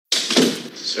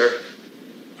Sir?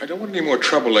 I don't want any more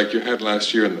trouble like you had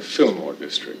last year in the Fillmore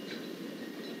district.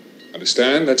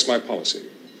 Understand? That's my policy.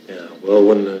 Yeah, well,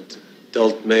 when an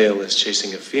adult male is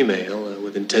chasing a female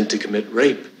with intent to commit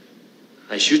rape,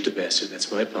 I shoot the bastard.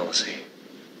 That's my policy.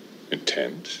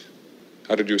 Intent?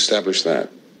 How did you establish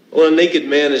that? Well, a naked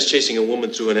man is chasing a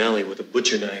woman through an alley with a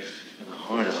butcher knife and a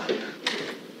heart on.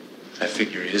 I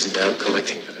figure he isn't out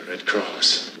collecting for the Red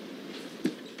Cross.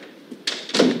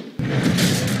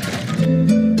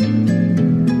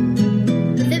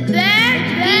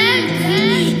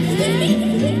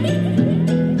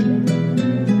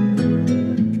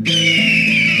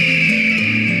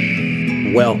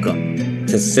 Welcome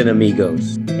to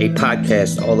Cinemigos, a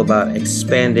podcast all about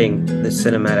expanding the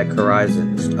cinematic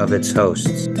horizons of its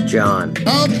hosts, John.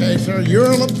 Okay, sir,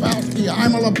 you're a Lebowski,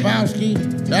 I'm a Lebowski.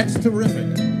 That's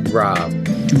terrific. Rob.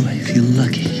 Do I feel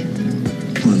lucky?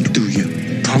 Well, do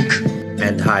you, punk?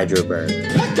 And Heidelberg.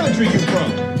 What country you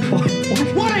from?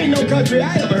 What ain't no country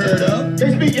I ever heard of?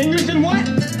 They speak English and what?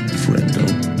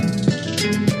 Friendo.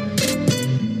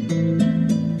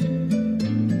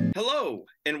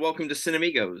 And welcome to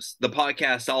Cinemigos, the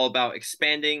podcast all about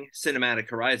expanding cinematic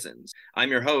horizons. I'm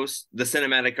your host, the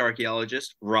cinematic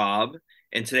archaeologist, Rob,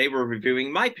 and today we're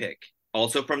reviewing my pick,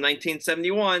 also from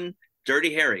 1971,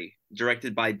 Dirty Harry,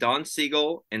 directed by Don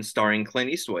Siegel and starring Clint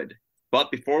Eastwood.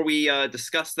 But before we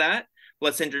discuss that,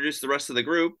 let's introduce the rest of the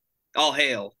group. All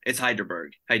hail, it's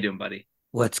Heidelberg. How you doing, buddy?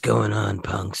 What's going on,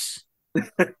 punks?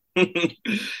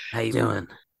 How you doing?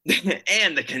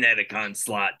 And the kinetic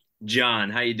onslaught, John.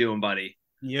 How you doing, buddy?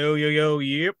 Yo,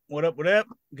 yep. What up?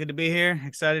 Good to be here.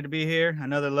 Excited to be here.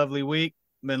 Another lovely week.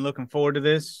 Been looking forward to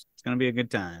this. It's going to be a good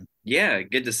time. Yeah,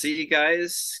 good to see you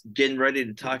guys. Getting ready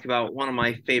to talk about one of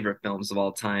my favorite films of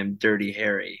all time, Dirty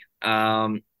Harry.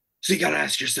 So you got to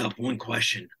ask yourself one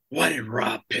question. Why did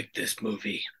Rob pick this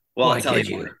movie? Well, I'll tell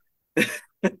you. We're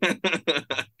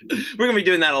going to be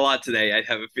doing that a lot today, I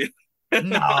have a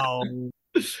feeling. No.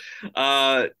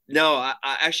 No, I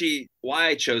actually, why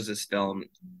I chose this film,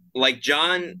 like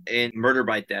John in Murder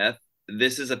by Death,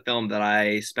 this is a film that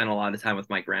I spent a lot of time with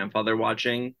my grandfather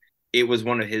watching. It was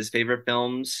one of his favorite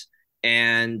films.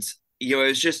 And, you know,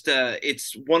 it's just,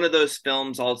 it's one of those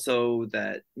films also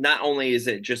that not only is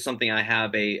it just something I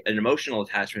have an emotional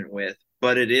attachment with,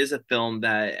 but it is a film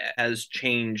that has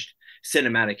changed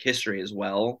cinematic history as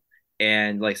well.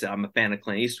 And like I said, I'm a fan of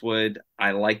Clint Eastwood.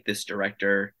 I like this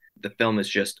director. The film is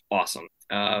just awesome.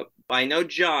 I know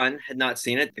John had not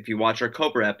seen it. If you watch our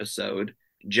Cobra episode,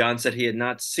 John said he had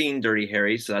not seen Dirty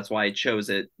Harry, so that's why I chose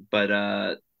it.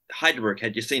 But Heidelberg,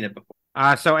 had you seen it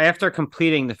before? So after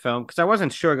completing the film, because I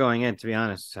wasn't sure going in, to be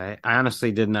honest, I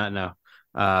honestly did not know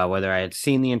whether I had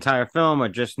seen the entire film or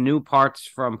just knew parts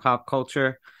from pop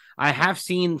culture. I have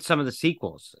seen some of the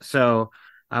sequels, so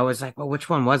I was like, well, which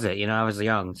one was it? You know, I was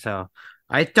young, so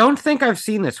I don't think I've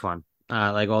seen this one.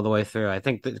 Like all the way through. I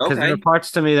think because there are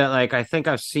parts to me that like I think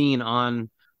I've seen on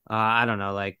I don't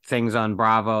know, like things on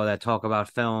Bravo that talk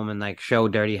about film and like show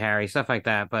Dirty Harry, stuff like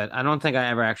that. But I don't think I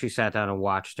ever actually sat down and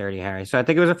watched Dirty Harry. So I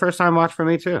think it was a first time watch for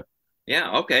me too.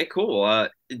 Yeah, okay, cool.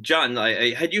 John,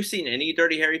 had you seen any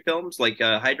Dirty Harry films like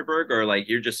Heidelberg, or like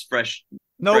you're just fresh?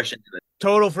 Nope. Fresh into it?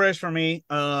 Total fresh for me.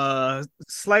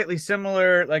 Slightly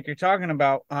similar, like you're talking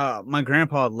about. My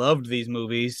grandpa loved these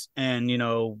movies, and you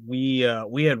know, we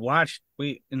had watched.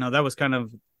 That was kind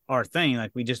of our thing.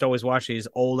 Like we just always watched these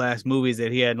old ass movies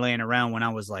that he had laying around when I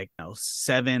was like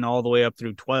 7 all the way up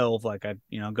through 12. Like I'd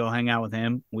go hang out with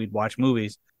him. We'd watch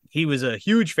movies. He was a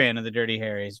huge fan of the Dirty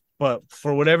Harrys, but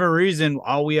for whatever reason,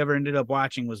 all we ever ended up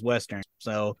watching was Western.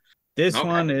 So this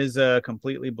one is a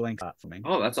completely blank spot for me.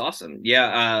 Oh, that's awesome.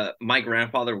 Yeah, my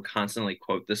grandfather would constantly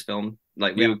quote this film.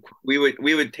 Like we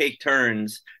would take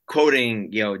turns quoting,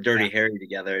 Dirty Harry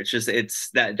together. It's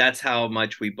that's how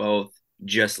much we both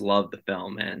just love the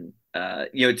film. And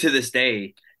to this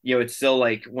day, it's still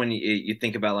like when you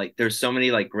think about like there's so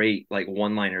many like great like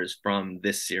one-liners from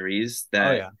this series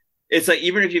that it's like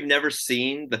even if you've never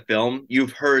seen the film,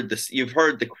 you've heard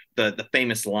the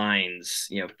famous lines,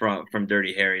 from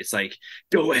Dirty Harry. It's like,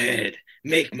 go ahead,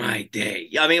 make my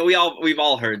day. I mean, we've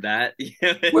all heard that.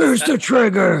 Where's the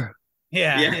trigger?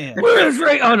 Yeah. Where's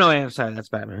Ray? Oh no, I'm sorry, that's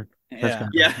Batman.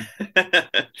 Yeah.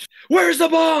 Where's the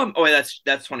bomb? Oh wait,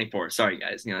 that's 24. Sorry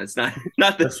guys, it's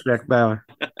not this Jack Bauer.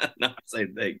 Not the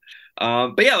same thing.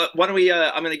 But yeah, why don't we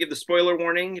I'm gonna give the spoiler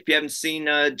warning. If you haven't seen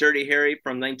Dirty Harry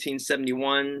from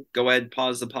 1971, go ahead,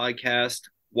 pause the podcast,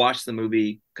 watch the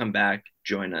movie, come back,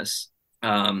 join us.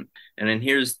 And then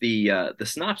here's the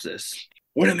synopsis.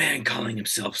 When a man calling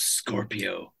himself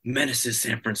Scorpio menaces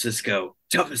San Francisco,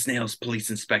 tough as nails police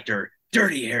inspector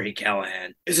Dirty Harry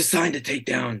Callahan is assigned to take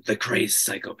down the crazed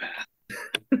psychopath.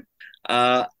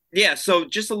 Yeah, so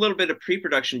just a little bit of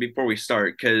pre-production before we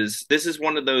start, because this is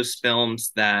one of those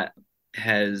films that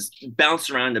has bounced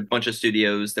around a bunch of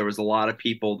studios. There was a lot of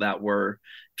people that were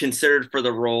considered for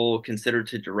the role, considered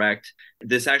to direct.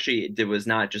 This actually, it was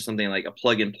not just something like a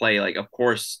plug and play, like, of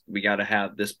course, we got to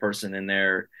have this person in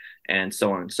there, and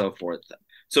so on and so forth.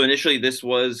 So initially, this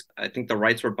was, I think the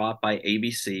rights were bought by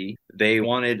ABC. They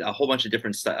wanted a whole bunch of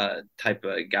different type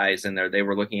of guys in there. They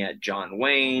were looking at John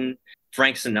Wayne,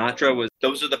 Frank Sinatra was,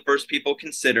 those are the first people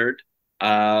considered.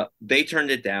 They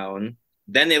turned it down.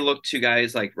 Then they looked to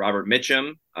guys like Robert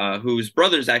Mitchum, whose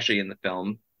brother's actually in the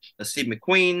film, Steve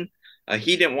McQueen.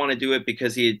 He didn't want to do it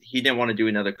because he didn't want to do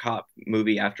another cop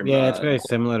movie after. Yeah, it's very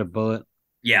similar to Bullet.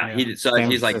 Yeah, he did. So San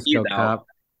he's like, he's Francisco out.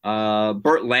 Cop.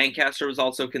 Burt Lancaster was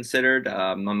also considered.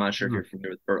 I'm not sure if you're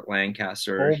familiar with Burt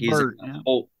Lancaster. He's Burt,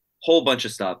 a whole bunch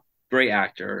of stuff. Great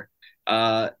actor.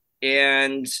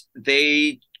 And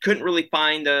they couldn't really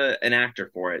find an actor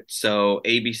for it. So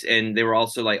ABC, and they were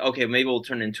also like, okay, maybe we'll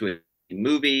turn it into a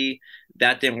movie.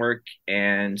 That didn't work.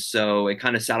 And so it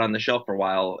kind of sat on the shelf for a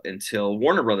while until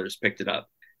Warner Brothers picked it up.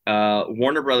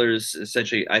 Warner Brothers,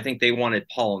 essentially, I think they wanted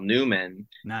Paul Newman.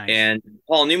 Nice. And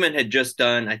Paul Newman had just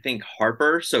done, I think,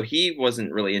 Harper. So he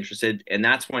wasn't really interested. And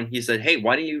that's when he said, hey,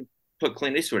 why don't you put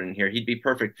Clint Eastwood in here? He'd be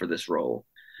perfect for this role.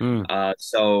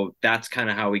 So that's kind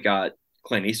of how we got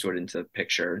Clint Eastwood into the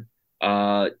picture.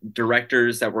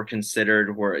 Directors that were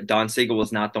considered were, Don Siegel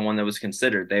was not the one that was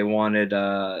considered. They wanted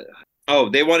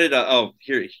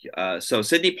so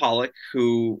Sidney Pollack,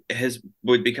 who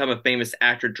would become a famous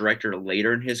actor director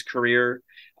later in his career,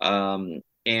 and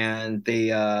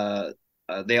they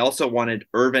also wanted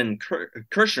Irvin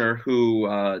Kershner,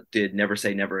 who did Never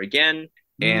Say Never Again,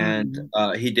 and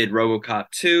he did RoboCop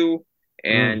 2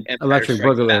 and Electric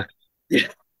Boogaloo.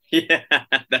 Yeah,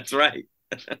 that's right.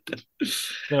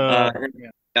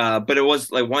 But it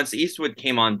was like once Eastwood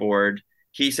came on board,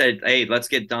 he said, hey, let's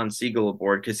get Don Siegel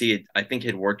aboard, because I think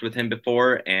had worked with him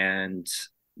before, and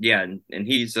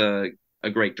he's a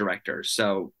great director.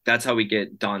 So that's how we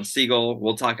get Don Siegel.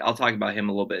 I'll talk about him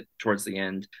a little bit towards the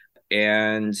end.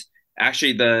 And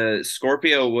actually, the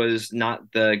Scorpio was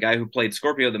not the guy who played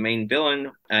Scorpio, the main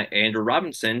villain, Andrew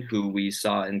Robinson, who we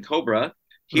saw in Cobra.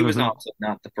 He was also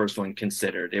not the first one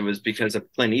considered. It was because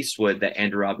of Clint Eastwood that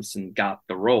Andrew Robinson got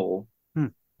the role.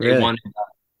 Really?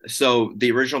 So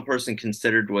the original person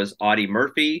considered was Audie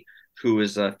Murphy, who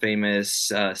is a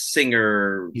famous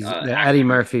singer. He's Eddie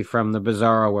Murphy from the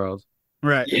Bizarro World.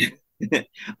 Right. Yeah.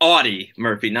 Audie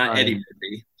Murphy, not Eddie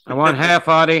Murphy. I want half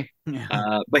Audie.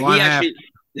 But he actually...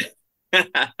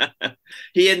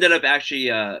 he ended up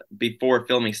actually, before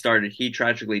filming started, he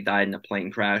tragically died in a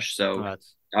plane crash. So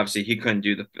obviously he couldn't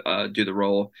do the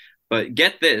role. But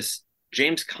get this,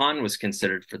 James Caan was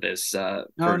considered for this.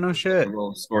 No shit. The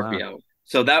role of Scorpio. Wow.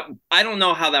 So that, I don't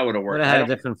know how that would have worked. Would have had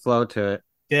a different flow to it.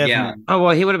 Yeah. Oh,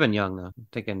 well, he would have been young, though. I'm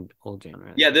thinking old James.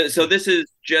 Right? Yeah, so this is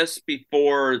just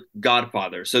before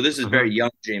Godfather. So this is very young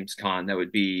James Caan that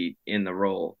would be in the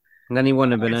role. And then he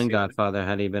wouldn't have been in Godfather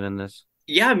had he been in this.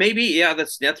 Yeah, maybe. Yeah,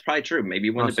 that's probably true. Maybe he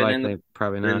wouldn't have been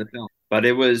probably not in the film. But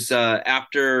it was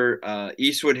after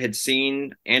Eastwood had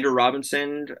seen Andrew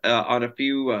Robinson on a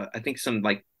few, I think some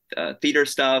like theater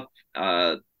stuff.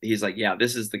 He's like, yeah,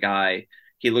 this is the guy.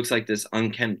 He looks like this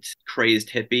unkempt, crazed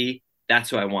hippie. That's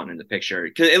who I want in the picture.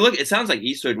 Because it sounds like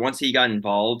Eastwood, once he got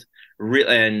involved,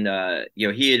 and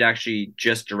he had actually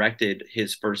just directed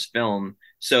his first film,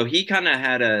 so he kind of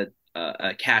had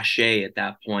a cachet at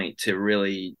that point to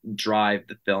really drive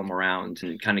the film around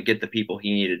and kind of get the people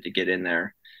he needed to get in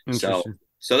there. So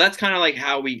that's kind of like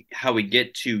how we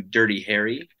get to Dirty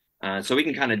Harry. So we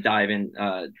can kind of dive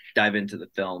into the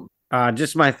film.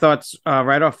 Just my thoughts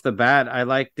right off the bat. I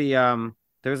like the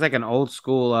there was like an old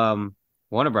school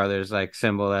Warner Brothers like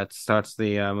symbol that starts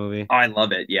the movie. Oh, I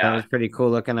love it. Yeah, that was pretty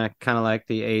cool looking. I kind of like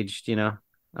the aged, sign.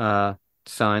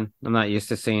 I'm not used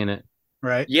to seeing it.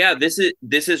 Right. Yeah, this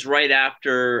is right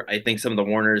after I think some of the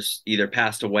Warners either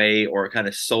passed away or kind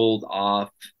of sold off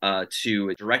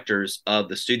to directors of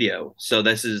the studio. So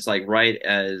this is like right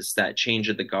as that change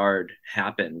of the guard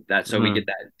happened. We get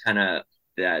that kind of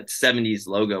that 70s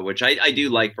logo, which I do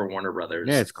like for Warner Brothers.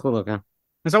 Yeah, it's cool looking.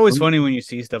 It's always funny when you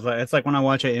see stuff like it's like when I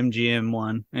watch an MGM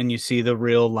one and you see the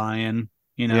real lion,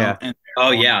 Yeah. And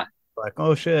like,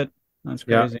 oh shit, that's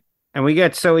crazy. Yeah. And we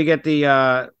get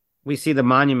the we see the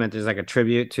monument is like a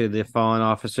tribute to the fallen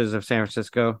officers of San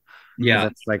Francisco. Yeah,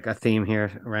 that's like a theme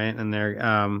here, right? And they're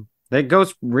that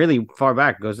goes really far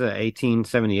back. It goes to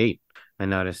 1878. I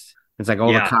noticed it's like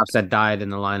all the cops that died in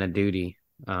the line of duty.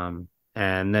 And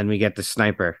then we get the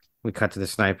sniper. We cut to the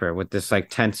sniper with this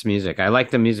like tense music. I like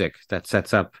the music that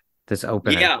sets up this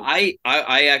opening. Yeah, I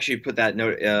actually put that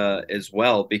note as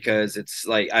well, because it's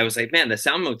like I was like, man, the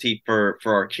sound motif for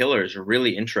our killer is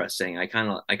really interesting. I kind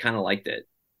of liked it.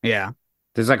 Yeah.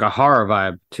 There's like a horror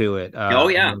vibe to it. Oh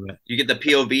yeah, you get the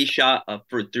POV shot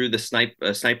through the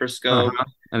sniper scope,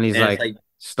 and he's and like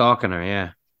stalking her.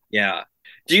 Yeah. Yeah.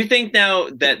 Do you think now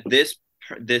that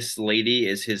this lady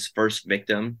is his first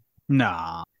victim?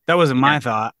 Nah, that wasn't my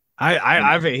thought.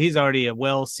 He's already a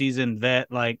well-seasoned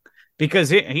vet, like, because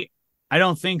he I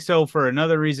don't think so, for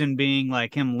another reason being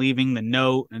like him leaving the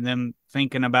note and them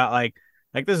thinking about like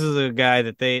this is a guy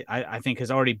that I think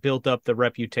has already built up the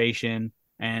reputation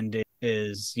and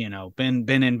is, you know, been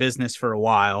in business for a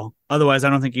while. Otherwise, I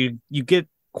don't think you get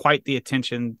quite the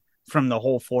attention from the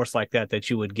whole force like that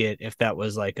you would get if that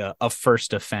was like a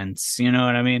first offense. You know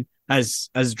what I mean? As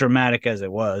dramatic as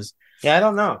it was. Yeah, I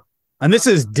don't know. And this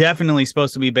is definitely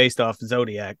supposed to be based off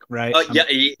Zodiac, right? Yeah,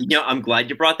 you know, I'm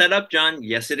glad you brought that up, John.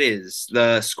 Yes, it is.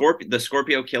 The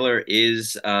Scorpio killer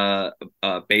is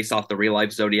based off the real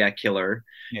life Zodiac killer.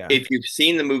 Yeah. If you've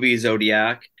seen the movie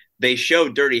Zodiac, they show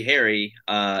Dirty Harry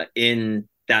in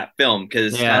that film,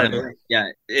 because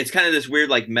it's kind of this weird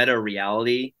like meta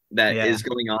reality that is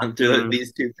going on through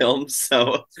these two films.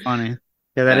 So it's funny.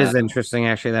 Yeah, that is interesting.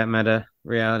 Actually, that meta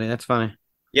reality. That's funny.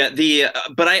 Yeah,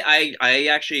 but I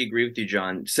actually agree with you,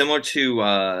 John. Similar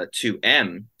to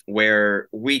M, where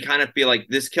we kind of feel like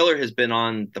this killer has been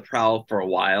on the prowl for a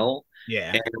while.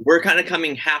 Yeah, and we're kind of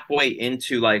coming halfway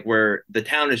into like where the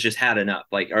town has just had enough.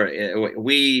 Like,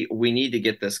 we need to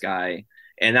get this guy,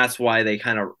 and that's why they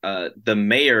kind of the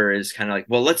mayor is kind of like,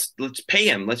 well, let's pay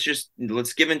him. Let's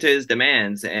give in to his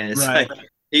demands, and it's like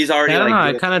he's already. I don't know.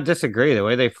 I kind of disagree the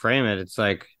way they frame it. It's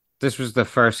like this was the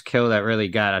first kill that really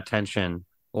got attention.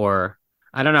 Or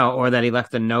I don't know, or that he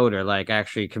left a note or like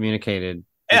actually communicated.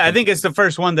 Yeah, I think it's the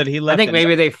first one that he left. I think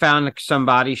maybe they found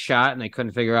somebody shot and they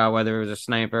couldn't figure out whether it was a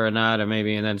sniper or not, or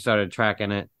maybe, and then started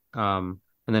tracking it, and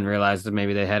then realized that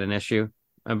maybe they had an issue.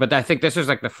 But I think this was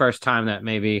like the first time that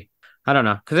maybe, I don't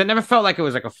know, because it never felt like it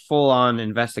was like a full-on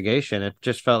investigation. It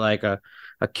just felt like a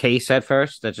case at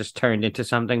first that just turned into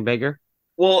something bigger.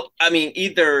 Well, I mean,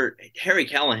 either Harry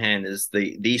Callahan is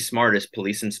the smartest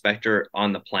police inspector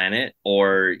on the planet,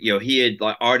 or, you know, he had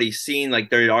already seen,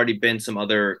 like, there had already been some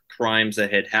other crimes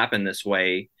that had happened this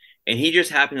way, and he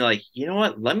just happened to like, you know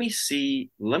what? Let me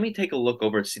take a look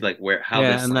over and see like how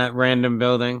this. Yeah, in that random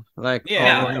building, like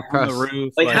on the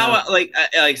roof, like how like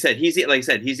I said, he's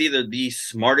either the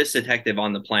smartest detective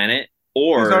on the planet.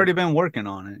 Or he's already been working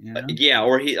on it, you know?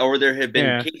 or there have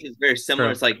been cases very similar.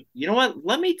 True. It's like, you know what?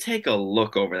 Let me take a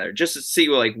look over there just to see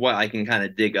what I can kind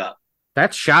of dig up.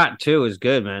 That shot too is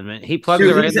good, man. He plugs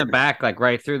it right in the back, like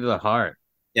right through the heart.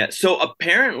 Yeah. So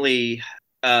apparently,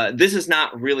 this is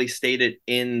not really stated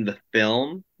in the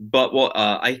film, but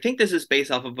I think this is based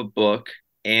off of a book,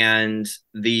 and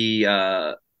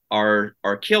the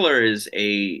our killer is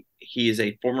he is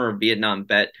a former Vietnam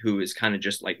vet who is kind of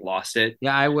just like lost it.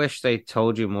 Yeah, I wish they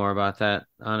told you more about that,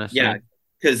 honestly. Yeah,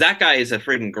 because that guy is a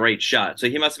freaking great shot. So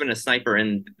he must have been a sniper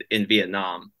in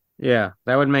Vietnam. Yeah,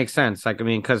 that would make sense. Like, I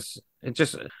mean, because it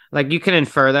just, like, you can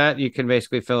infer that. You can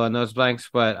basically fill in those blanks.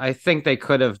 But I think they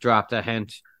could have dropped a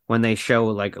hint when they show,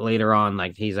 like, later on,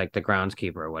 like, he's, like, the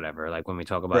groundskeeper or whatever. Like, when we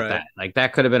talk about that. Like,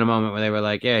 that could have been a moment where they were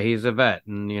like, yeah, he's a vet.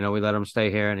 And, you know, we let him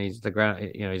stay here and he's the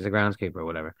groundskeeper or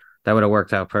whatever. That would have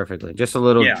worked out perfectly. Just a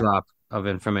little drop of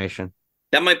information.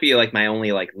 That might be like my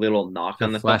only like little knock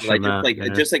on the film. Like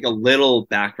just like a little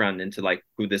background into like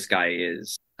who this guy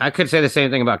is. I could say the same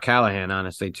thing about Callahan,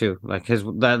 honestly, too. Like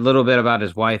that little bit about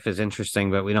his wife is interesting,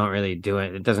 but we don't really do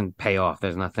it. It doesn't pay off.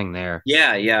 There's nothing there.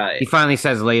 Yeah. He finally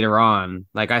says later on,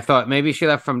 like, I thought maybe she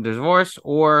left from divorce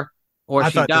or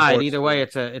she died. Either way,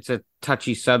 it's a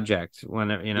touchy subject when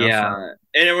you know. Yeah, so.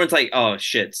 And everyone's like, "Oh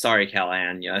shit, sorry,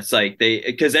 Callahan." Yeah, it's like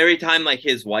because every time like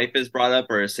his wife is brought up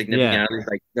or a significant other,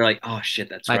 like they're like, "Oh shit,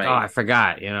 that's like, right." Oh, I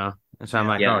forgot, you know. And so I'm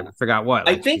like, oh, I forgot what?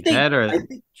 Like, I think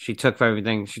she took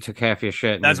everything. She took half your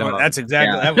shit. That's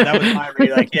exactly that was my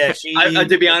read. Like, yeah,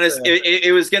 to be honest,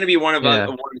 it was going to be one of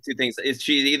two things.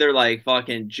 She either like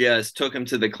fucking just took him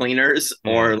to the cleaners,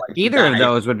 or like either of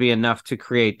those would be enough to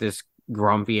create this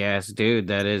grumpy ass dude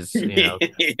that is, you know,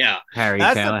 Harry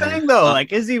That's Callahan. The thing though,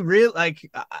 like, is he real?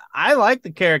 Like, I like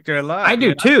the character a lot. I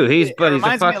do too. He's a fucking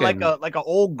me like an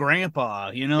old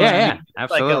grandpa, you know?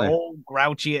 Absolutely. Like an old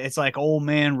grouchy. It's like old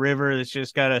man River that's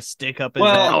just got a stick up his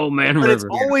head. Old man but River. It's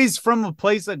always from a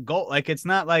place of gold. Like, it's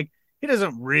not like he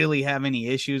doesn't really have any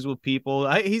issues with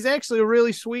people. He's actually a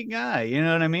really sweet guy. You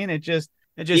know what I mean? It just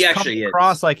comes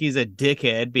across like he's a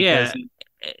dickhead because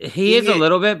he is a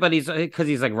little bit, but he's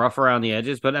like rough around the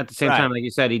edges. But at the same time, like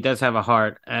you said, he does have a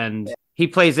heart, and he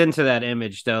plays into that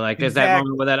image though. Like there's that Exactly.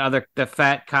 moment where the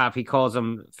fat cop, he calls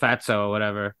him Fatso or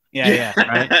whatever. Yeah.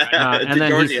 Right. And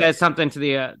then he DiGiorno. says something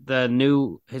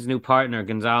to his new partner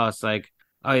Gonzalez, like,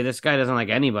 "Oh, yeah, this guy doesn't like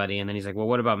anybody." And then he's like, "Well,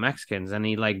 what about Mexicans?" And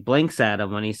he like blinks at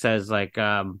him when he says like,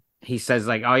 "Oh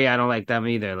yeah, I don't like them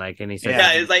either." Like, and he says,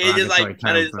 Yeah, it's like it just derogatory like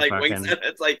kind of term just for like winks fucking at it.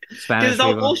 It's like Spanish it's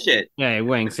all people. bullshit. Yeah, he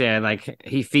winks. Yeah, like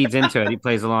he feeds into it. He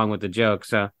plays along with the joke.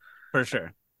 So For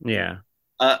sure. yeah.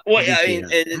 Well, yeah, I mean,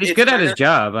 He's it's good at his kinda-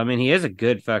 job. I mean, he is a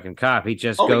good fucking cop. He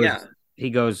just he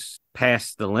goes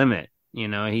past the limit. You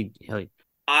know, he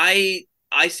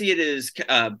I see it as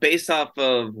based off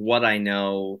of what I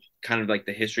know, kind of like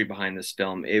the history behind this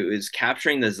film. It was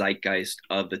capturing the zeitgeist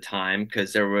of the time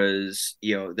because there was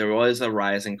a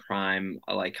rise in crime,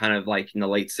 like kind of like in the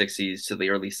late '60s to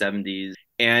the early '70s,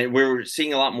 and we're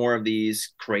seeing a lot more of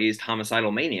these crazed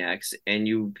homicidal maniacs, and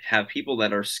you have people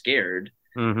that are scared.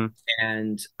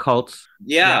 And cults.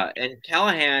 Yeah, and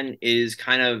Callahan is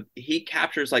he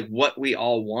captures like what we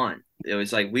all want. It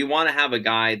was like we want to have a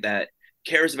guy that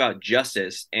cares about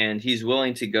justice and he's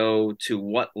willing to go to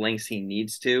what lengths he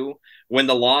needs to when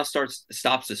the law stops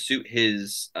to suit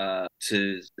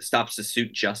stops to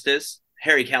suit justice.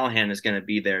 Harry Callahan is going to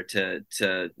be there to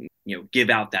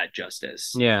give out that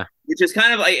justice. Yeah, which is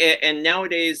kind of like, and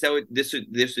nowadays this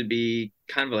would be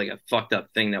kind of like a fucked up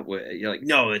thing that you're like,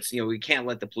 no, it's we can't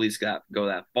let the police go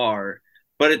that far.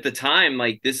 But at the time,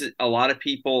 like this is a lot of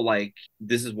people like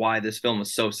this is why this film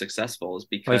was so successful is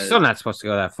because he's still not supposed to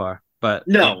go that far. But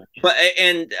no, but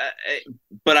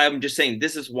I'm just saying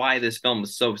this is why this film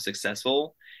was so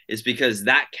successful is because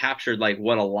that captured like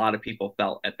what a lot of people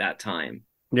felt at that time.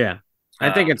 Yeah. I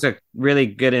think it's a really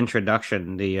good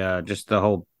introduction. Just the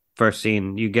whole first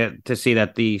scene, you get to see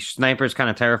that the sniper's kind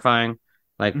of terrifying.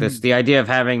 Like the idea of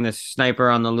having this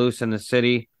sniper on the loose in the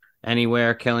city,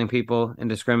 anywhere, killing people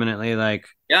indiscriminately. Like,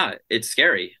 yeah, it's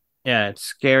scary. Yeah, it's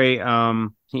scary.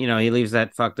 He leaves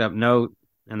that fucked up note,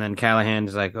 and then Callahan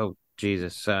is like, "Oh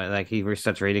Jesus!" Like he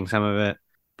starts reading some of it,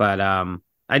 but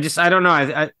I don't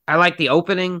know. I like the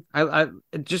opening. I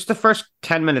just the first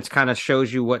 10 minutes kind of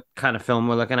shows you what kind of film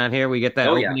we're looking at here. We get that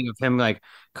opening of him like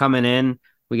coming in.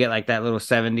 We get like that little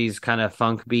 70s kind of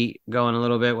funk beat going a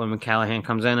little bit when Callahan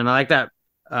comes in, and I like that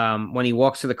when he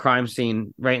walks to the crime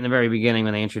scene right in the very beginning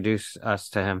when they introduce us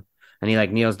to him, and he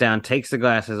like kneels down, takes the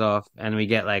glasses off, and we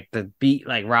get like the beat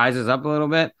like rises up a little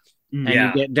bit, and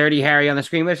you get Dirty Harry on the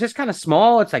screen, but it's just kind of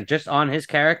small. It's like just on his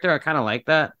character. I kind of like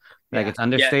that. Like it's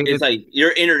understated. Yeah, it's like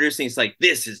you're introducing. It's like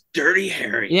this is Dirty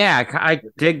Harry. Yeah, I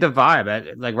dig the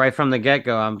vibe. Like right from the get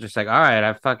go, I'm just like, all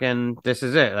right, this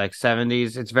is it. Like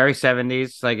 70s. It's very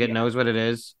 70s. Like it knows what it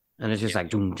is, and it's just like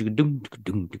doom.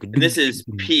 This is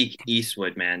peak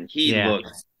Eastwood, man. He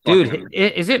looks. Dude,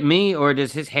 is it me or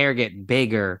does his hair get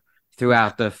bigger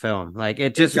throughout the film? Like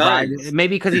it just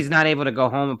maybe because he's not able to go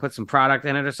home and put some product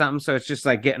in it or something. So it's just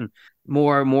like getting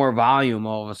more volume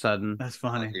all of a sudden. That's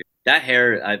funny. That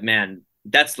hair, man,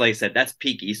 that's like I said, that's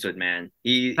peak Eastwood, man.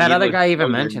 Other guy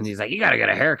even mentioned, he's like, you got to get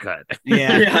a haircut.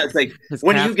 Yeah. It's like,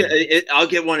 when do you get it? I'll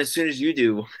get one as soon as you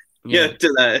do. Yeah. To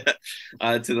the,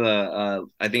 I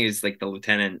think it's like the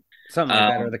lieutenant. Something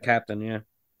like that, or the captain, yeah.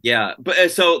 Yeah, but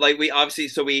so like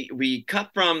we cut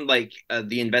from like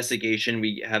the investigation.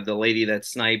 We have the lady that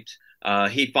sniped.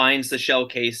 He finds the shell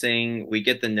casing. We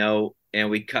get the note,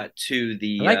 and we cut to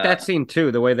the. I like that scene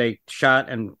too. The way they shot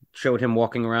and showed him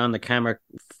walking around. The camera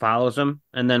follows him,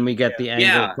 and then we get the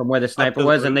angle from where the sniper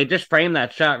was, and they just framed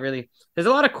that shot really. There's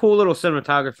a lot of cool little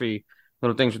cinematography,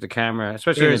 little things with the camera,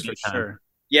 especially in this time.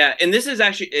 Yeah, and this is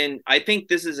actually, and I think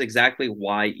this is exactly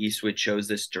why Eastwood chose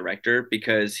this director,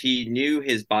 because he knew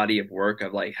his body of work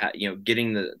of like,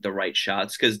 getting the right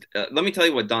shots. Because let me tell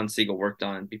you what Don Siegel worked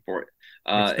on before.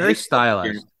 It's very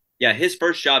stylized. Yeah, his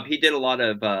first job, he did a lot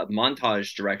of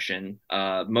montage direction,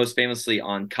 most famously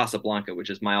on Casablanca, which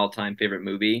is my all-time favorite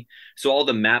movie. So all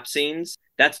the map scenes,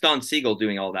 that's Don Siegel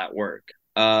doing all that work.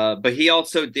 But he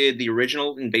also did the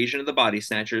original Invasion of the Body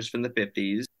Snatchers from the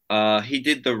 50s. He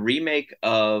did the remake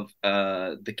of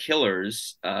The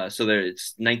Killers. So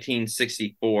it's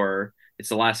 1964. It's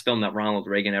the last film that Ronald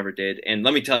Reagan ever did. And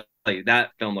let me tell you, that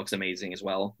film looks amazing as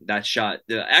well. That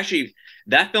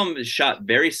film is shot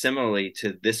very similarly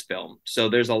to this film. So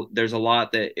there's a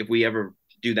lot that if we ever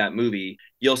do that movie,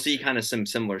 you'll see kind of some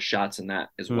similar shots in that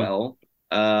as well.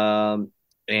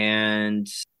 And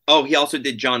he also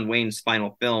did John Wayne's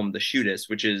final film, The Shootist,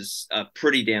 which is a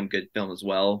pretty damn good film as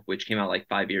well, which came out like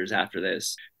 5 years after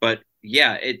this. But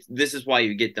yeah, this is why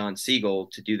you get Don Siegel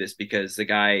to do this, because the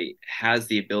guy has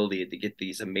the ability to get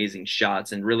these amazing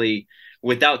shots, and really,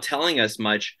 without telling us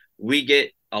much, we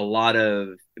get a lot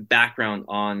of background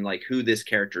on like who this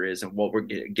character is and what we're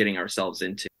getting ourselves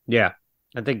into. Yeah,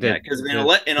 I think that because in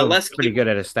a less pretty good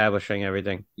at establishing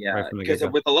everything. Yeah, because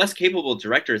with a less capable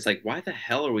director, it's like, why the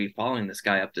hell are we following this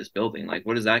guy up this building? Like,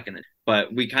 what is that gonna?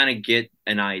 But we kind of get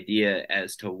an idea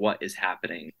as to what is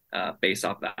happening based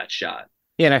off that shot.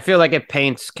 Yeah, and I feel like it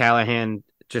paints Callahan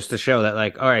just to show that,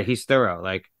 like, all right, he's thorough.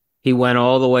 Like, he went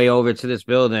all the way over to this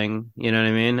building, you know what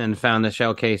I mean, and found the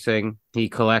shell casing. He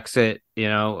collects it,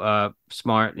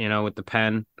 smart, with the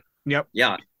pen. Yep.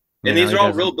 Yeah. And these are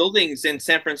all real buildings in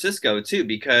San Francisco too,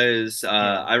 because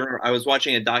I remember I was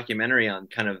watching a documentary on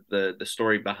kind of the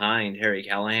story behind Harry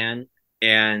Callahan,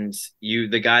 and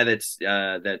the guy that's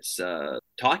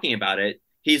talking about it,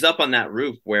 he's up on that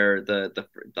roof where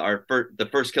the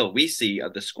first kill we see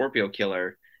of the Scorpio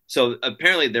killer. So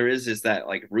apparently there is that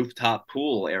like rooftop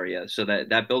pool area, so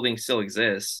that building still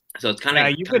exists. So it's kind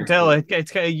of you can tell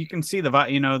it's you can see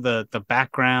the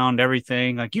background,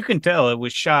 everything. Like you can tell it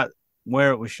was shot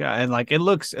where it was shot, and like it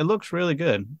looks really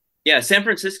good. Yeah, San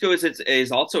Francisco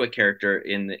is also a character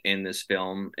in this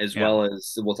film, as well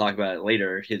as we'll talk about it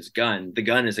later. The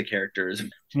gun is a character as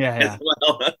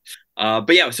well.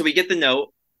 But yeah, so we get the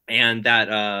note, and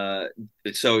that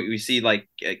so we see like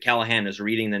Callahan is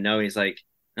reading the note. He's like,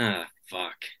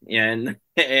 fuck. And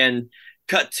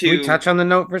cut to. Can we touch on the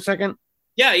note for a second?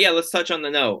 Yeah, let's touch on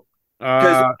the note.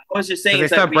 Because I was just saying, they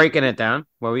start breaking it down.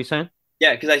 What were you saying?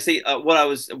 Yeah, because I say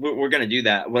we're gonna do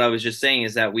that. What I was just saying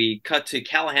is that we cut to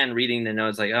Callahan reading the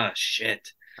notes, like, oh shit.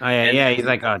 Oh yeah, he's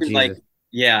like, oh Jesus. Like,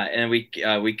 yeah, and we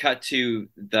cut to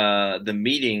the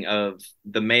meeting of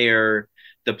the mayor,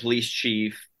 the police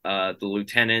chief, the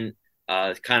lieutenant,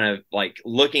 kind of like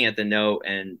looking at the note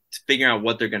and figuring out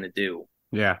what they're gonna do.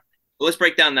 Yeah. So let's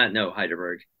break down that note,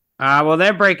 Heidelberg. Well,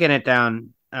 they're breaking it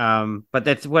down. But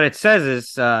that's what it says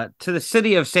is to the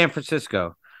city of San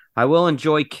Francisco. I will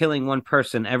enjoy killing one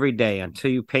person every day until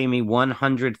you pay me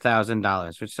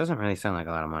 $100,000, which doesn't really sound like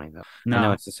a lot of money, though. No. I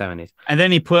know it's the 70s. And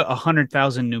then he put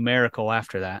 100,000 numerical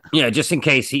after that. Yeah, just in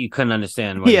case you couldn't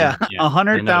understand.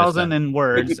 100,000 in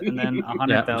words, and then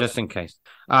 100,000. Just in case.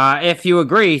 If you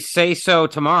agree, say so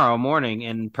tomorrow morning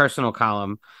in personal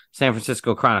column, San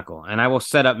Francisco Chronicle, and I will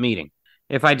set up meeting.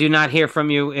 If I do not hear from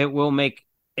you, it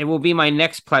will be my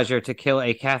next pleasure to kill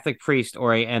a Catholic priest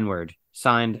or a N-word.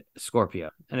 Signed,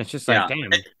 Scorpio. And it's just like, damn.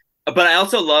 But I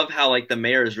also love how like the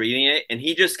mayor is reading it and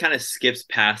he just kind of skips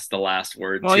past the last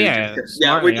word. Well,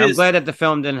 I'm glad that the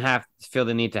film didn't feel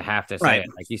the need to have to say it.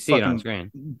 Like you see it on screen.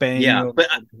 But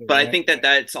I think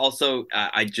that's also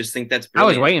I just think that's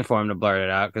brilliant. I was waiting for him to blurt it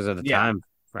out because of the time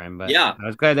frame, but I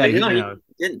was glad that he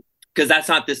didn't, because that's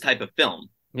not this type of film.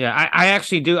 Yeah, I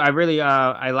actually do. I really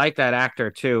I like that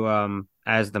actor too,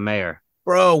 as the mayor.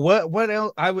 Bro, what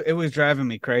else? It was driving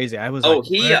me crazy. I was like,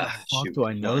 do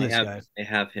I know this guy? I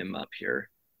have him up here.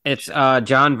 It's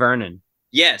John Vernon.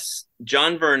 Yes,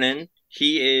 John Vernon.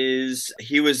 He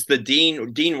was the Dean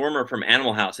Wormer from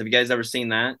Animal House. Have you guys ever seen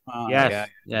that? Yes,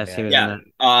 he was in that.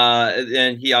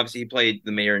 And he obviously played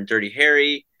the mayor in Dirty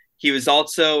Harry. He was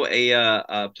also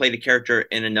played a character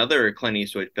in another Clint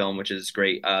Eastwood film, which is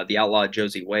great. The Outlaw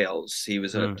Josie Wales. He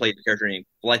was played a character named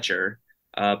Fletcher.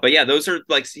 But yeah, those are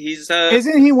like he's.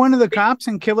 Isn't he one of the cops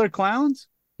in Killer Clowns?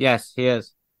 Yes, he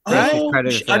is. Oh,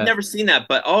 I've never seen that,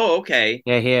 but okay.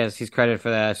 Yeah, he is. He's credited for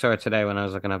that. I saw it today when I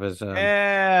was looking up his.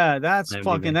 That's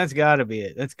fucking. That's got to be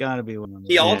it. That's got to be one of them.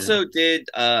 He also did.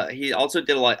 He also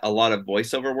did a lot of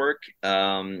voiceover work.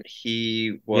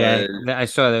 He was. Yeah, I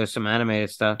saw there was some animated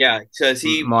stuff. Yeah, because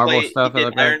he Marvel stuff. He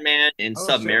did Iron Man and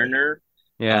Submariner.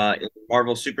 Yeah, in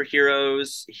Marvel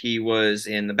superheroes. He was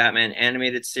in the Batman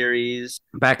animated series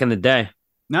back in the day.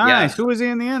 Nice. Yeah. Who was he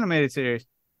in the animated series?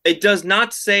 It does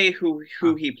not say who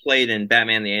he played in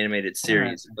Batman the animated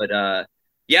series, but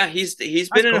yeah, he's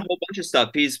been in a whole bunch of stuff.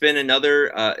 He's been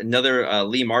another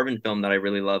Lee Marvin film that I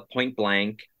really love, Point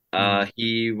Blank.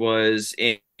 He was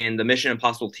in the Mission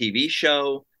Impossible TV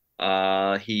show.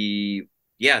 So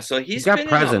he's got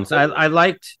presence. I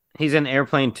liked. He's in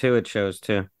Airplane 2. It shows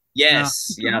too.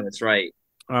 Yes, that's right.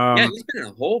 He's been in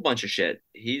a whole bunch of shit.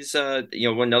 He's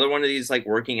another one of these like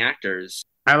working actors.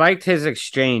 I liked his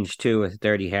exchange too with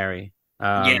Dirty Harry.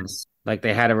 Yes, like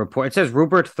they had a report. It says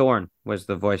Rupert Thorne was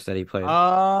the voice that he played.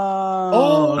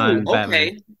 Okay,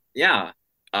 Batman. Yeah.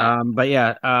 But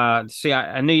yeah. See,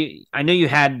 I knew you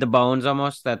had the bones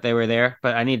almost that they were there,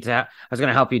 but I was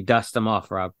gonna help you dust them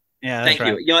off, Rob. Yeah, thank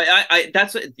you. You know,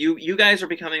 that's what you guys are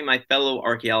becoming my fellow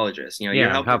archaeologists. You know, you're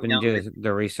helping you do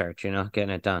the research. Getting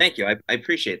it done. Thank you. I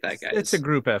appreciate that, guys. It's a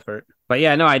group effort. But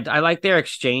yeah, no, I like their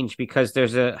exchange because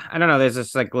there's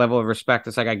this like level of respect.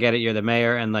 It's like, I get it, you're the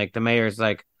mayor, and like the mayor's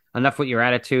like, enough with your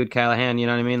attitude, Callahan. You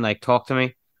know what I mean? Like, talk to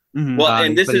me. Mhm. Well,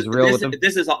 and but he's real with them.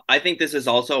 this is I think this is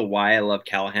also why I love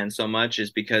Callahan so much,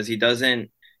 is because he doesn't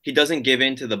give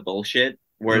in to the bullshit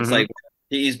where it's Mhm. like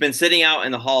he's been sitting out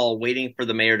in the hall waiting for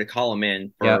the mayor to call him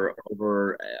in for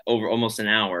over almost an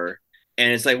hour.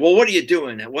 And it's like, well, what are you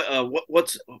doing? What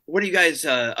are you guys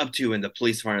up to in the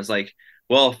police department? It's like,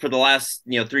 well, for the last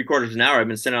 3/4 of an hour, I've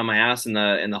been sitting on my ass in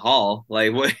the hall.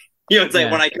 Like, what? It's like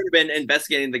Yeah. when I could have been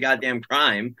investigating the goddamn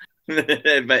crime. But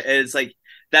it's like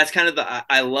that's kind of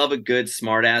I love a good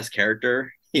smart ass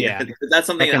character. Yeah. because that's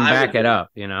something They can that I back would it do. up,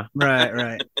 you know.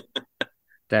 Right.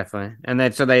 Definitely. And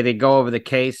then so they go over the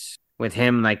case with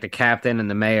him, like the captain and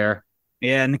the mayor.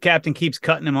 Yeah, and the captain keeps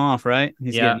cutting him off, right?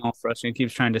 He's Yeah. getting all frustrated. He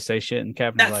keeps trying to say shit, and the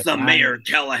captain's That's like, the mayor,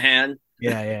 Callahan.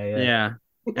 Yeah. Yeah.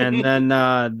 And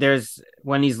then there's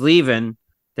when he's leaving,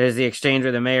 there's the exchange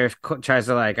where the mayor tries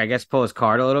to, like, I guess, pull his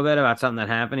card a little bit about something that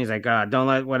happened. He's like, don't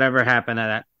let whatever happen at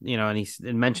that, and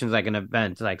it mentions like an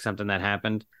event, like something that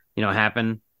happened,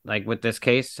 like with this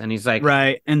case. And he's like,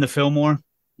 Right, and the Fillmore.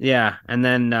 yeah. And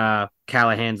then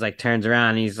Callahan's like turns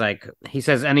around. And he's like, he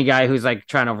says, any guy who's like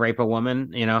trying to rape a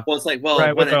woman, Well, it's like,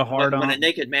 Right, when with a hard when a on.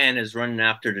 naked man is running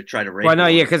after to try to rape. Well, no, a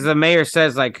yeah, woman. because the mayor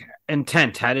says like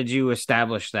intent. How did you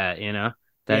establish that?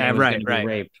 That Yeah, it was right, gonna be right.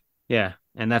 raped. Yeah,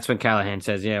 and that's when Callahan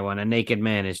says, yeah, when a naked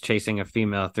man is chasing a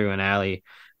female through an alley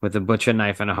with a butcher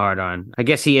knife and a hard on. I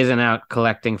guess he isn't out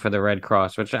collecting for the Red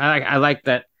Cross, which I like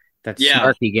that Yeah.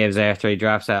 smirk he gives after he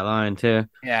drops that line too.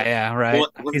 Yeah, right.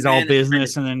 When He's a all man is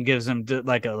business, and then gives him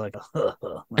like a like,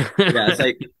 Yeah, it's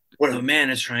like when a man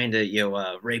is trying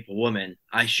to rape a woman,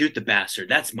 I shoot the bastard.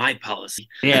 That's my policy.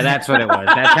 Yeah, that's what it was.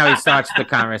 That's how he starts the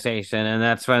conversation, and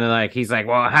that's when like he's like,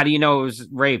 well, how do you know it was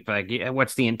rape? Like,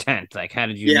 what's the intent? Like, how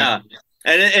did you? Yeah. know?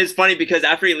 And it's funny because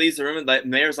after he leaves the room, the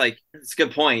mayor's like, "It's a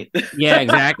good point." Yeah,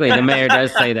 exactly. The mayor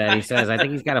does say that. He says, I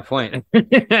think he's got a point.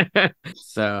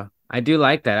 So I do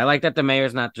like that. I like that the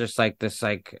mayor's not just like this,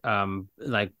 like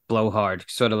blowhard,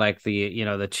 sort of like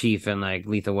the chief and like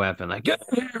Lethal Weapon, like, you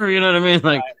know what I mean?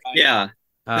 Like, Yeah.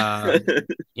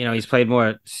 he's played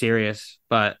more serious,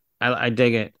 but I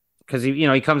dig it because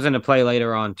he comes into play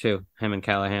later on too, him and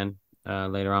Callahan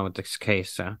later on with this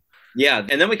case. So Yeah.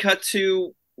 And then we cut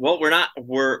to, well, we're not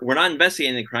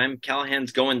investigating the crime.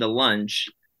 Callahan's going to lunch.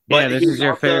 Yeah, this is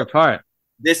your favorite part.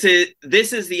 This is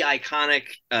the iconic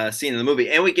scene in the movie,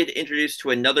 and we get introduced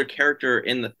to another character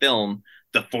in the film,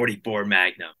 the 44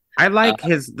 Magnum. I like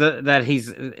his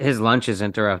lunch is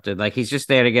interrupted. Like he's just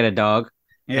there to get a dog.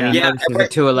 Yeah. And he notices a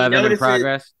 211 in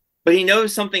progress. But he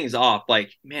knows something's off.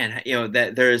 Like, man,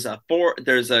 that there's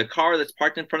a car that's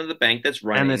parked in front of the bank that's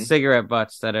running, And the cigarette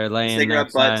butts that are laying cigarette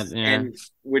outside, butts, yeah. and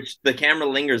which the camera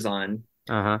lingers on.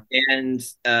 Uh-huh. And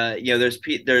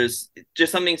there's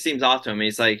just something seems off to him.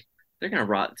 He's like, they're gonna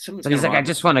rot. Someone's But he's gonna like, rot. I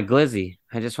just want a glizzy.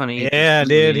 I just want to eat. Yeah, this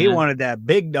dude, glizzy, he man." wanted that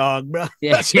big dog, bro.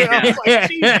 Yeah. I was like,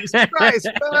 Jesus Christ,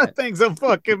 bro, that thing's a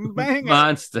fucking banger.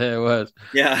 Monster it was.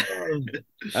 Yeah.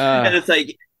 And it's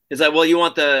like, well, you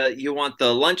want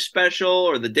the lunch special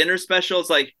or the dinner special?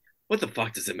 It's like, what the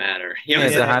fuck does it matter? Yeah,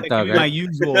 it's a hot dog, Give me my right?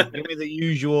 usual. Give me the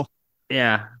usual.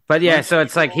 Yeah, but yeah, so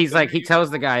it's like he tells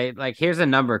the guy, like, here's a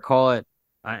number, call it,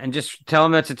 and just tell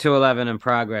him it's a 211 in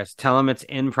progress. Tell him it's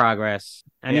in progress,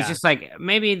 and he's Yeah. just like,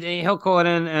 maybe he'll call it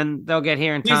in, and they'll get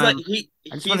here in He's time. like I just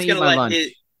he's wanna eat gonna my let lunch.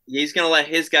 he's gonna let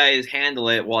his guys handle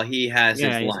it while he has Yeah,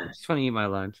 his I lunch. just want to eat my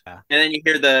lunch. And then you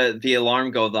hear the alarm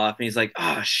goes off, and he's like,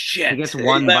 "Oh shit!" He gets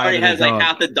one bite already of the has dog. like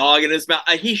half the dog in his mouth.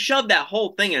 He shoved that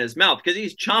whole thing in his mouth because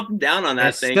he's chomping down on that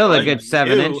There's thing. still a like, good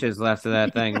 7 ew. inches left of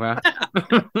that thing, bro.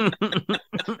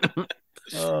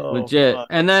 Oh, Legit. fuck.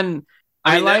 And then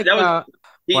I I, mean, like that was-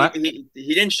 what? he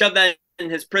didn't shove that in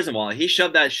his prison wallet. He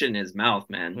shoved that shit in his mouth,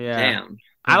 man. Yeah. Damn.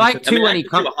 I like too I mean, when I he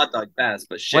could comes chew a hot dog fast,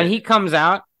 but shit. when he comes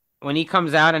out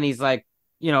and he's like,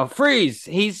 freeze.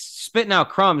 He's spitting out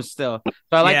crumbs still. So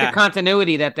I like Yeah. the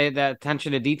continuity that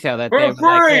attention to detail that Bro, they were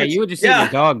like, yeah, freeze! you would just Yeah. eat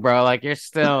a dog, bro. Like you're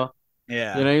still,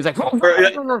 Yeah. he's like,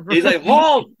 He's like,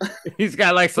 hold. he's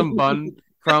got like some bun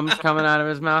crumbs coming out of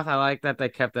his mouth. I like that they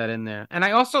kept that in there. And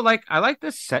I also like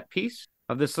this set piece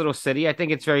of this little city. I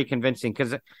think it's very convincing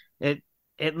because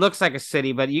it looks like a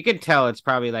city, but you can tell it's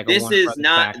probably like This a is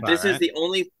not. backlot, This is right?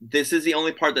 the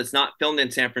only part that's not filmed in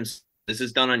San Francisco. This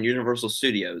is done on Universal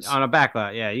Studios. On a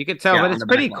backlot, yeah, you could tell, Yeah, but on it's the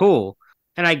pretty backlot. cool.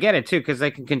 And I get it too because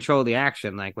they can control the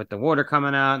action, like with the water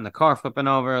coming out and the car flipping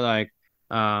over, like.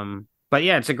 But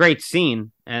yeah, it's a great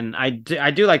scene, and I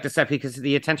do like the set because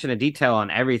the attention to detail on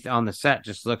everything on the set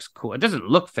just looks cool. It doesn't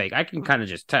look fake. I can kind of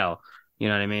just tell. You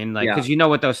know what I mean? Like, because you know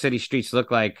what those city streets look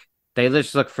like. They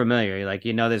just look familiar. Like,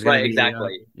 there's gonna Right, be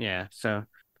exactly. yeah. So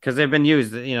because they've been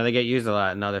used, they get used a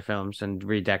lot in other films and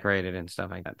redecorated and stuff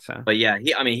like that. So But yeah,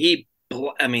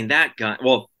 that gun.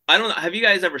 Well, I don't know. Have you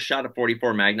guys ever shot a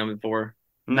 44 Magnum before?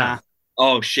 Nah.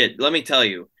 Oh shit! Let me tell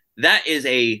you, that is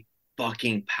a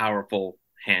fucking powerful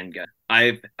handgun.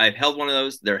 I've held one of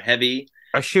those. They're heavy.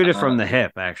 I shoot it from the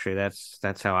hip. Actually,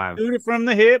 that's how I Shoot it from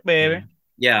the hip, baby.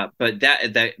 Yeah, but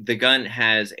that the gun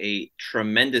has a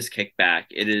tremendous kickback.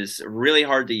 It is really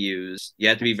hard to use. You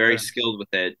have to be very skilled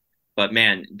with it. But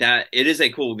man, that it is a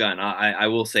cool gun. I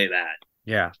will say that.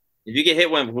 Yeah. If you get hit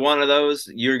with one of those,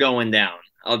 you're going down.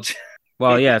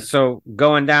 Well, yeah. So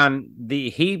going down,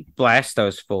 he blasts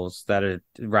those fools that are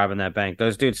robbing that bank.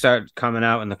 Those dudes start coming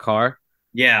out in the car.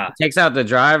 Yeah. Takes out the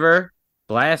driver,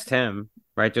 blast him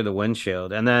right through the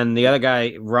windshield, and then the other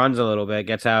guy runs a little bit,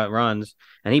 gets out, runs,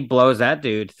 and he blows that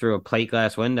dude through a plate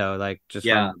glass window, like just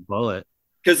from a bullet.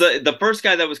 Because the first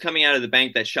guy that was coming out of the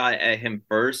bank that shot at him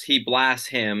first, he blasts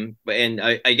him, and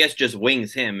I guess just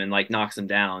wings him and like knocks him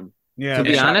down. Yeah. To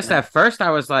be honest, at first I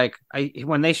was like,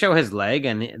 when they show his leg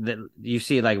and you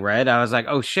see like red, I was like,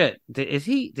 oh shit, did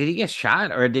he get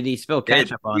shot or did he spill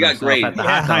ketchup on himself? Great. At the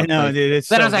hot dog I know, place? dude.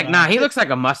 Then I was like, nah, he looks like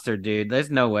a mustard dude.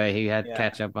 There's no way he had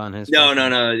ketchup on his. No.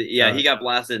 Yeah, he got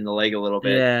blasted in the leg a little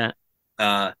bit. Yeah.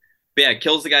 But yeah,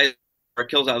 kills the guy or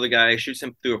kills the other guy, shoots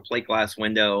him through a plate glass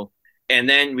window, and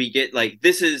then we get like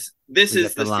this is the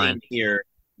scene here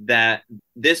that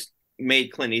this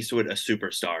made Clint Eastwood a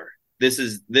superstar. This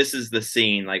is the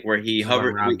scene like where he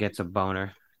gets a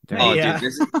boner. Oh, dude,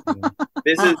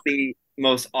 this is the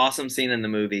most awesome scene in the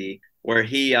movie where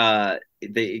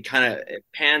they kind of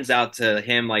pans out to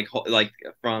him like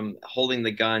from holding the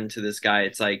gun to this guy.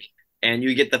 It's like, and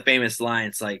you get the famous line.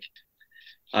 It's like,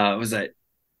 was that?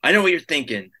 I know what you're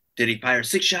thinking. Did he fire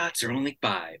 6 shots or only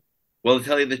 5? Well, to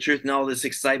tell you the truth, in all this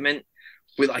excitement,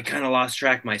 I kind of lost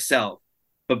track myself.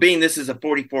 But being this is a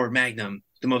 44 Magnum,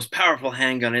 the most powerful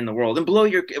handgun in the world, and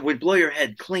would blow your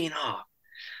head clean off.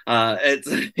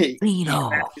 It's clean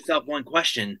off. Ask yourself one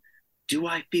question: do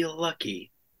I feel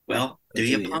lucky? Well, do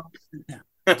you, punk?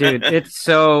 Dude,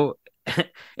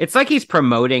 it's like he's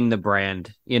promoting the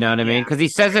brand. You know what I mean? Because he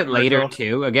says it later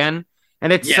too again.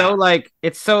 And it's so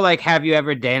like have you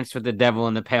ever danced with the devil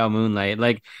in the pale moonlight?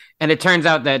 Like, and it turns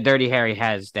out that Dirty Harry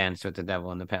has danced with the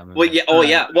devil in the pale moonlight. Well, yeah, oh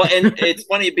yeah. Well, and it's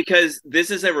funny because this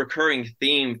is a recurring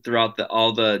theme throughout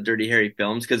all the Dirty Harry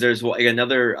films. Because there's like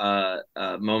another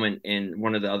moment in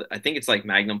one of the other, I think it's like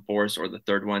Magnum Force or the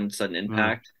third one, Sudden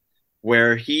Impact,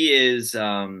 where he is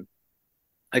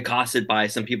accosted by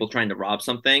some people trying to rob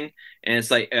something, and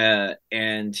it's like,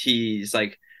 and he's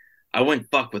like, "I wouldn't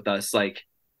fuck with us," like.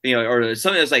 You know, or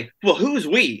something that's like, well, who's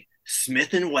we?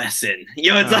 Smith and Wesson.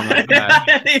 You know, it's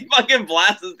like he fucking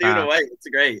blasts this dude away. It's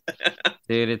great.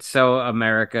 Dude, it's so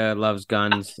America loves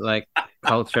guns, like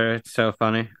culture. It's so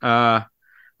funny.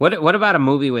 What about a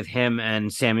movie with him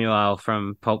and Samuel L.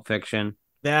 from Pulp Fiction?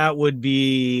 That would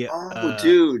be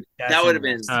dude. That would have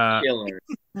been killer.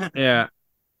 Yeah.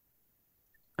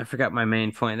 I forgot my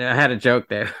main point. I had a joke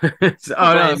there. It's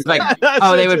like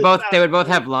they would both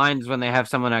have lines when they have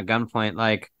someone at gunpoint,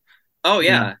 like, "Oh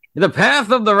yeah, the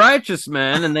path of the righteous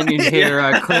man," and then you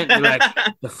hear Clint be like,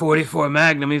 "The 44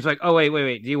 Magnum." He's like, "Oh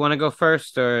wait. Do you want to go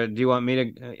first, or do you want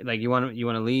me to like you want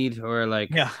to lead, or like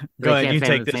go ahead, you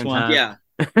take this one." Time. Yeah,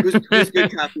 who's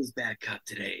good cop, who's bad cop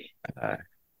today?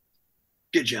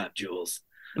 Good job, Jules.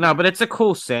 No, but it's a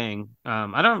cool saying.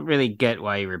 I don't really get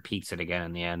why he repeats it again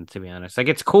in the end, to be honest. Like,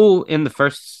 it's cool in the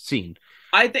first scene.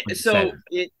 I think so.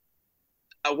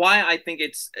 Why I think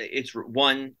it's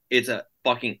a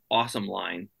fucking awesome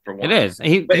line for one. It is.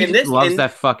 He loves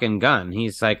that fucking gun.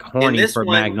 He's like horny for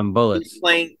Magnum bullets.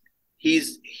 He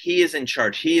is in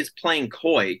charge. He is playing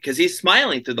coy because he's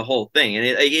smiling through the whole thing, and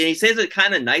he says it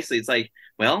kind of nicely. It's like,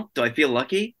 well, do I feel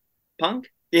lucky,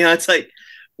 punk? You know, it's like.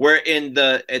 Where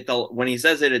when he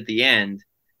says it at the end,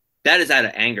 that is out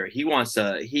of anger. He wants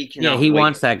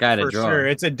wants that guy to draw. Sure.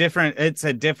 It's a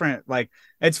different like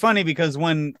it's funny because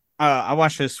when I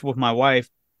watched this with my wife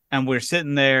and we're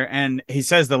sitting there and he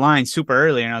says the line super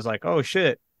early and I was like, oh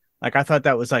shit. Like I thought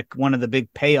that was like one of the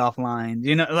big payoff lines.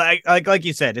 You know, like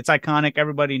you said, it's iconic,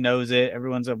 everybody knows it,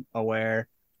 everyone's aware.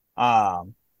 But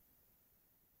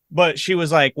she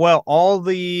was like, well, all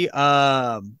the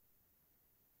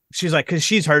she's like, because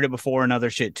she's heard it before and other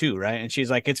shit too, right? And she's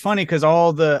like, it's funny because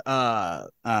all the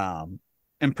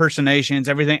impersonations,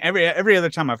 everything, every other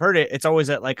time I've heard it, it's always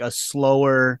at like a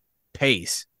slower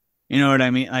pace. You know what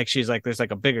I mean? Like she's like, there's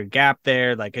like a bigger gap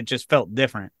there. Like it just felt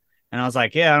different. And I was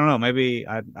like, yeah, I don't know, maybe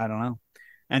I don't know.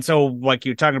 And so like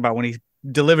you're talking about when he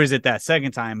delivers it that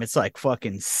second time, it's like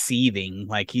fucking seething.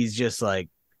 Like he's just like,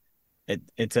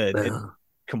 it's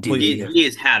completely. He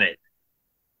has had it.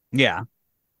 Yeah.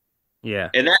 Yeah.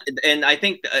 And I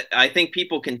think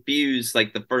people confuse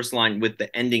like the first line with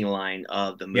the ending line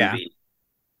of the Yeah. movie.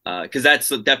 Because that's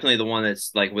definitely the one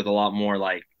that's like with a lot more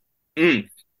like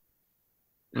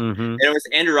Mm-hmm. And it was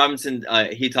Andrew Robinson.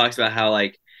 He talks about how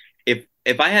like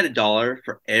if I had $1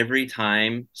 for every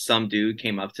time some dude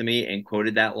came up to me and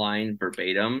quoted that line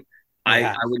verbatim,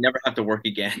 Yeah. I would never have to work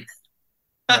again.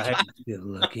 Right. You're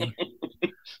lucky.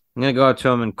 I'm gonna go up to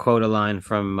him and quote a line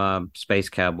from Space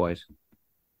Cowboys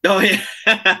Oh yeah.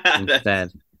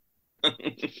 instead.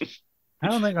 I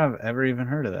don't think I've ever even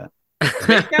heard of that.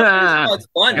 It's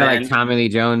fun, Got man. like Tommy Lee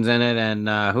Jones in it, and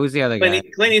who's the other guy?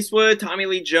 Clint Eastwood, Tommy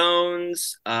Lee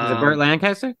Jones. Is it Burt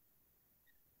Lancaster?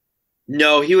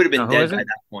 No, he would have been Oh, who dead is by it?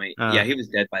 that point. Oh. Yeah, he was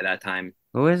dead by that time.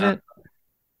 Who is it?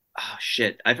 Oh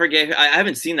shit, I forget. I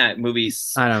haven't seen that movie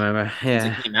since I don't remember.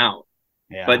 Yeah, it came out.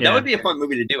 Yeah. But that Yeah. would be a fun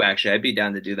movie to do. Actually, I'd be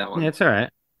down to do that one. yeah, it's all right.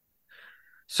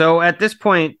 So at this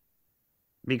point,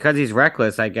 because he's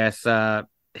reckless, I guess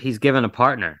he's given a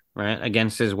partner, right,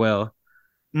 against his will,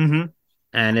 Mm-hmm.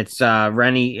 and it's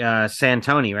Rennie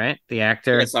Santoni, right, the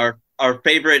actor, Yes, our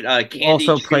favorite candy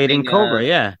also played in chewing, Cobra.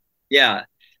 Yeah, Yeah.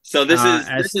 So this is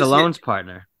as this Stallone's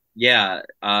partner. Yeah.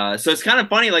 So it's kind of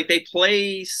funny. Like they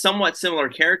play somewhat similar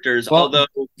characters, Well, although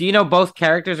Do you know both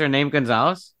characters are named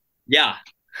Gonzalez? yeah.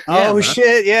 Yeah, Oh bro.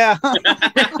 shit! Yeah.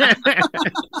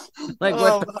 Like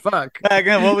what the fuck? Back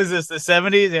in, what was this? The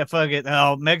 70s? Yeah. Fuck it.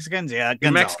 Oh, Mexicans. Yeah. The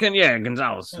Gonzalez. Mexican, yeah,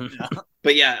 Gonzalez.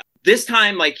 But yeah, this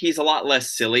time like he's a lot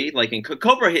less silly. Like in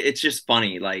Cobra, it's just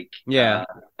funny. Like Yeah.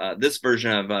 this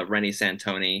version of Rennie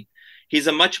Santoni, he's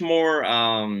a much more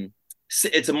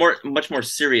it's a much more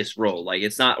serious role. Like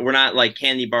we're not like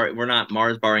we're not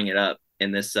Mars barring it up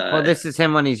in this. Well, this is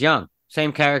him when he's young,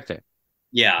 same character.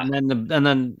 Yeah. And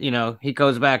then he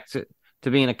goes back to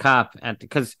being a cop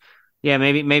because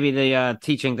maybe the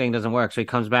teaching thing doesn't work, so he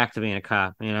comes back to being a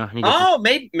cop. And he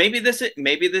gets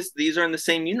These are in the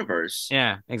same universe.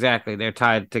 yeah, exactly. They're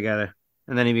tied together,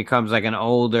 and then he becomes like an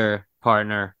older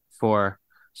partner for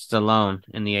Stallone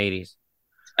in the 80s.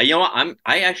 You know what?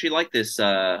 I actually like this.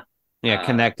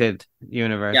 Connected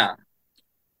universe. Yeah.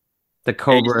 The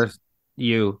Cobra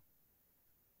U.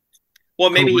 Well,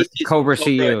 maybe Cobra, he's Cobra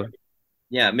CU.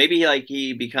 Yeah, maybe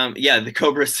he become the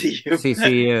Cobra CU.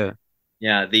 CCU.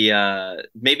 Yeah,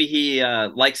 maybe he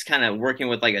likes kind of working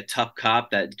with like a tough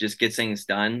cop that just gets things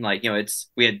done. Like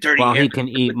we had Dirty Well, Harry. he can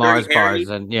eat Mars bars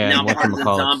and now and Mars and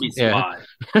Zombie yeah.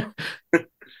 Squad.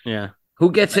 Yeah.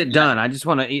 Who gets it done? I just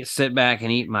want to sit back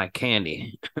and eat my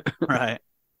candy. Right.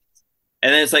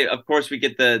 And then it's like, of course, we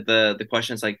get the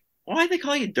questions like, why do they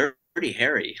call you Dirty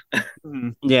Harry?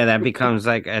 Yeah, that becomes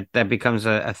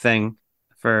a thing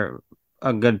for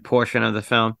a good portion of the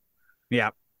film. Yeah.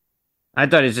 I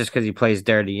thought it's just because he plays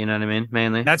dirty, you know what I mean?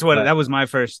 Mainly. That was my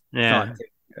first Yeah. thought.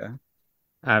 Yeah.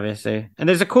 Obviously. And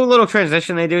there's a cool little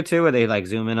transition they do too, where they like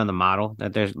zoom in on the model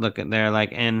that they're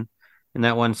like in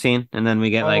that one scene, and then we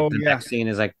get like the next scene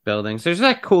is like buildings. There's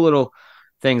like cool little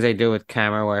things they do with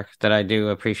camera work that I do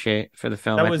appreciate for the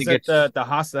film. That was at the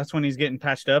hospital. That's when he's getting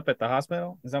patched up at the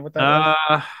hospital. Is that what that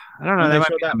was? I don't know. When They they might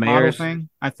showed be that the model mayor's thing.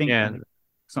 I think Yeah.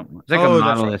 something. It's like a that's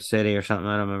model right. of the city or something.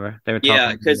 I don't remember. They were talking.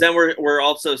 Yeah, because then we're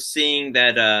also seeing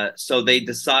that. So they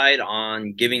decide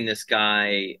on giving this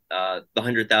guy the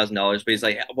 $100,000, but he's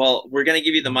like, "Well, we're gonna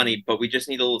give you the money, but we just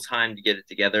need a little time to get it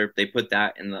together." They put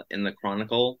that in the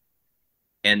Chronicle,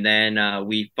 and then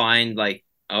we find like,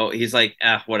 oh, he's like,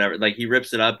 whatever. Like he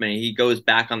rips it up and he goes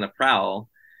back on the prowl,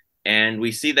 and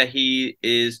we see that he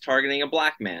is targeting a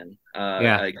black man,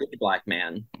 a gay black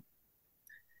man.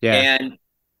 Yeah. And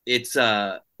it's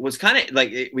was kind of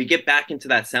like we get back into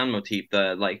that sound motif,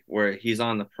 the like where he's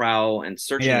on the prowl and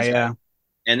searching this guy,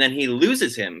 and then he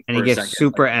loses him And for he a gets second.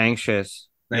 super anxious,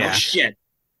 Like, oh shit.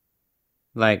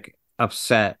 like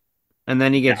upset. And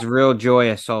then he gets real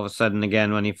joyous all of a sudden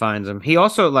again when he finds him. He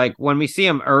also, like, when we see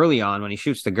him early on, when he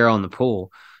shoots the girl in the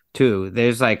pool, too,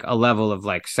 there's like a level of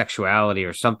like sexuality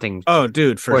or something. Oh,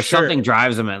 dude, for or sure. something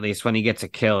drives him at least when he gets a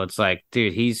kill. It's like,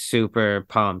 dude, he's super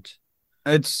pumped.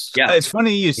 It's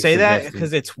funny you say that invested.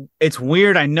 because it's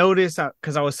weird. I noticed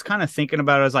because I was kind of thinking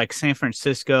about it as like San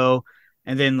Francisco,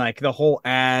 and then like the whole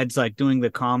ads, like doing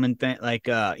the common thing, like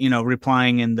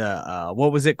replying in the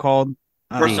what was it called?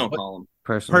 Personal column.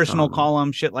 Personal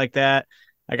column, shit like that.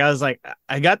 Like I was like,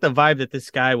 I got the vibe that this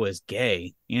guy was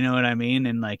gay. You know what I mean?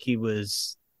 And like he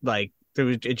was like,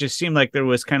 it just seemed like there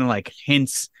was kind of like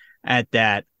hints at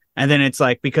that. And then it's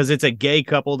like, because it's a gay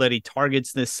couple that he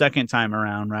targets this second time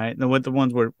around, right? The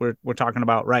ones we're talking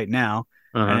about right now.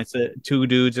 And it's two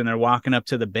dudes and they're walking up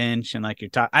to the bench and like you're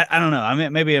talking. I don't know. I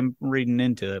mean, maybe I'm reading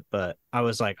into it, but I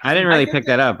was like, I didn't really pick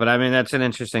that up, but I mean, that's an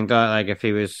interesting thought. Like if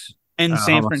he was in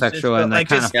San homosexual, Francisco, and they're like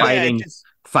kind of just yeah, fighting just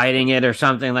fighting it or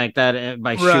something like that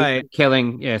by Right.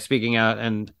 killing, speaking out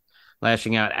and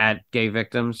lashing out at gay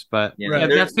victims. But Yeah. yeah,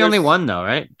 There- that's the only there's- one though,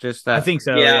 right? Just I that. think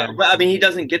so. yeah, Yeah, but I mean, he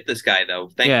doesn't get this guy though.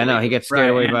 Thankfully. Yeah, no, he gets scared Right,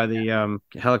 away and- by the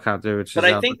helicopter, which But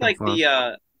is I out think looking like for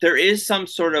him. there is some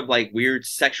sort of like weird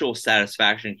sexual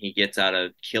satisfaction he gets out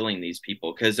of killing these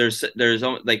people because there's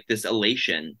like this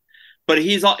elation. But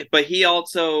he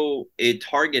also it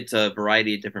targets a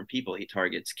variety of different people. He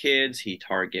targets kids. He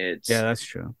targets yeah, that's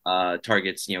true.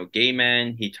 targets gay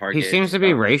men. He He targets. seems to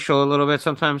be racial a little bit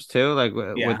sometimes too, like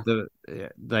Yeah. with the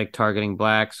like targeting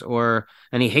blacks,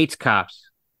 and he hates cops,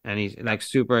 and he's like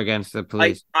super against the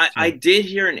police. I did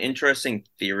hear an interesting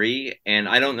theory, and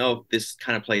I don't know if this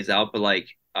kind of plays out, but like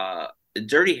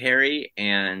Dirty Harry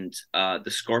and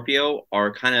the Scorpio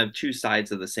are kind of two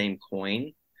sides of the same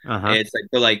coin. Uh-huh. It's like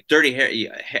they're like Dirty Harry.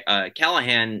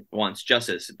 Callahan wants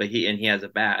justice, but he has a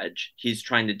badge. He's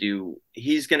going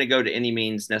to go to any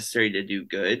means necessary to do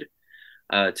good,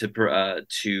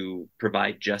 to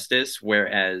provide justice.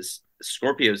 Whereas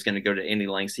Scorpio is going to go to any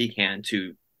lengths he can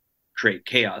to create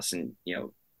chaos and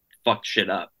fuck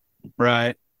shit up.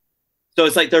 Right. So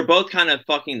it's like they're both kind of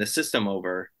fucking the system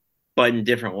over, but in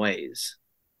different ways.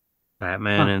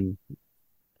 Batman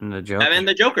and the Joker. Batman and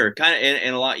the Joker, kind of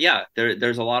in a lot. Yeah,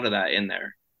 there's a lot of that in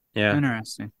there. Yeah.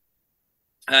 Interesting.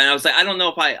 And I was like, I don't know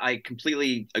if I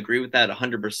completely agree with that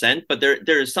 100%, but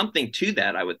there is something to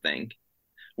that, I would think.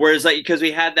 Whereas like, because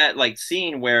we had that like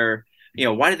scene where,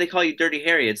 why did they call you Dirty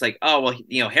Harry? It's like, oh,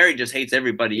 well, Harry just hates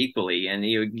everybody equally. And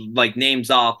he like names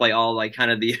off like all like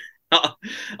kind of the,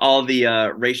 all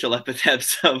the racial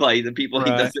epithets of like the people he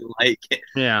doesn't like.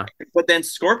 Yeah. But then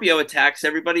Scorpio attacks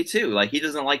everybody too. Like he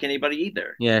doesn't like anybody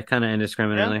either. Yeah, kind of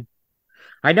indiscriminately. Yeah.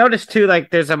 I noticed too, like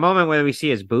there's a moment where we see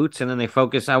his boots, and then they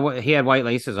focus. He had white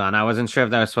laces on. I wasn't sure if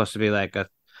that was supposed to be like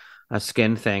a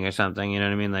skin thing or something. You know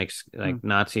what I mean? Like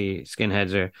Nazi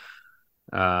skinheads or.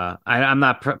 I'm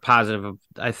not positive.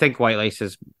 I think white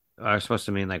laces are supposed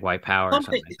to mean like white power or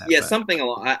something like that. Yeah, something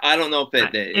along. I don't know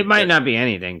if it might not be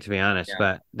anything, to be honest.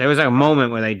 But there was like a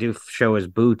moment where they do show his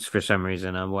boots for some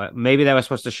reason. Maybe that was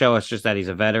supposed to show us just that he's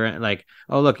a veteran. Like,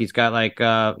 oh look, he's got like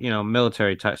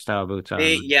military style boots on.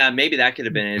 Maybe that could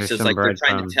have been it. It's just like they're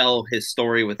trying to tell his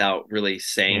story without really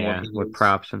saying what with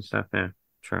props and stuff. Yeah,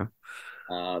 true.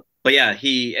 But yeah,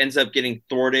 he ends up getting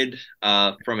thwarted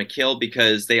from a kill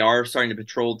because they are starting to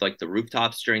patrol like the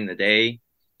rooftops during the day.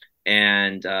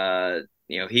 And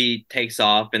he takes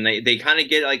off, and they kind of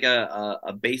get like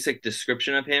a basic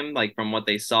description of him, like from what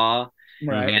they saw,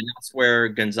 right? And that's where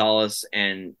Gonzalez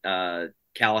and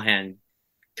Callahan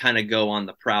kind of go on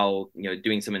the prowl,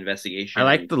 doing some investigation. I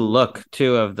like the look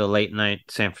too of the late night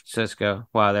San Francisco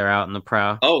while they're out in the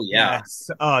prowl. Oh yeah,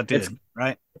 yes. Oh dude,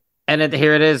 right. And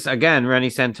here it is again, Rennie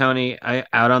Santoni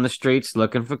out on the streets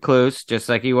looking for clues, just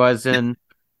like he was in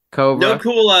Cobra.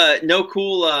 No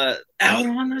cool out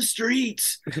on the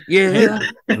streets. Yeah.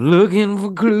 Looking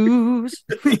for clues.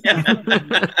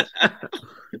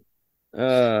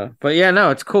 But yeah, no,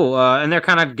 it's cool. And they're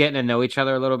kind of getting to know each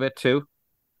other a little bit too.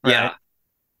 Right? Yeah.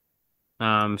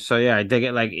 So yeah, I dig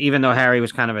it. Like, even though Harry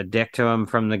was kind of a dick to him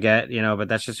from the get, but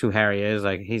that's just who Harry is.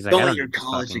 Like, he's like, don't let your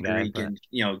college degree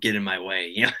get in my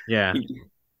way. Yeah. Yeah.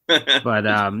 But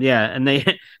and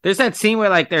there's that scene where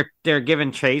like they're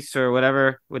giving chase or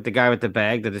whatever with the guy with the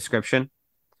bag, the description,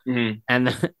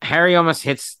 and Harry almost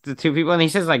hits the two people, and he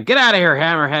says like, "Get out of here,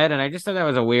 Hammerhead!" And I just thought that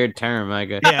was a weird term. Like,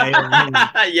 yeah.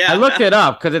 I looked it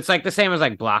up because it's like the same as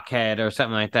like blockhead or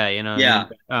something like that. Yeah.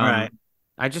 Right.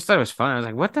 I just thought it was fun. I was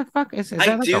like, "What the fuck is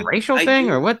that? Like a racial thing,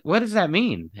 or what? What does that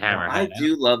mean?" Hammerhead. I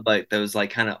do love like those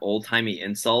like kind of old timey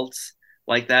insults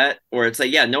like that, where it's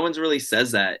like, yeah, no one's really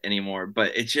says that anymore,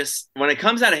 but it's just when it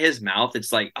comes out of his mouth,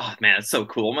 it's like, oh man, it's so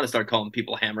cool. I'm gonna start calling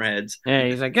people hammerheads. Yeah,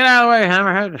 he's like, get out of the way,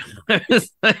 Hammerhead. It's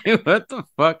like, what the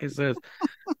fuck is this?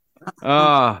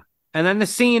 And then the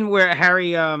scene where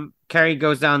Carrie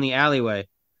goes down the alleyway.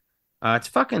 It's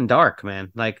fucking dark,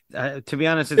 man. Like, to be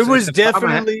honest, it was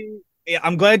definitely. Yeah,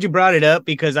 I'm glad you brought it up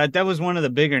because that was one of the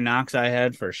bigger knocks I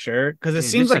had for sure. Because it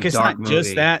seems like it's not movie.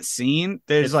 Just that scene.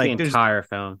 There's like the entire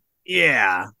film.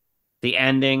 Yeah. The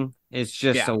ending is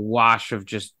just a wash of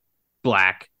just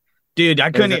black. Dude,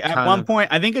 I couldn't at one point.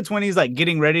 I think it's when he's like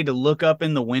getting ready to look up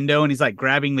in the window and he's like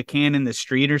grabbing the can in the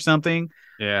street or something.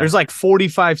 Yeah. There's like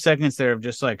 45 seconds there of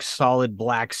just like solid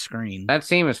black screen. That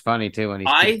scene was funny too when he's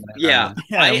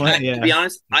to be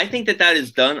honest, I think that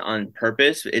is done on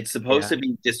purpose. It's supposed to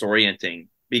be disorienting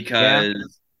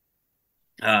because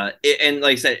and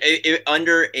like I said,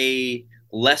 under a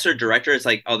lesser director, it's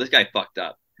like, oh, this guy fucked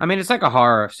up. I mean, it's like a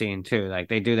horror scene too. Like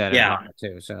they do that in horror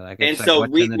too. So like, and so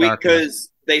we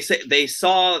because they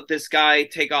saw this guy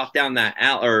take off down that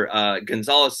alley, or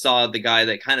Gonzalez saw the guy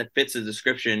that kind of fits the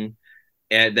description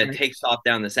and that takes off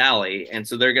down this alley, and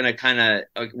so they're gonna kind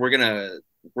of we're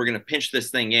gonna pinch this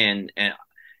thing in, and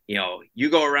you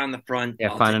go around the front,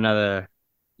 find another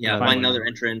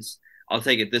entrance. I'll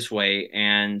take it this way,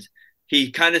 and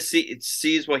he kind of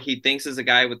sees what he thinks is a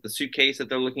guy with the suitcase that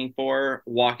they're looking for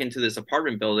walk into this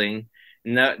apartment building,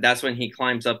 and that's when he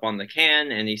climbs up on the can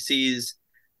and he sees.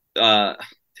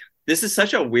 This is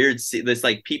such a weird this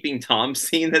like peeping Tom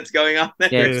scene that's going on there.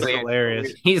 Yeah, it's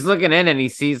hilarious. He's looking in and he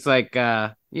sees like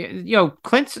Clint's.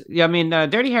 I mean,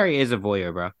 Dirty Harry is a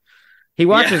voyeur, bro. He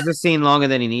watches the scene longer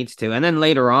than he needs to, and then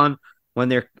later on, when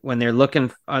they're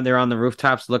looking, they're on the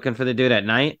rooftops looking for the dude at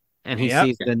night, and he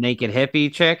sees the naked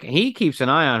hippie chick. He keeps an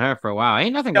eye on her for a while.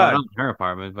 Ain't nothing going on in her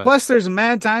apartment. But plus, there's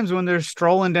mad times when they're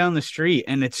strolling down the street,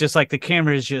 and it's just like the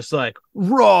camera is just like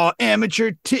raw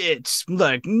amateur tits,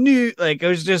 like new, like it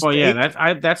was just. Well,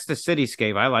 yeah, that's the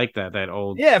cityscape. I like that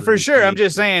old. Yeah, for sure. I'm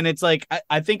just saying, it's like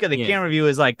I think of the camera view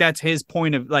as like that's his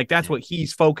point of like that's what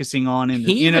he's focusing on. And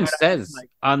he even says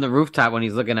on the rooftop when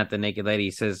he's looking at the naked lady,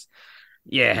 he says,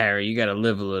 "Yeah, Harry, you got to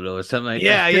live a little," or something like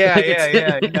that.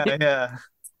 Yeah.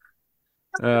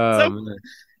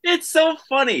 It's so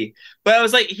funny, but I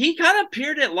was like, he kind of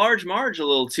peered at Large Marge a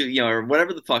little too, or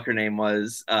whatever the fuck her name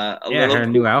was. Her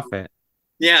new outfit.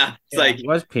 Yeah, it's like he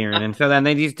was peering, and so then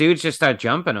these dudes just start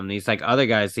jumping him. These like other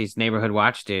guys, these neighborhood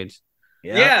watch dudes.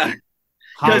 Yeah,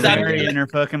 because and her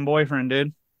fucking boyfriend,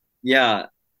 dude. Yeah,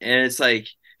 and it's like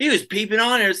he was peeping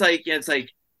on her. It's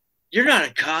like you're not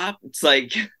a cop. It's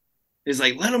like he's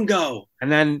like, let him go.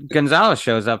 And then Gonzalez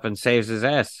shows up and saves his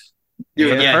ass.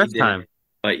 Dude, the first time.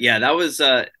 But yeah, that was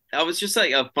just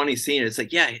like a funny scene. It's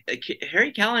like,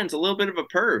 Harry Callahan's a little bit of a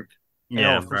perv.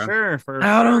 Yeah, for sure.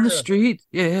 Out on the street,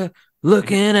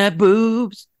 looking at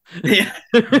boobs. Yeah.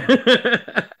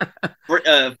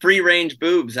 Free range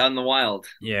boobs out in the wild.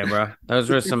 Yeah, bro. Those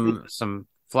were some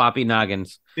floppy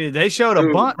noggins. Dude, they showed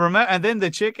a bunch. Remember, and then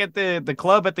the chick at the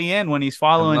club at the end when he's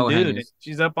following dude,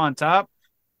 she's up on top.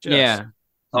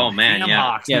 Oh man,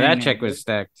 that chick was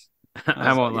stacked.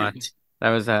 I won't lie. That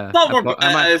was I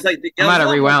might have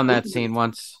rewound that scene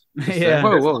once. Yeah.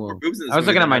 Whoa. I was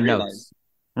looking at my notes.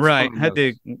 Right.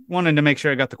 Wanted to make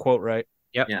sure I got the quote right.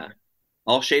 Yep. Yeah.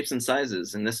 All shapes and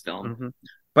sizes in this film. Mm-hmm.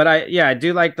 But I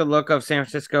do like the look of San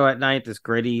Francisco at night. This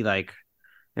gritty, like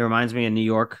it reminds me of New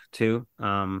York too.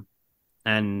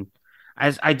 And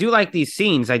as I do like these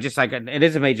scenes, I just like it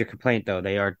is a major complaint though.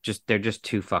 They're just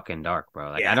too fucking dark,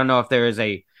 bro. Like I don't know if there is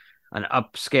an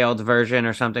upscaled version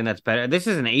or something that's better. This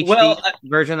is an HD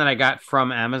version that I got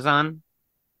from Amazon,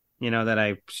 that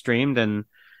I streamed, and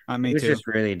it's just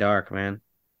really dark, man.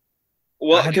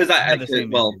 Well, because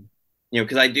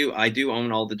because I do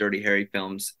own all the Dirty Harry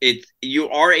films. You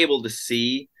are able to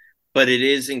see, but it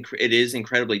is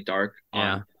incredibly dark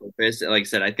on purpose. Like I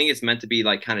said, I think it's meant to be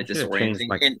like kind of disorienting,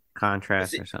 like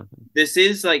contrast or something. This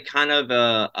is like kind of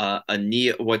a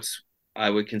neo, what's I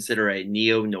would consider a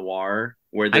neo noir,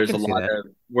 where there's a lot of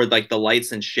where like the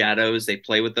lights and shadows, they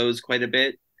play with those quite a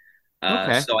bit.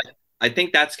 So I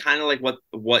think that's kind of like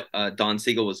what Don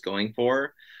Siegel was going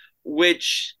for,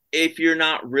 which if you're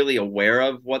not really aware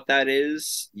of what that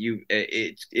is,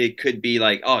 it could be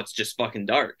like, oh, it's just fucking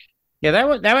dark. Yeah, that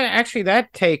would actually,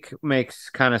 that take makes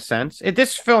kind of sense.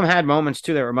 This film had moments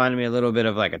too that reminded me a little bit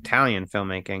of like Italian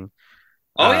filmmaking.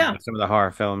 Oh yeah, some of the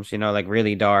horror films, like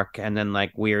really dark, and then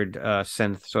like weird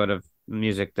synth sort of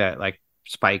music that like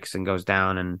spikes and goes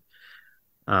down, and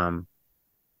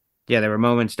there were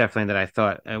moments definitely that I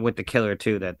thought, with the killer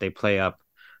too, that they play up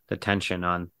the tension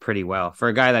on pretty well for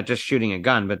a guy that just shooting a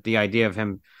gun, but the idea of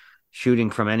him shooting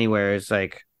from anywhere is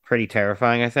like pretty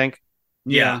terrifying, I think.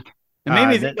 Yeah. It made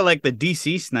me think of like the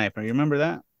DC sniper. You remember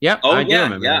that? Yep. I do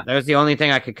remember that. That was the only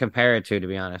thing I could compare it to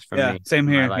be honest, for me. Same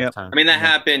here. Yep. I mean, that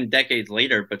happened decades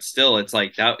later, but still, it's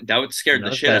like that would scare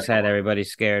the shit out of had everybody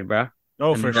scared, bro.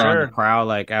 Oh, for sure. Prowl,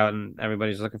 like out, and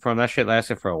everybody's looking for him. That shit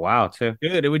lasted for a while too.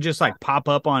 Dude, it would just like pop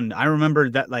up on. I remember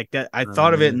that like that. I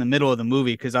thought of it in the middle of the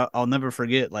movie because I'll never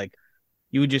forget. Like,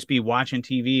 you would just be watching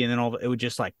TV and then it would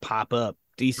just like pop up.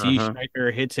 DC striker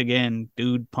hits again,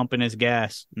 dude pumping his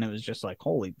gas, and it was just like,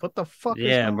 holy, what the fuck?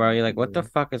 Yeah, bro. You're like, what the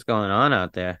fuck is going on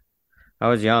out there? I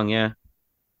was young, yeah.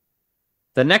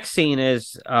 The next scene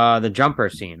is the jumper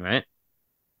scene, right?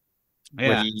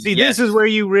 Yeah. This is where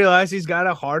you realize he's got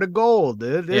a heart of gold,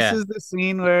 dude. This is the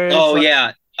scene where. Because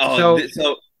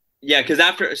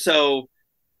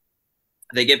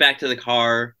they get back to the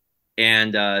car,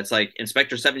 and it's like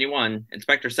Inspector 71,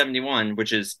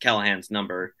 which is Callahan's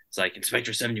number. It's like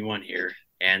Inspector 71 here,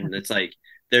 and it's like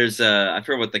there's I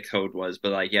forget what the code was,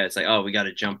 but like yeah, it's like oh we got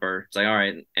a jumper. It's like all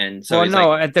right, and so Well, he's no,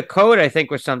 like at the code I think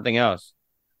was something else,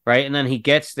 right? And then he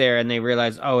gets there and they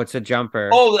realize, oh, it's a jumper.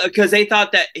 oh because they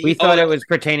thought that We thought it was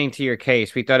pertaining to your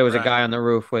case. We thought it was a Right. guy on the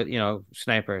roof with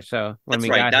sniper. So when that's we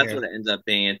right. got That's here, what it ends up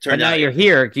being. It but turned now out you're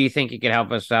here. Do you think you could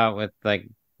help us out with like?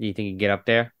 Do you think you can get up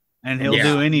there? And he'll Yeah.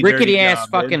 do any Rickety dirty ass job,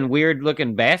 dude. fucking weird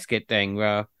looking basket thing,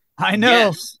 bro. I know.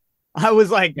 Yes. I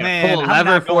was like, Yeah, man, pull a I'm lever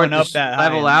not for it going to up that high.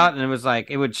 level out, and it was like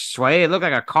it would sway. It looked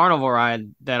like a carnival ride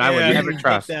that I would Yeah, never you hit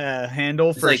trust, the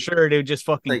handle for like- sure. Dude, just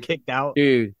fucking like- kicked out.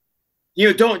 dude.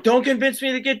 Don't convince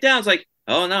me to get down. It's like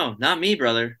oh no, not me,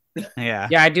 brother. Yeah.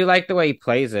 Yeah, I do like the way he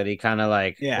plays it. He kind of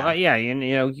like, Yeah. well, yeah,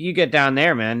 you get down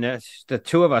there, man. The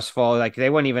two of us fall, like they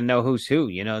wouldn't even know who's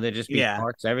who. There'd just be Yeah.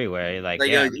 parts everywhere. Like,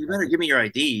 Like yeah, you better give me your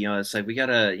ID. It's like we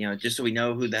gotta just so we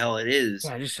know who the hell it is.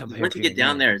 yeah, just some Once you get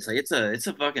down there, it's like it's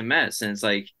a fucking mess, and it's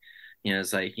like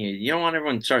it's like you don't want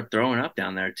everyone to start throwing up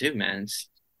down there too, man.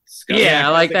 Disgusting. Yeah,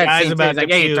 I like the that guy's scene. Too. about He's like,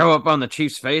 to yeah, you puke. throw up on the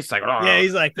Chief's face, like, Yeah,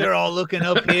 he's like, they're all looking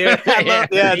up here. I love-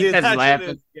 Yeah, dude, he that just shit laughing.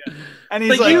 is- yeah. And he's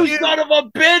Like, like, you "Dude." son of a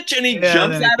bitch, and he Yeah,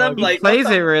 jumps then he at him fucking like plays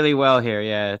what the- it really well here.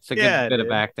 Yeah, it's a good Yeah, bit of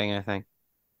dude. acting, I think.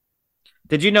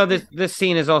 Did you know this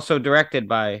scene is also directed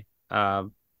by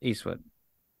Eastwood?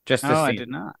 Just this No, I scene. did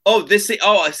not. Oh, this scene.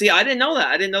 Oh, see, I didn't know that.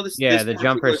 I didn't know this. Yeah, this the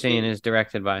particular jumper scene is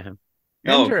directed by him.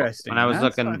 Oh, Interesting. When I was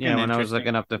That's looking, fucking when I was interesting.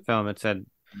 looking up the film, it said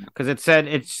because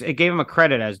it gave him a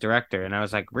credit as director, and I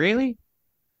was like, really?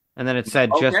 And then it said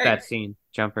just Okay. that scene,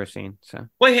 jumper scene. So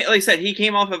Well, like I said, he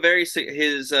came off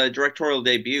his directorial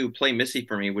debut, "Play Missy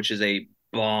for Me," which is a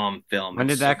bomb film. when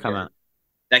did It's that so come good. out?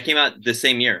 That came out the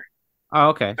same year. Oh,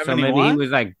 okay. So maybe he 71? was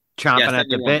like chomping Yeah, at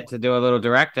the 71. bit to do a little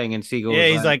directing, and Siegel. Yeah,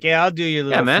 was he's like, yeah, I'll do your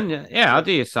little. yeah, man, yeah, I'll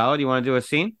do you a solid. You want to do a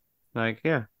scene? Like,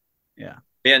 yeah.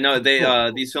 Yeah, no, they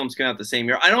Cool. these films came out the same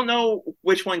year. I don't know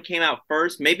which one came out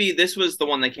first. Maybe this was the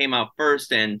one that came out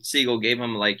first, and Siegel gave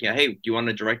him like, yeah, hey, do you want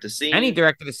to direct a scene? And he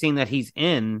directed a scene that he's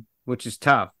in, which is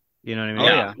tough. You know what I mean? Oh,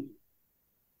 yeah.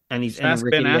 And he's in That's a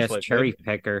Ben rickety ass Affleck, cherry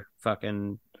picker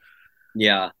fucking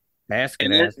Yeah. basket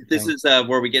And ass. this thing. is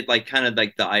where we get like kind of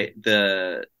like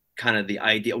the kind of the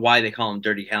idea why they call him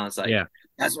Dirty Harry. It's like Yeah.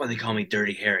 that's why they call me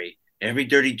Dirty Harry. Every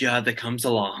dirty job that comes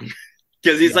along,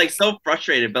 because he's Yeah. like so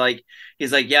frustrated. But like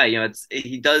he's like, yeah,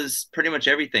 he does pretty much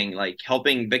everything, like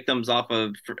helping victims off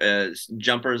of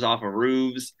jumpers off of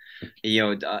roofs,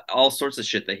 all sorts of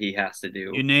shit that he has to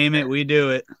do. You name it, we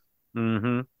do it.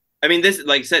 Mm-hmm. I mean, this,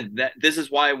 like I said, this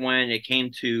is why when it came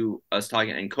to us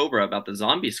talking in Cobra about the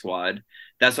zombie squad,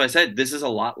 that's why I said this is a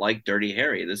lot like Dirty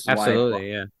Harry. This is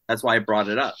Absolutely, yeah. that's why I brought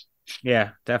it up.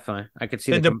 Yeah, definitely. I could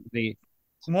see And the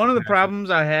One of the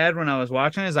problems I had when I was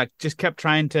watching is I just kept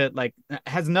trying to it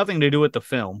has nothing to do with the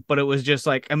film, but it was just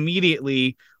like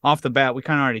immediately off the bat, we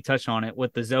kind of already touched on it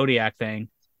with the Zodiac thing.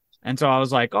 And so I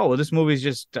was like, oh, well, this movie's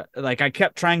just like, I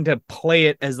kept trying to play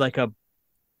it as like a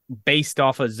based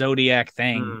off a Zodiac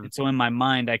thing. And so in my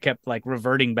mind, I kept like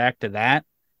reverting back to that.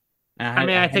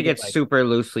 And I think had it's to, like, super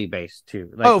loosely based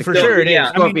too. Like, Oh, the for Scorpio- sure it is. yeah.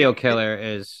 I mean, Scorpio Killer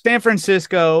is San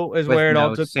Francisco is With where it all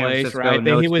notes, took San place, Francisco, right? He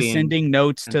notes was being sending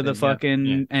notes to the sent, yeah, fucking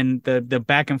yeah. and the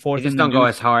back and forth. they just in the don't go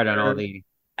as hard on newspaper. all the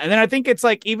And then I think it's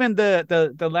like even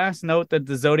the last note that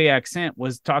the Zodiac sent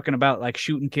was talking about like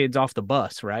shooting kids off the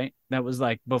bus, right? That was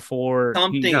like before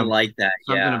Something Yeah. like that.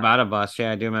 something Yeah. about a bus.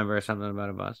 Yeah, I do remember something about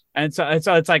a bus. and so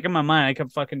it's like in my mind I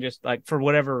kept fucking just like for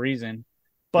whatever reason,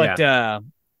 but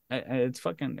it's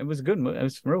fucking it was a good movie. It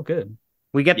was real good.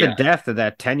 We get Yeah. the death of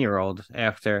that 10-year-old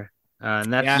after,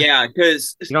 and that's Yeah. Yeah,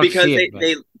 because don't see it, but-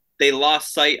 they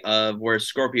lost sight of where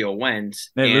Scorpio went.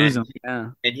 They and, lose him. Yeah,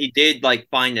 and he did like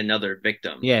find another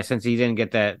victim. yeah. Since he didn't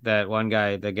get that one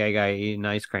guy, the gay guy eating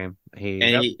ice cream, And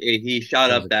he shot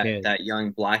As up a kid. that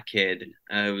young black kid.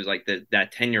 It was like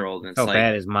that 10-year-old, and it's so like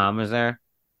bad his mom was there.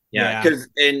 yeah,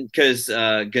 because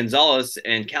Gonzalez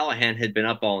and Callahan had been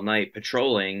up all night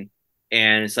patrolling,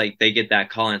 and it's like they get that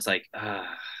call, and it's like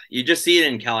you just see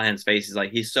it in Callahan's face. He's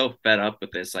like he's so fed up with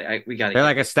this. Like we gotta. They're get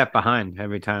like a step behind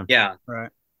every time. yeah,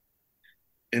 right.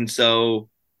 and so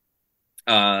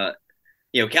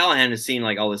Callahan has seen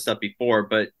like all this stuff before,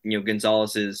 but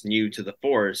Gonzalez is new to the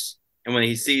force, and when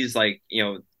he sees like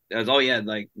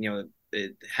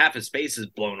half his face is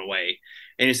blown away,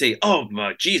 and you say, "Oh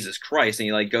my Jesus Christ!" and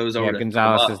he like goes over. Yeah, to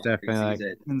Gonzalez throw is up definitely because like- he's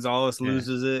it. Gonzalez Yeah.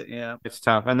 loses it. Yeah, It's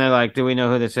tough, and they're like, "Do we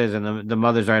know who this is?" And the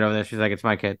mother's right over there. She's like, "It's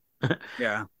my kid."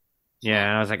 yeah. Yeah,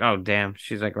 and I was like, "Oh damn!"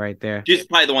 She's like right there. She's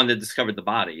probably the one that discovered the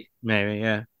body. Maybe,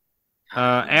 yeah.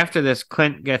 After this,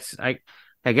 Clint gets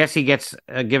I guess he gets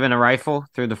given a rifle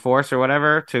through the Force or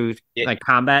whatever to Yeah. like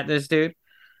combat this dude,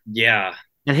 Yeah,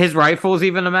 and his rifle is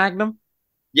even a Magnum.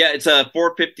 Yeah, it's a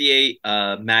 458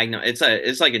 Magnum. It's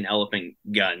like an elephant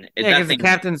gun. Yeah, because the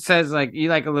captain says like you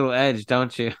like a little edge,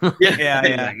 don't you?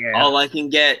 Yeah. All I can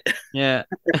get. Yeah.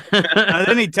 And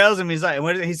then he tells him he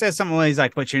says something like he's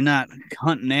like, but you're not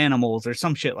hunting animals or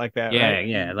some shit like that. Yeah, right?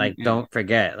 yeah. Like don't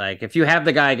forget, like if you have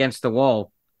the guy against the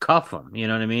wall, cuff him. You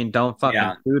know what I mean? Don't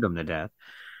fucking shoot him to death.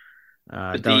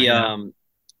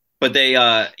 But they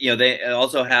they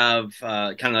also have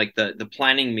kind of like the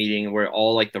planning meeting where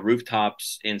all like the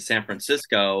rooftops in San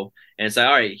Francisco, and it's like,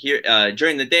 all right, here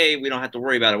during the day we don't have to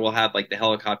worry about it. We'll have like the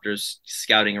helicopters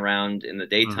scouting around in the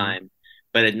daytime,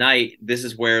 but at night this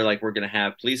is where like we're gonna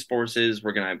have police forces.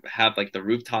 We're gonna have like the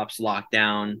rooftops locked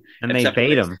down, and they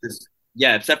bait them.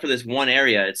 Except for this one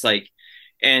area. It's like,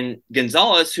 and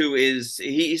Gonzalez, who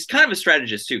he's kind of a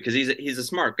strategist too, because he's a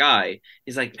smart guy.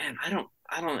 He's like, man, I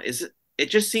don't is it. It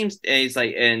just seems,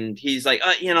 and he's like,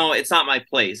 it's not my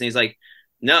place. And he's like,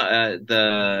 no,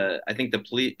 I think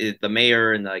the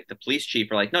mayor and like the police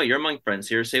chief are like, no, you're among friends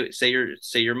here. Say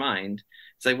your mind.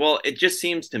 It's like, well, it just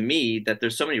seems to me that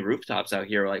there's so many rooftops out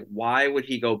here. Like, why would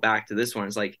he go back to this one?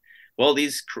 It's like, well,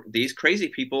 these crazy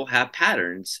people have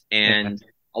patterns, and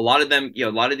a lot of them, a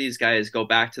lot of these guys go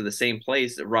back to the same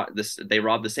place. They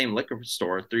rob the same liquor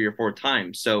store 3 or 4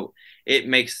 times. So it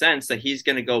makes sense that he's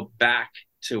going to go back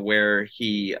to where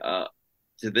to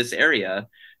this area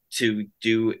to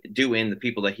do in the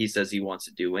people that he says he wants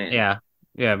to do in. Yeah,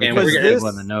 because this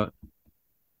on the note.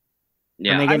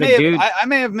 Yeah, I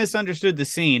may have misunderstood the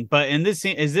scene, but in this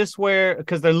scene, is this where,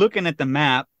 because they're looking at the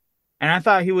map, and I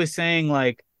thought he was saying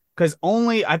like, because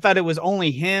I thought it was only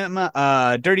him,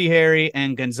 Dirty Harry,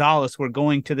 and Gonzalez were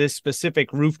going to this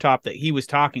specific rooftop that he was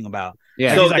talking about.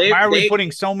 Yeah, so he's like, why are we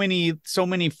putting so many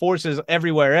forces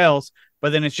everywhere else?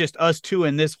 But then it's just us two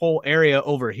in this whole area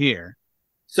over here.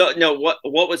 So no, what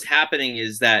was happening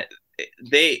is that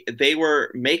they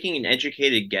were making an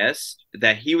educated guess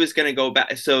that he was going to go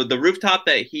back. So the rooftop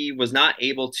that he was not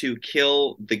able to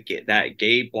kill that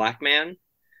gay black man,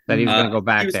 that he was going to go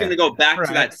back. He was going to go back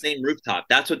to that same rooftop.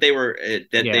 That's what they were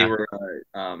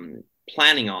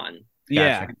planning on.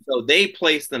 Yeah. Gotcha. So they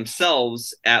placed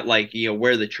themselves at like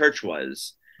where the church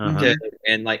was.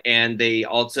 And they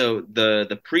also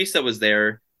the priest that was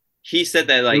there, he said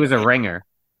that like he was a ringer.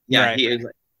 Yeah, right.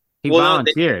 He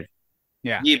volunteered.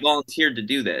 He volunteered to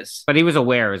do this, but he was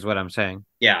aware, is what I'm saying.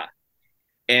 Yeah,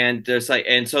 and there's like,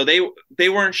 and so they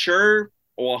weren't sure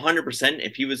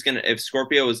 100% if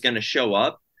Scorpio was gonna show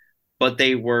up, but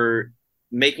they were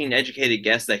making an educated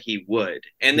guess that he would,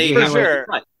 and they for sure.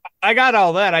 I got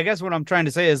all that. I guess what I'm trying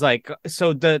to say is like,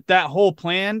 so that whole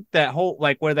plan, that whole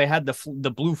like where they had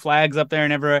the blue flags up there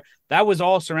and everywhere, that was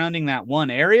all surrounding that one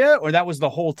area, or that was the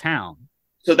whole town?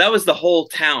 So that was the whole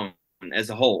town as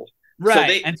a whole,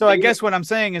 right? So I guess what I'm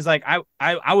saying is like,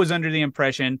 I was under the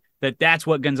impression that that's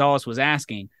what Gonzalez was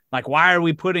asking. Like, why are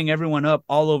we putting everyone up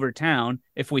all over town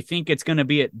if we think it's going to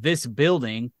be at this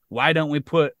building? Why don't we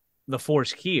put the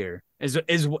force here?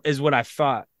 Is what I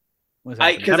thought.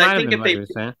 Because I think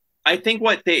I think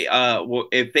what they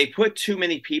if they put too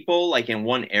many people like in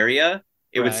one area,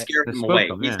 it would scare him away.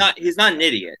 He's not an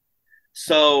idiot.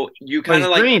 So you kind of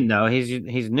like green though.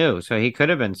 He's new, so he could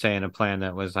have been saying a plan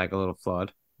that was like a little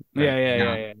flawed.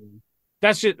 Yeah.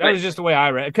 That was just the way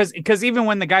I read it. Because even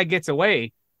when the guy gets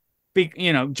away,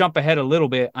 jump ahead a little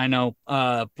bit. I know,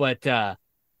 but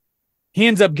he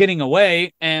ends up getting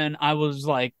away, and I was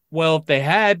like, well, if they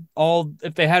had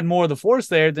more of the force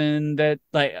there, then that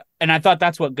like, and I thought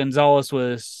that's what Gonzalez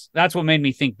was. That's what made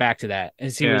me think back to that.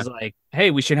 Is he was like,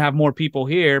 hey, we should have more people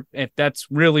here if that's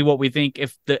really what we think.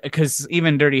 Because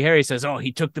even Dirty Harry says, oh,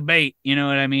 he took the bait. You know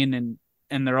what I mean?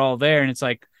 And they're all there, and it's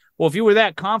like, well, if you were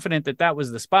that confident that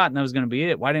was the spot and that was going to be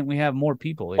it, why didn't we have more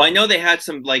people here? Well, I know they had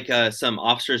some some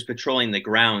officers patrolling the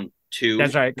ground too.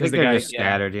 That's right, because the guys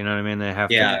scattered. You know what I mean? They have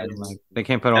to. Like, they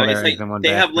can't put all their eggs in one. They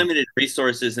have limited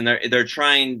resources, and they're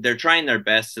trying their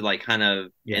best to like kind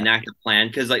of enact a plan,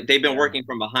 because like they've been working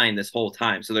from behind this whole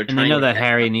time, so they're trying. And they know that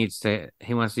Harry wants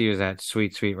to use that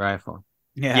sweet rifle.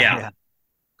 Yeah.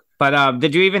 But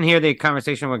did you even hear the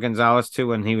conversation with Gonzalez too,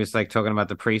 when he was like talking about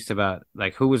the priest, about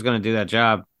like who was going to do that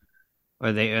job,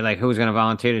 or like who was going to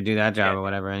volunteer to do that job or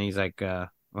whatever, and he's like, or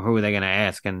who are they going to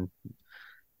ask? And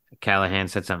Callahan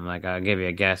said something like, I'll give you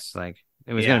a guess. Like,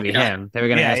 it was going to be him. They were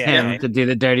going to ask him to do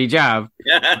the dirty job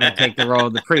and take the role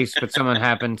of the priest, but someone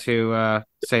happened to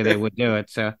say they would do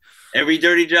it. So every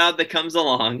dirty job that comes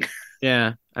along.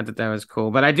 Yeah, I thought that was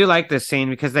cool. But I do like this scene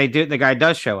because the guy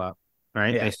does show up,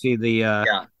 right? Yeah. They see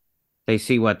they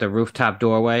see the rooftop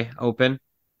doorway open,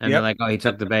 and they're like, oh, he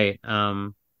took the bait.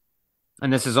 And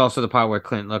this is also the part where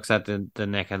Clint looks at the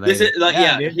naked lady. This is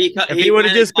if he would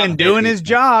have just been doing his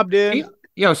job, dude.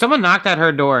 someone knocked at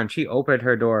her door and she opened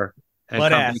her door and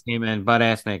Butt company ass. came in butt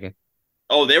ass naked.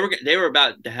 Oh, they were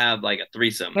about to have like a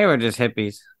threesome. They were just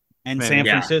hippies. And Man, San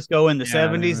yeah. Francisco in the Yeah,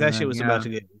 70s, that shit was yeah. about to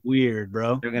get weird,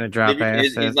 bro. They're gonna drop ass.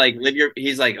 He's like live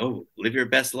your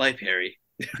best life, Harry.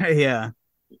 Yeah.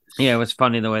 Yeah, it was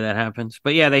funny the way that happens.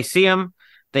 But yeah, they see him,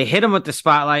 they hit him with the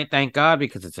spotlight, thank God,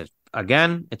 because it's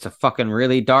a fucking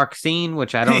really dark scene,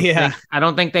 which I don't Yeah. think, I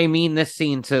don't think they mean this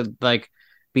scene to like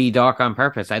be dark on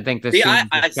purpose. I think this See, scene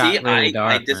I just got really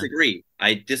dark. I man. disagree.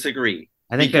 I disagree.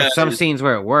 I think there's some because- scenes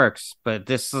where it works, but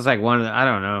this is like one of the, I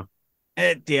don't know.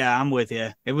 Yeah, I'm with you.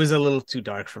 It was a little too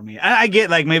dark for me. I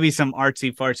get like maybe some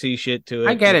artsy fartsy shit to it.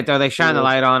 I get it though. They shine the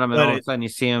light on him, and But all of a sudden you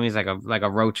see him. He's like a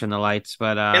roach in the lights.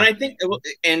 But And I think,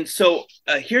 and so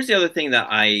here's the other thing that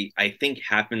I think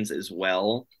happens as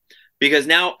well, because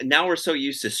now we're so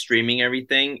used to streaming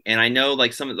everything, and I know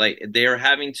like some like they're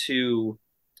having to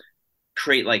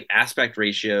create like aspect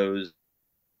ratios,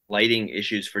 lighting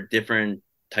issues for different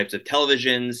types of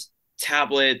televisions,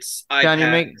 tablets,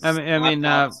 iPads.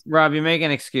 John, Rob, you're making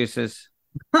excuses.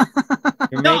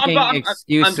 You're No, making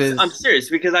excuses. I'm serious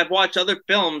because I've watched other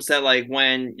films that like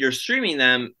when you're streaming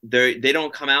them, they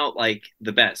don't come out like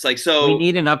the best. Like so, we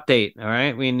need an update. All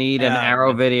right, we need an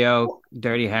Arrow Video,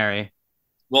 Dirty Harry.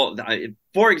 Well,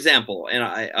 for example,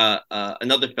 and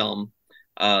another film,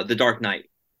 The Dark Knight.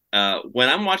 When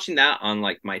I'm watching that on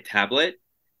like my tablet,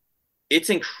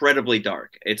 it's incredibly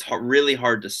dark. It's really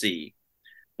hard to see.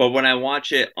 But when I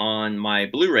watch it on my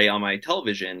Blu-ray on my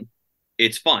television,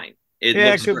 it's fine. It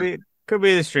could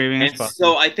be the streaming. And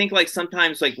so I think like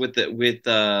sometimes like with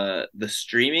the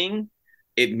streaming,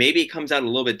 it maybe comes out a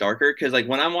little bit darker because like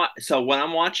when I'm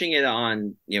watching it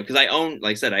on, because I own,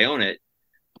 like I said, I own it.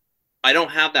 I don't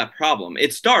have that problem.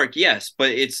 It's dark, yes, but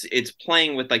it's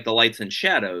playing with like the lights and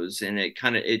shadows, and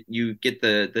you get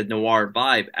the noir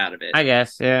vibe out of it. I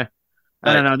guess, yeah.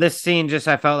 I don't know. This scene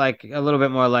I felt like a little bit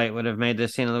more light would have made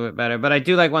this scene a little bit better. But I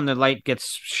do like when the light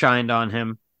gets shined on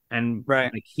him, and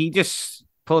like he just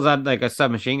pulls out like a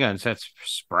submachine gun and starts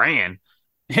spraying,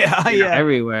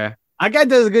 everywhere. That guy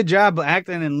does a good job of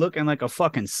acting and looking like a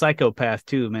fucking psychopath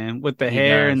too, man. With the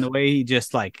hair and the way he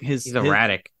just like he's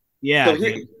erratic. Yeah.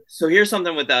 So here's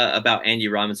something with about Andy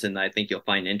Robinson that I think you'll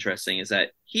find interesting is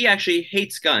that he actually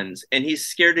hates guns and he's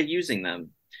scared of using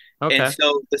them. Okay. And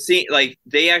so the scene, like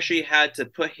they actually had to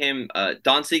put him,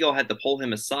 Don Siegel had to pull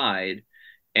him aside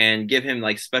and give him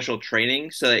like special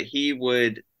training so that he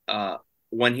would,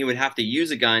 when he would have to use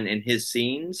a gun in his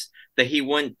scenes, that he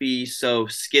wouldn't be so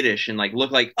skittish and like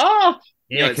look like, oh,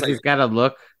 yeah, because he's got to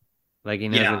look like he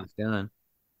knows what he's doing.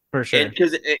 For sure.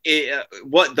 Because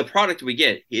what the product we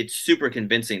get, it's super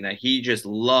convincing that he just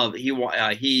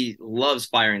he loves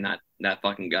firing that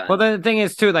fucking gun. Well, the thing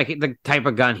is too, like the type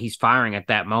of gun he's firing at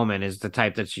that moment is the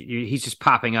type that he's just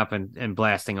popping up and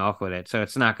blasting off with it. So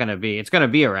it's not going to be, it's going to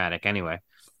be erratic anyway.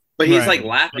 But he's like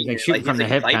laughing, like shooting from the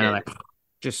hip, kind of like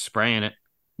just spraying it.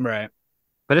 Right.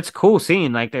 But it's a cool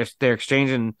scene. Like they're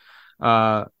exchanging,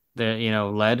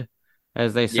 lead,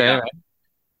 as they say. Right?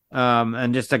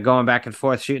 And just going back and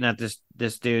forth, shooting at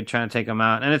this dude, trying to take him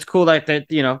out. And it's cool like that,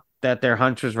 that their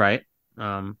hunch was right.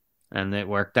 And it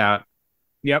worked out.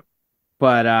 Yep.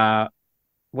 But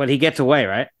when he gets away,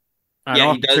 right?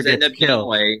 He does end up getting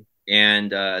away.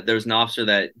 And there's an officer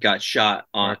that got shot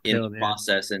in the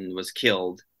process and was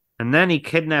killed. And then he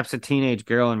kidnaps a teenage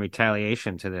girl in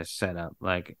retaliation to this setup.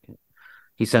 Like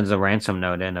he sends a ransom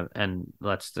note in and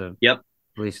lets the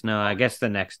police know, I guess the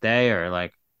next day or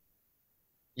like.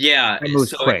 Yeah,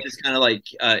 so quick. It's kind of like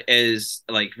as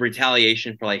like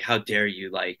retaliation for like how dare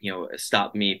you like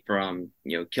stop me from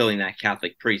killing that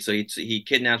Catholic priest. So he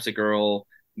kidnaps a girl,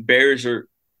 buries her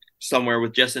somewhere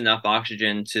with just enough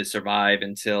oxygen to survive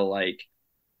until like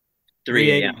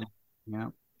 3 a.m. Yeah,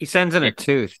 he sends in a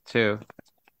tooth too.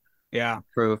 Yeah,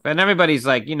 proof, and everybody's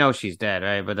like, she's dead,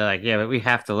 right? But they're like, yeah, but we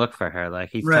have to look for her. Like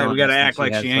he's right. We got to act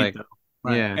like she ain't. Though.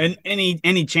 Right. Yeah, and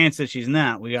any chance that she's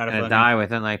not, we gotta die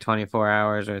within like 24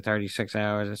 hours or 36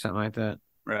 hours or something like that.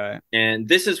 Right. And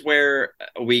this is where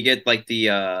we get like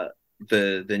the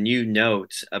new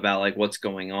note about like what's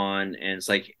going on, and it's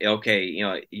like,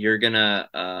 okay, you're gonna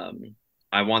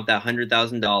I want that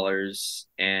 $100,000,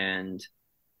 and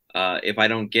if I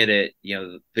don't get it,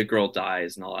 the girl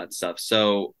dies and all that stuff.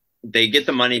 So they get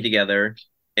the money together,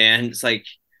 and it's like,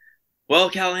 well,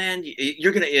 Callahan,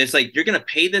 you're gonna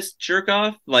pay this jerk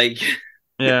off, like.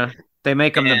 Yeah, they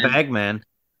make him the bag man.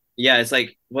 Yeah, it's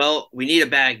like, well, we need a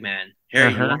bag man.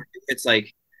 Harry, it's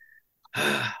like,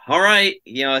 all right,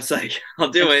 it's like, I'll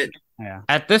do it. Yeah.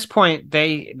 At this point,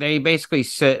 they basically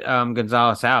sit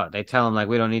Gonzalez out. They tell him like,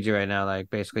 we don't need you right now. Like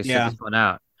basically sit this one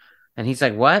out. And he's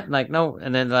like, what? Like, no.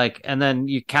 And then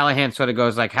Callahan sort of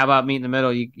goes like, how about meet in the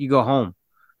middle? You go home.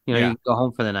 You go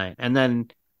home for the night. And then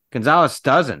Gonzalez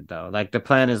doesn't, though. Like, the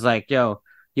plan is like, yo,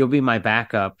 you'll be my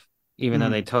backup, even though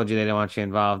they told you they don't want you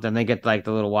involved. And they get like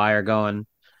the little wire going.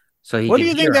 So what do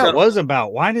you think that was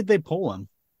about? Why did they pull him?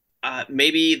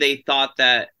 Maybe they thought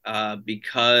that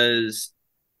because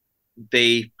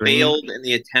they failed in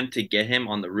the attempt to get him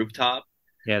on the rooftop.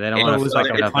 Yeah, they don't want to. It was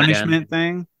like a punishment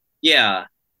thing. Yeah.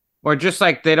 Or just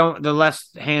like the less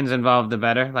hands involved, the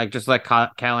better. Like just let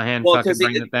Callahan fucking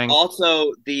bring the thing.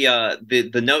 Also,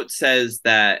 the note says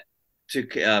that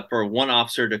for one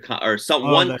officer to come or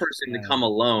one person to come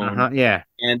alone. Yeah,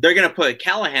 and they're gonna put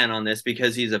Callahan on this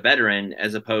because he's a veteran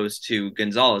as opposed to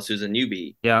Gonzalez, who's a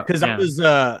newbie. Yeah, because I was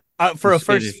for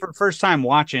first time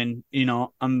watching.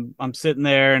 I'm sitting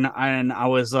there and I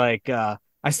was like,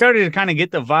 I started to kind of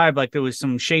get the vibe like there was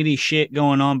some shady shit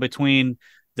going on between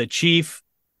the chief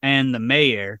and the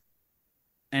mayor,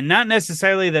 and not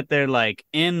necessarily that they're like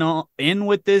in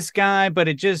with this guy, but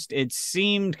it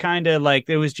seemed kind of like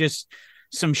there was just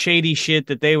some shady shit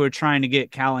that they were trying to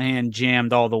get Callahan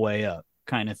jammed all the way up,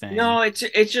 kind of thing. No, it's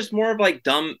just more of like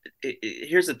dumb.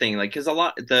 Here's the thing, like, because a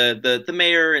lot the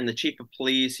mayor and the chief of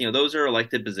police, those are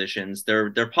elected positions.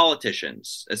 They're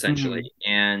politicians essentially,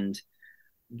 and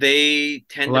they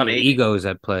tend to make a lot of egos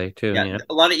at play too. Yeah,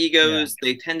 a lot of egos. Yeah.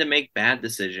 They tend to make bad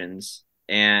decisions.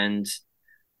 And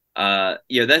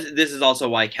this is also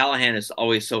why Callahan is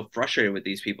always so frustrated with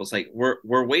these people. It's like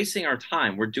we're wasting our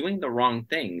time. We're doing the wrong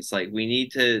things. Like we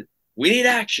need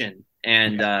action.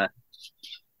 And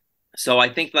so I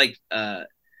think like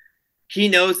he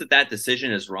knows that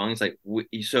decision is wrong. It's like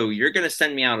so you're gonna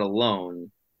send me out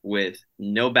alone with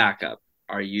no backup.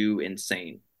 Are you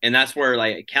insane? And that's where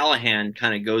like Callahan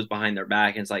kind of goes behind their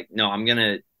back and it's like, no, I'm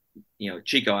gonna,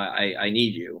 Chico, I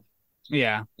need you.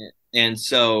 Yeah. And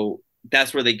so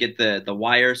that's where they get the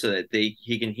wire so that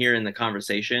he can hear in the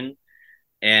conversation.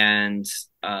 And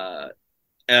I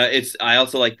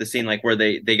also like the scene like where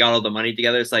they got all the money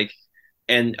together. It's like,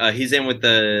 and he's in with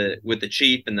the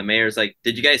chief and the mayor's like,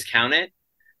 did you guys count it?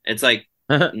 It's like,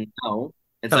 no.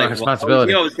 It's like,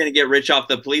 responsibility. I was going to get rich off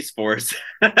the police force.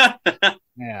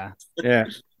 Yeah.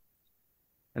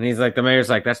 And he's like, the mayor's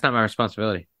like, that's not my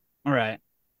responsibility. All right.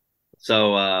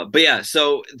 So, but yeah,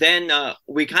 so then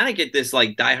we kind of get this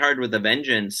like Die Hard with a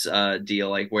Vengeance deal,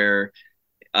 like where,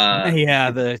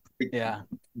 the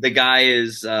guy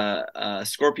is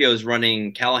Scorpio's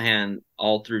running Callahan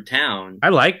all through town. I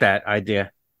like that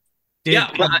idea.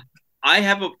 But I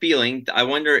have a feeling. I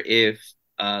wonder if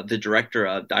the director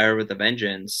of Die Hard with a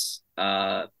Vengeance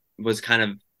was kind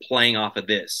of playing off of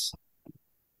this.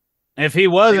 If he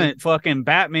wasn't, fucking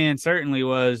Batman certainly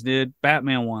was, dude.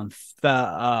 Batman won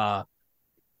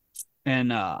in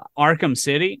Arkham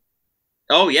City.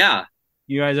 Oh yeah.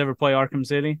 You guys ever play Arkham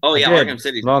City? Oh yeah, Arkham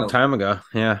City. Long time ago.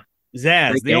 Yeah.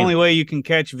 Zsasz. The only way you can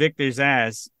catch Victor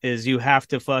Zsasz is you have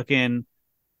to fucking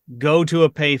go to a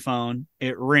payphone.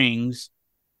 It rings,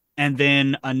 and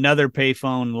then another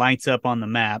payphone lights up on the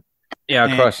map. Yeah,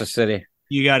 across the city.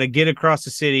 You got to get across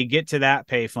the city, get to that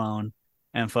payphone,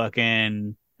 and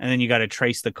then you got to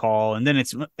trace the call, and then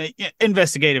it's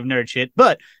investigative nerd shit.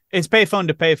 But it's payphone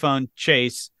to payphone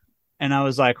chase, and I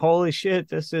was like, "Holy shit,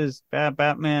 this is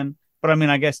Batman!" But I mean,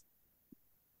 I guess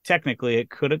technically it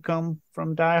could have come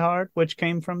from Die Hard, which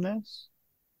came from this.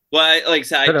 Well, like I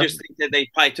said, I just think that they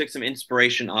probably took some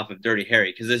inspiration off of Dirty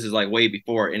Harry because this is like way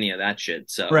before any of that shit.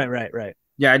 So right.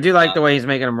 Yeah, I do like the way he's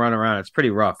making him run around. It's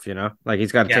pretty rough, Like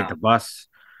he's got to take the bus.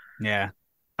 Yeah.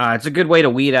 It's a good way to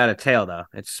weed out a tail, though.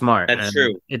 It's smart. That's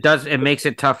true. It makes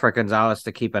it tough for Gonzalez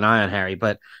to keep an eye on Harry.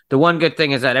 But the one good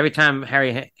thing is that every time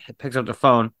Harry picks up the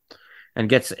phone and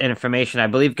gets information, I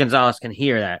believe Gonzalez can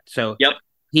hear that. So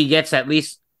he gets at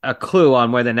least a clue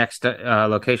on where the next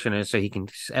location is, so he can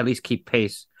at least keep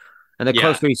pace. And the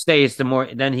closer he stays, the more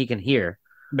then he can hear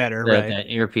better. That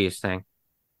earpiece thing.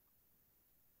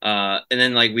 And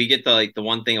then like we get the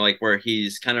one thing like where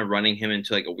he's kind of running him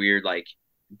into like a weird like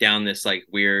down this like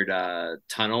weird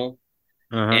tunnel,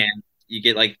 and you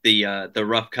get like the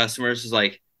rough customers is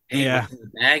like, hey, what's in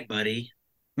the bag, buddy?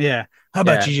 Yeah, how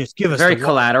about you just give us very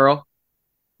collateral?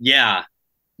 Yeah.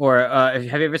 Or have you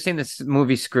ever seen this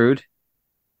movie Screwed?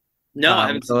 No, I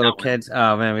haven't seen the little kids.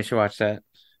 Oh man, we should watch that.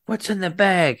 What's in the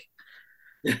bag?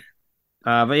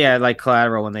 But yeah, like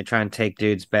Collateral when they try and take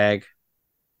dude's bag.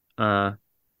 Yeah.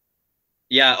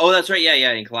 Oh, that's right.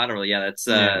 Yeah. In Collateral. Yeah, that's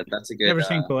a good. Never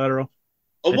seen Collateral.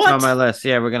 Oh, it's on my list.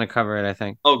 Yeah, we're gonna cover it, I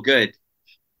think. Oh, good.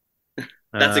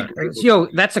 That's a great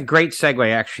That's a great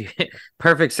segue, actually.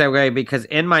 Perfect segue, because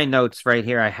in my notes right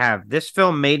here, I have this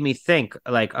film made me think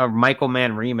like a Michael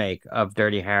Mann remake of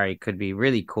Dirty Harry could be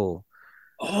really cool.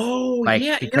 Oh, Like,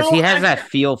 yeah. because he has that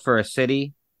feel for a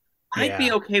city. I'd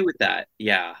be okay with that.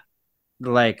 Yeah.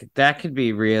 Like, that could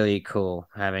be really cool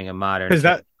having a modern. Because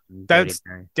that's Dirty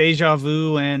Harry. Deja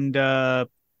Vu and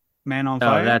Man on No,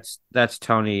 Fire. that's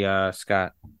Tony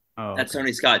Scott. Oh, That's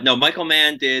Tony Scott. No, Michael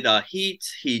Mann did Heat.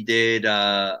 He did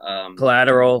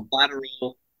Collateral.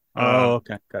 Collateral. Oh,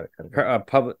 okay. Got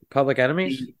it. Public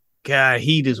Enemies. God,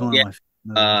 Heat is one of my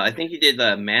favorite. I think he did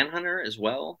Manhunter as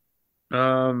well.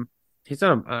 He's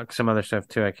done some other stuff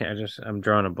too. I'm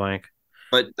drawing a blank.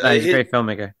 But He's a great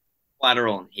filmmaker.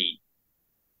 Collateral and Heat.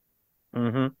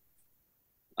 Mm-hmm.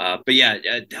 But yeah,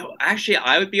 actually,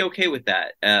 I would be okay with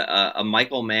that. A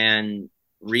Michael Mann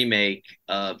remake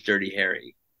of Dirty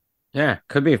Harry. Yeah,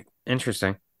 could be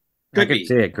interesting. Could I could be.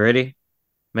 see it. Gritty.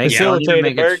 Maybe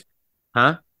Facilitated Berg.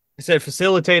 Huh? I said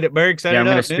facilitated Berg. Set Yeah, it I'm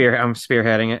up, I'm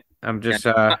spearheading it. I'm just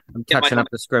I'm touching up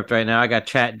the script right now. I got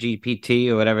Chat GPT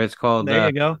or whatever it's called. There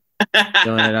you go.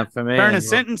 Doing it up for me. Turn a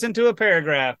sentence into a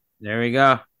paragraph. There we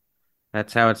go.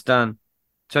 That's how it's done.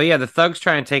 So yeah, the thugs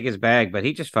try and take his bag, but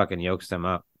he just fucking yokes them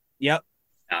up. Yep.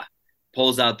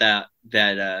 Pulls out that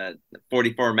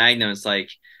 44 Magnum. It's like,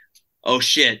 oh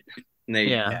shit.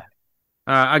 And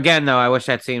Again, though, I wish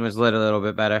that scene was lit a little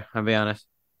bit better. I'll be honest.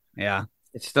 Yeah.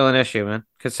 It's still an issue, man.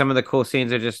 Because some of the cool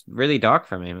scenes are just really dark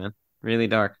for me, man. Really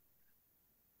dark.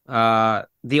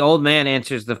 The old man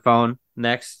answers the phone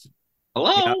next.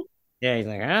 Hello? Yeah, he's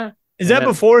like, huh? Is that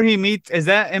before he meets? Is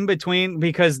that in between?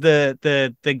 Because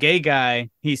the gay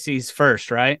guy he sees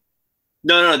first, right?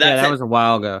 No, that was a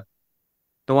while ago.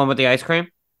 The one with the ice cream?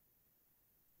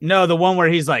 No, the one where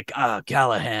he's like,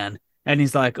 Callahan. And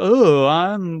he's like, oh,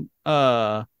 I'm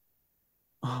oh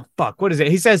fuck, what is it?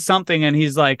 He says something and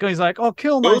he's like, I'll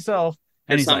kill myself.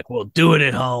 And he's like, well, do it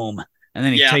at home. And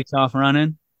then he takes off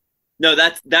running. No,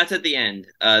 that's at the end.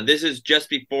 This is just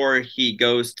before he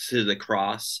goes to the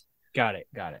cross. Got it.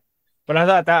 But I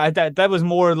thought that was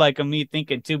more like a me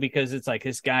thinking too, because it's like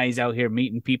this guy's out here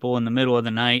meeting people in the middle of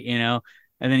the night, you know,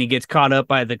 and then he gets caught up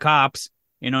by the cops,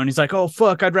 you know, and he's like, oh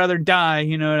fuck, I'd rather die,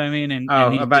 you know what I mean? And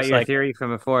about your theory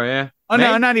from before, yeah. Oh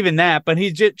no, not even that, but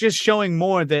he's just showing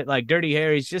more that like Dirty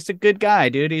Harry's just a good guy,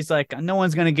 dude. He's like, no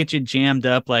one's gonna get you jammed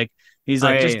up. Like he's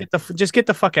like, just get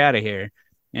the fuck out of here.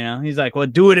 You know, he's like, well,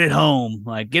 do it at home.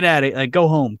 Like, get at it. Like, go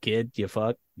home, kid. You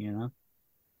fuck. You know.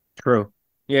 True.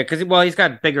 Yeah, because he's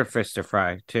got bigger fish to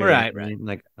fry too. Right.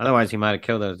 Like otherwise he might have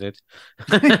killed those dudes.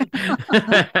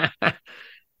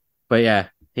 But yeah,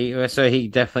 he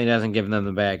definitely doesn't give them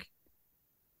the bag,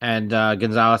 and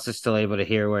Gonzalez is still able to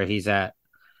hear where he's at,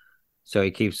 so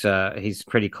he keeps he's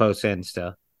pretty close in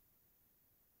still.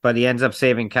 But he ends up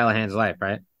saving Callahan's life,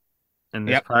 right? In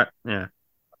this part, yeah.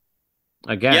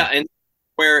 Again, yeah, and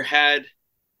where had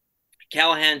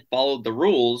Callahan followed the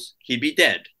rules, he'd be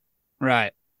dead.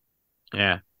 Right.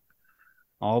 Yeah.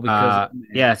 All because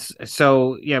yes.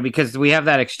 So yeah, because we have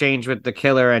that exchange with the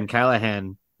killer and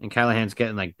Callahan's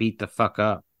getting like beat the fuck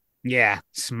up. Yeah,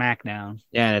 smackdown.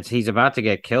 Yeah, and he's about to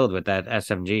get killed with that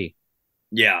SMG.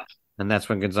 Yeah. And that's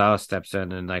when Gonzalez steps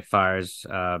in and like fires,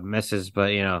 misses,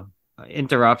 but you know,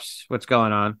 interrupts what's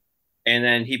going on. And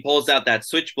then he pulls out that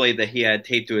switchblade that he had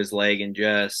taped to his leg and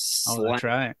just that's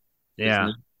right. Yeah.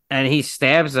 And he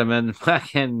stabs him and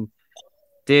fucking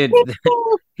dude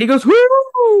he goes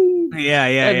woo. Yeah.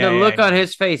 And the look on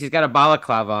his face, he's got a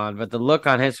balaclava on, but the look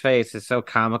on his face is so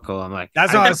comical. I'm like,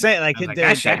 that's what I was saying. Like,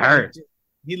 that shit hurt.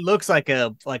 He looks like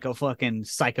a fucking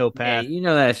psychopath. Yeah, you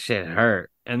know that shit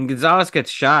hurt. And Gonzalez gets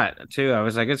shot too. I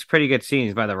was like, it's a pretty good scene.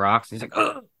 He's by the rocks. And he's like,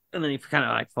 oh, and then he kind of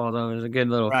like falls over. It's a good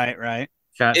little right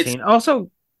shot scene.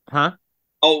 Also, huh?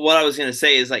 Oh, what I was gonna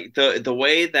say is like the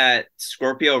way that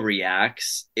Scorpio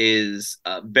reacts is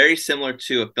very similar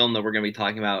to a film that we're gonna be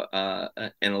talking about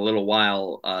in a little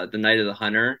while, The Night of the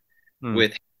Hunter,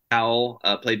 with Hal,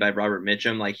 played by Robert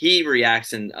Mitchum. Like he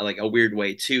reacts in like a weird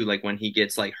way too, like when he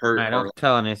gets like hurt. I don't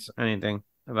tell anything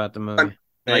about the movie.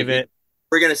 Like,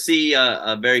 we're gonna see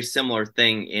a very similar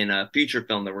thing in a future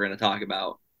film that we're gonna talk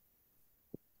about.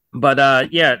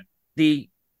 But yeah,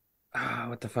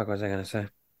 what the fuck was I gonna say?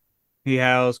 He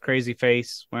howls, crazy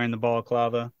face, wearing the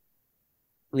balaclava.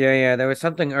 Yeah, there was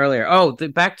something earlier. Oh,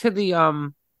 back to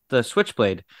the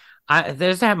switchblade.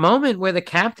 There's that moment where the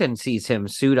captain sees him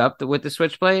suit up with the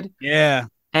switchblade. Yeah.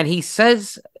 And he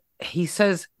says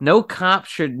no cop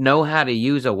should know how to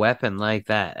use a weapon like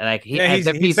that. Like he says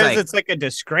like, it's like a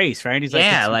disgrace, right? He's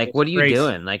like, what are you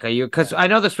doing? Like, are you? Because I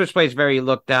know the switchblade is very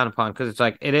looked down upon because it's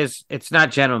like it's not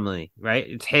gentlemanly, right?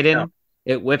 It's hidden.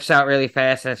 it whips out really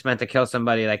fast and it's meant to kill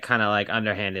somebody like kind of like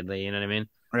underhandedly, you know what I mean?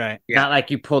 Right. Not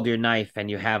like you pulled your knife and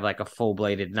you have like a full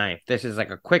bladed knife. This is like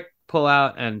a quick pull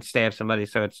out and stab somebody.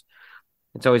 So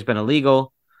it's always been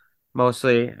illegal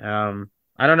mostly.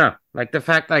 I don't know. Like the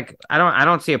fact like I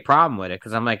don't see a problem with it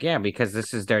because I'm like, yeah, because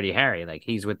this is Dirty Harry. Like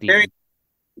he's with the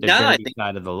Now I dirty think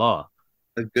side of the law.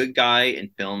 a good guy in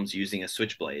films using a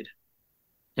switchblade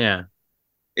Yeah.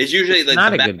 is usually It's like not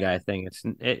the a bad. good guy thing.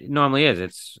 It normally is.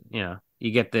 It's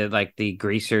you get the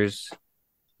greasers.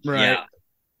 Right.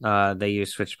 Yeah. They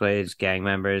use switchblades, gang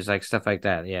members, like stuff like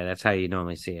that. Yeah, that's how you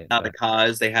normally see it. Not the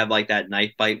cause. They have like that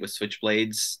knife fight with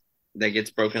switchblades that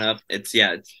gets broken up.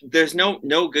 There's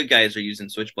no good guys are using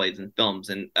switchblades in films,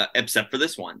 and except for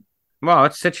this one. Well,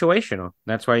 it's situational.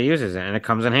 That's why he uses it, and it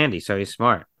comes in handy. So he's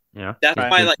smart. That's He's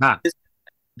why good cop.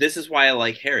 this is why I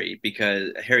like Harry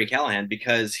Callahan,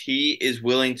 because he is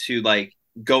willing to like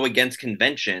go against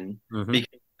convention Mhm. because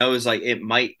he knows like it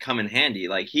might come in handy.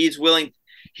 Like he is willing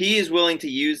to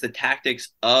use the tactics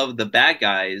of the bad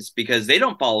guys because they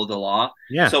don't follow the law.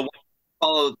 Yeah. So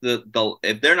follow the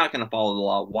if they're not going to follow the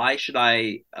law, why should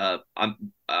I?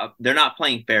 They're not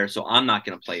playing fair, so I'm not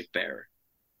going to play fair.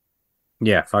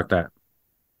 Yeah, fuck that.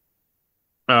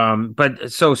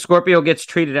 But so Scorpio gets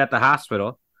treated at the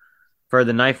hospital for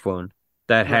the knife wound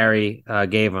that Harry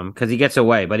gave him because he gets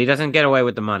away, but he doesn't get away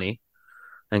with the money,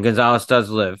 and Gonzalez does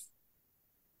live,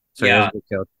 so he Yeah. doesn't get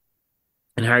killed,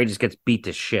 and Harry just gets beat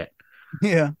to shit,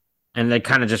 Yeah. and they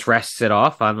kind of just rests it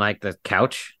off on like the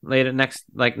couch later next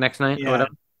night or Yeah. whatever.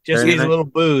 Just Very needs nice. a little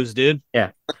booze, dude.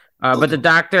 But the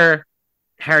doctor,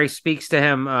 Harry speaks to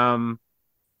him.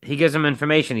 He gives him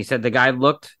information. He said the guy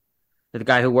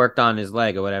who worked on his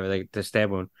leg or whatever, the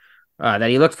stab wound, that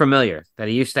he looked familiar, that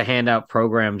he used to hand out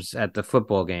programs at the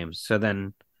football games. So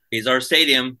then He's our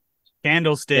stadium.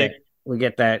 Candlestick. we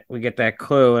get that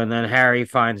clue, and then Harry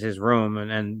finds his room,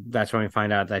 and that's when we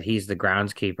find out that he's the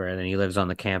groundskeeper, and then he lives on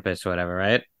the campus or whatever,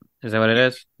 right? Is that what it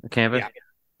is? The campus?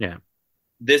 Yeah.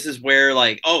 This is where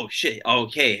like, oh shit,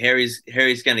 okay, Harry's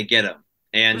gonna get him,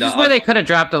 and This is where they could have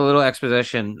dropped a little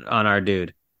exposition on our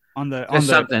dude. on the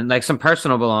Something like some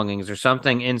personal belongings or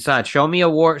something inside. Show me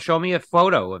a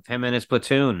photo of him and his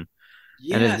platoon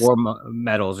and his yes. war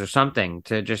medals or something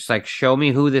to just like show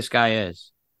me who this guy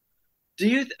is. Do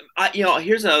you?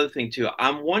 Here's another thing too.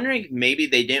 I'm wondering if maybe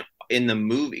they didn't in the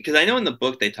movie because I know in the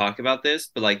book they talk about this,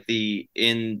 but like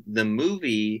in the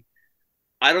movie,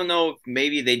 I don't know if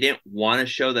maybe they didn't want to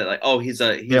show that like, oh, he's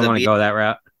Didn't want to go that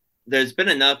route. There's been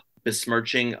enough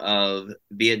besmirching of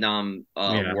Vietnam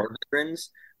Yeah. war veterans.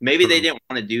 Maybe they didn't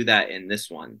want to do that in this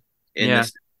one. Yeah.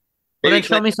 This, Well, then maybe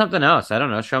show me something else. I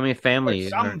don't know. Show me a family.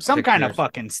 some kind of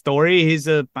fucking story. He's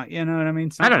you know what I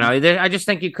mean? I don't know. I just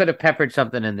think you could have peppered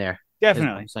something in there. is what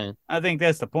Definitely. I'm saying. I think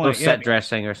that's the A point. little set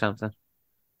dressing or something.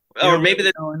 or maybe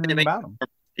they're know trying to anything make about him. it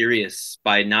serious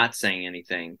by not saying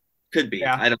anything. Could be.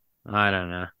 Yeah. I don't. I don't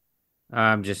know.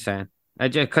 I'm just saying. I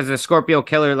just because the Scorpio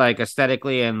Killer, like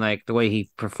aesthetically and like the way he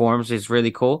performs, is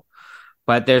really cool.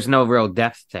 But there's no real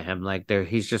depth to him. Like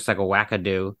he's just like a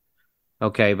wackadoo.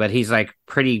 Okay, but he's like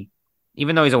pretty.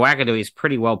 Even though he's a wackadoo, he's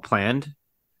pretty well planned,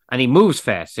 and he moves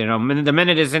fast. The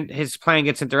minute his plan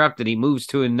gets interrupted, he moves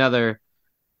to another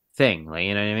thing. Like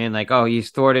you know what I mean? Like, oh, you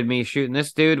thwarted me shooting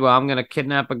this dude. Well, I'm gonna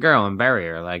kidnap a girl and bury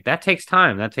her. Like that takes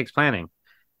time. That takes planning.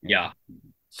 Yeah.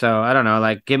 So I don't know.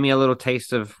 Like, give me a little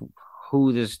taste of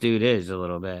who this dude is a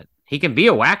little bit. He can be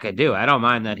a wackadoo. I don't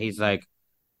mind that he's like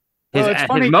his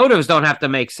motives don't have to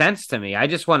make sense to me. I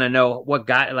just want to know what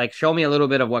got show me a little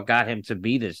bit of what got him to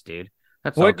be this dude.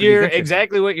 That's all, 'cause he's interesting.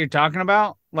 Exactly what you're talking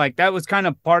about. Like that was kind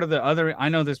of part of the other. I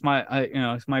know this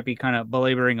might be kind of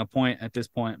belaboring a point at this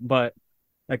point, but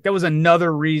like that was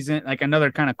another reason, like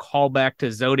another kind of callback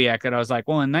to Zodiac that I was like,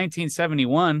 well, in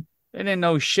 1971, they didn't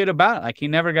know shit about it. Like he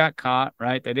never got caught,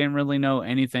 right? They didn't really know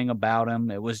anything about him.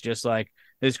 It was just like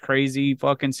this crazy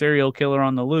fucking serial killer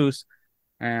on the loose.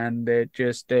 And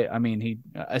he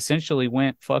essentially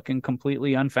went fucking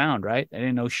completely unfound, right? They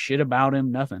didn't know shit about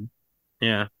him, nothing.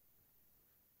 Yeah.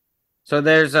 So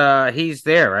there's he's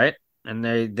there, right? And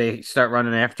they start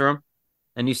running after him.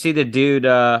 And you see the dude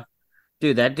that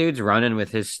dude's running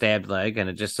with his stabbed leg and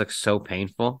it just looks so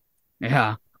painful.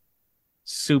 Yeah.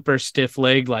 Super stiff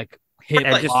leg, like hit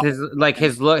And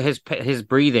just his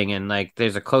breathing, and like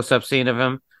there's a close-up scene of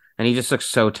him and he just looks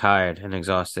so tired and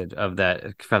exhausted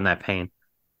from that pain.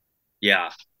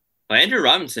 Yeah. But Andrew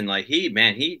Robinson, like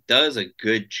he does a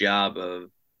good job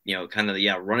of,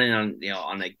 running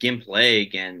on a gimp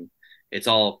leg and it's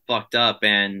all fucked up.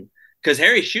 And because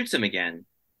Harry shoots him again.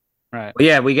 Right. Well,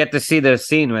 yeah, we get to see the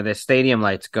scene where the stadium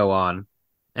lights go on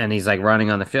and he's like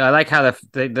running on the field. I like how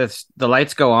the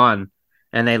lights go on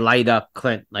and they light up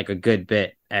Clint like a good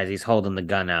bit as he's holding the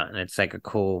gun out, and it's like a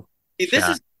cool See,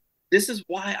 shot. this is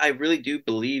why I really do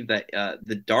believe that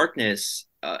the darkness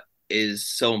is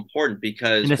so important,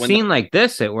 because In a scene like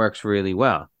this, it works really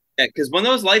well. because when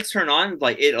those lights turn on,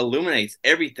 like it illuminates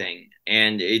everything,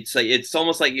 and it's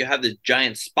almost like you have this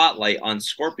giant spotlight on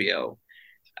Scorpio.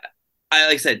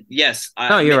 Like I said, yes.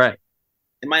 No, you're right.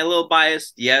 Am I a little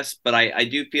biased? Yes, but I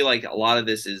do feel like a lot of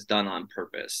this is done on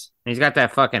purpose. He's got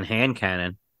that fucking hand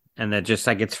cannon, and that just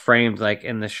like it's framed like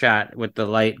in the shot with the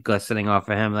light glistening off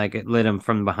of him, like it lit him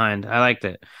from behind. I liked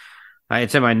it.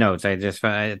 It's in my notes. I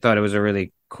thought it was a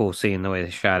really cool scene the way they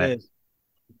shot it.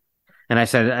 And I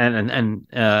said, and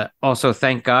also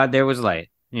thank God there was light.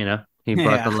 You know, he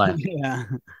brought the light. Yeah.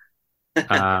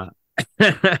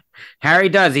 Harry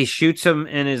does. He shoots him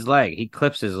in his leg. He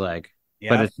clips his leg,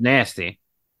 but it's nasty.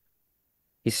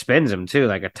 He spins him too,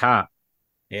 like a top.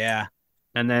 Yeah.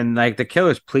 And then, like, the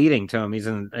killer's pleading to him. He's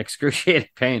in excruciating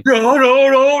pain. No. I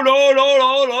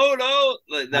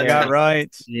got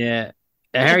right. Yeah.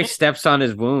 Harry steps on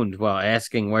his wound while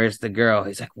asking, "Where's the girl?"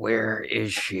 He's like, "Where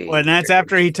is she?" Well, and that's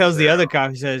after he tells the other cop,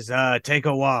 he says, take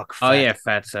a walk. Oh, yeah,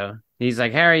 fatso. He's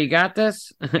like, "Harry, you got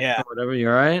this?" Yeah. Whatever, you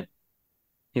all right?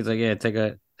 He's like, "Yeah, take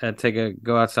a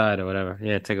go outside or whatever.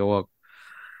 Yeah, take a walk."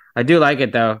 I do like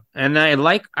it, though. And I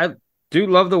do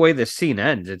love the way the scene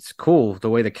ends. It's cool the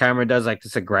way the camera does like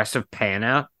this aggressive pan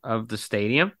out of the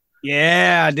stadium.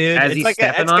 Yeah, dude. As It's he's like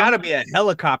stepping it's on got to him. be a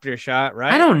helicopter shot,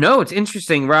 right? I don't know. It's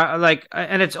interesting, Rob. Like,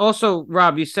 and it's also,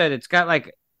 Rob, you said it's got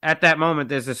like at that moment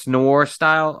there's this noir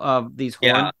style of these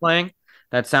horns playing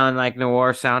that sound like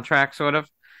noir soundtrack, sort of.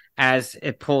 As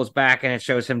it pulls back and it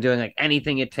shows him doing like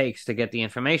anything it takes to get the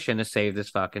information to save this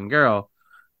fucking girl,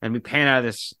 and we pan out of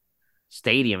this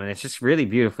stadium, and it's just really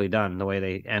beautifully done the way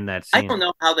they end that scene. I don't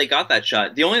know how they got that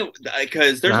shot. The only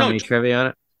because there's Know how no many trivia on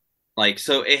it. like,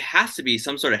 so it has to be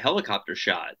some sort of helicopter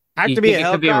shot. Have You to be think a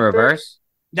it could be in helicopter. reverse?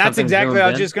 That's Something exactly what zoomed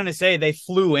I was in? just gonna say. They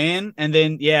flew in, and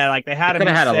then like they had They him could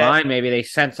have had a set. line. Maybe they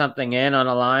sent something in on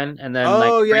a line, and then Oh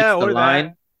like yeah, traced the or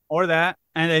line. that,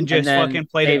 and then just and then fucking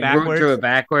played they it backwards. drew it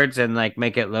backwards and like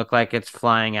make it look like it's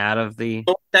flying out of the.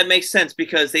 That makes sense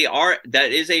because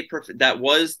that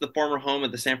was the former home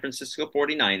of the San Francisco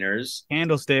 49ers.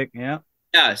 Candlestick, yeah.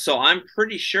 Yeah, so I'm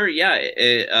pretty sure,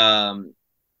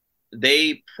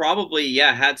 they probably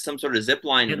had some sort of zip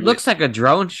line. It looks like a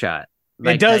drone shot.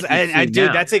 It does, that you see dude.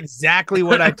 now. That's exactly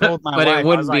what I told my but wife. it I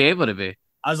wouldn't was be like, able to be.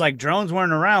 I was like, drones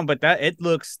weren't around, but I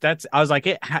was like,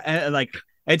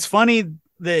 it's funny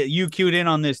that you cued in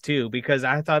on this too, because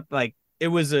I thought like it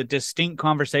was a distinct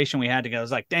conversation we had together. I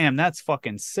was like, damn, that's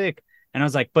fucking sick. And I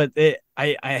was like, but it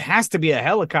has to be a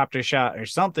helicopter shot or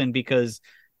something, because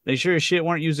they sure as shit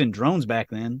weren't using drones back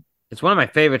then. It's one of my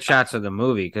favorite shots of the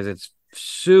movie because it's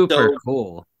super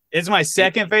cool. It's my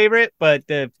second favorite, but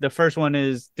the first one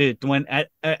is when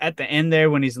at the end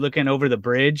there when he's looking over the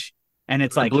bridge and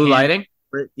it's like blue lighting.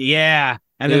 Yeah,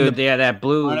 and Dude, then that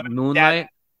blue moonlight.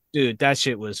 Dude, that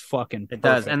shit was fucking perfect. It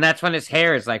does, and that's when his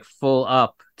hair is like full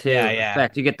up too. Yeah. In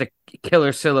fact, you get the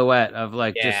killer silhouette of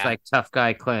like just like tough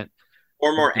guy Clint,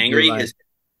 or more angry, light. his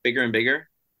bigger and bigger.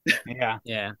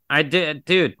 Yeah. I did,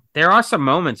 dude. There are some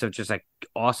moments of just like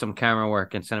awesome camera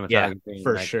work and cinematography,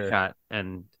 for like, sure. Shot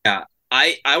and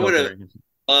I would have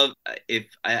loved if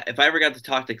I ever got to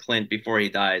talk to Clint before he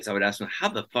dies. I would ask him, how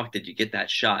the fuck did you get that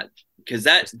shot? Because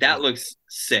that looks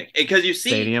sick. Because you see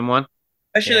stadium one.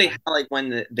 Especially how, like,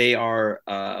 when they are,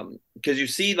 because you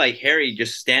see, like, Harry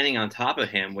just standing on top of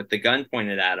him with the gun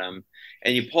pointed at him,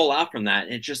 and you pull out from that,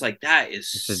 and it's just like, that is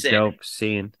It's sick. a dope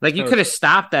scene. Like, you could have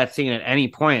stopped that scene at any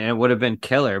point, and it would have been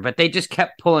killer, but they just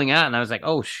kept pulling out, and I was like,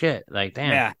 oh, shit. Like,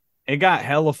 damn. Yeah, it got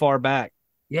hella far back.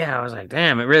 Yeah, I was like,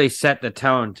 damn, it really set the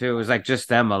tone, too. It was like just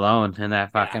them alone in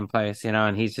that fucking place, you know,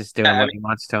 and he's just doing what he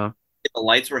wants to him. The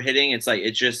lights were hitting, it's like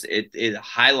it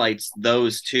highlights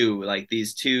those two, like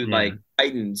these two like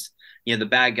titans, you know, the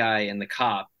bad guy and the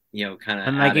cop, you know, kind of.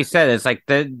 And like you said, it's like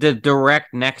the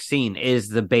direct next scene is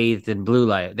the bathed in blue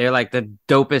light. They're like the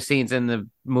dopest scenes in the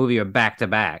movie are back to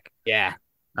back. Yeah.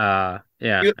 Yeah.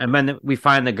 And then we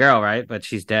find the girl, right? But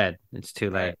she's dead. It's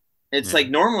too late. It's like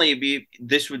normally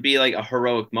this would be like a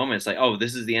heroic moment. It's like, oh,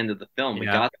 this is the end of the film. We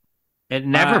got it.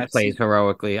 Never plays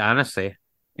heroically, honestly.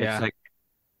 It's like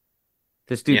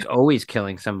this dude's always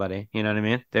killing somebody. You know what I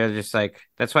mean? They're just like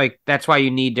that's why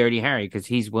you need Dirty Harry, because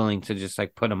he's willing to just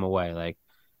like put him away. Like,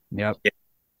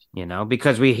 you know,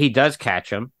 because he does catch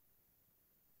him,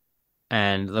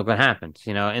 and look what happens.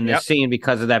 You know, in this scene,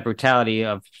 because of that brutality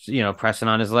of, you know, pressing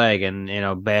on his leg and, you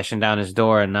know, bashing down his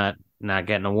door and not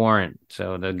getting a warrant.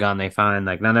 So the gun they find,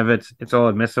 like, none of it's all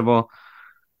admissible.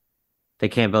 They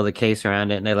can't build a case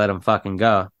around it, and they let him fucking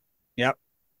go. Yep.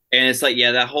 And it's like,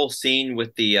 yeah, that whole scene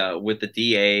with the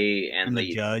DA and And the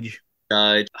the judge.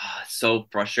 judge, it's so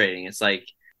frustrating. It's like,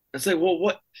 well,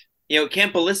 what,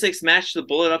 can't ballistics match the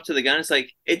bullet up to the gun? It's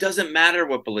like, it doesn't matter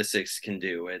what ballistics can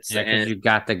do. Yeah, because you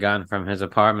got the gun from his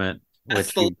apartment,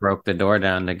 which you broke the door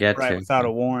down to get Right, to. without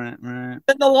a warrant, right?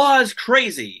 And the law is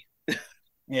crazy.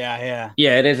 Yeah.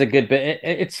 Yeah, it is a good bit.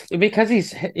 It's because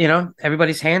he's,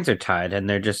 everybody's hands are tied and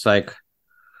they're just like,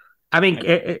 I mean,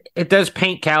 it does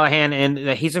paint Callahan in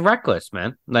that he's a reckless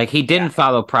man. Like he didn't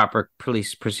follow proper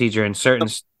police procedure in certain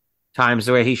times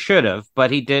the way he should have,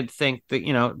 but he did think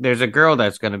that, there's a girl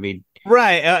that's going to be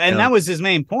right. And that was his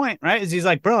main point, right? Is he's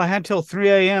like, bro, I had till 3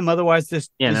 a.m. Otherwise, this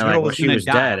girl was she was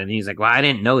dead, and he's like, well, I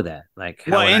didn't know that. Like,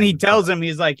 well, and he tells him,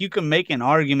 he's like, you can make an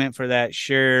argument for that,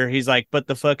 sure. He's like, but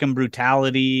the fucking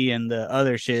brutality and the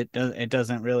other shit, it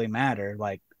doesn't really matter.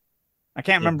 Like, I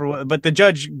can't remember what, but the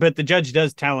judge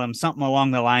does tell him something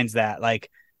along the lines that, like,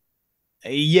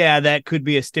 yeah, that could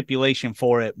be a stipulation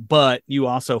for it, but you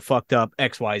also fucked up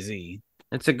XYZ.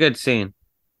 It's a good scene.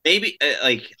 Maybe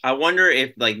I wonder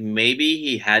if maybe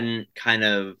he hadn't kind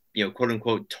of, quote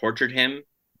unquote tortured him.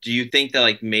 Do you think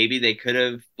that maybe they could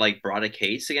have brought a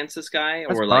case against this guy?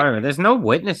 That's or there's no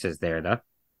witnesses there though,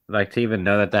 to even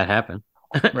know that happened.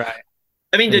 Right.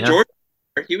 I mean, did George?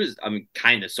 He was,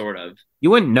 kind of, sort of. You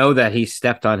wouldn't know that he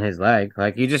stepped on his leg.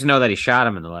 Like, you just know that he shot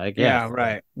him in the leg. Yeah,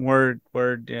 right. Word,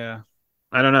 yeah.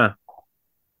 I don't know.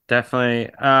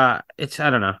 Definitely. I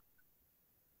don't know.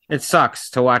 It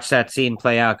sucks to watch that scene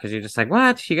play out because you're just like,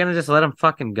 what? You're going to just let him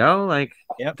fucking go? Like,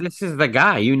 This is the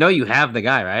guy. You have the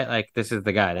guy, right? Like, this is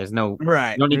the guy. There's no,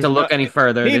 right. You don't need to look any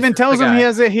further. He even tells him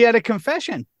he had a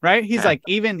confession, right? He's like,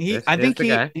 he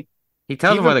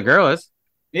tells him where the girl is.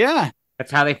 Yeah.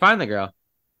 That's how they find the girl.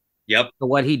 Yep. But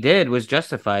what he did was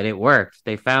justified. It worked.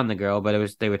 They found the girl,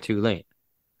 but they were too late.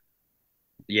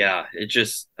 Yeah, it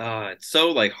just it's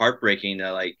so heartbreaking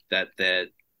that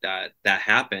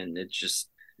happened. It's just.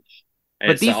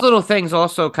 But these little things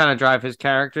also kind of drive his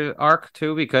character arc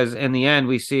too, because in the end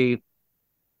we see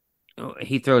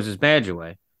he throws his badge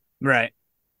away. Right.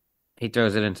 He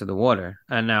throws it into the water.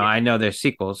 And now I know there's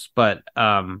sequels, but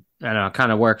I know it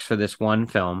kind of works for this one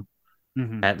film,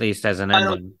 at least as an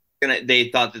ending. They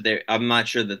thought that I'm not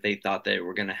sure that they thought they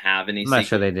were gonna have any. I'm not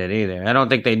sure they did either. I don't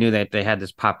think they knew that they had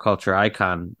this pop culture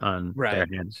icon on their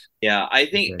hands. Yeah, I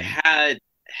think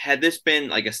had this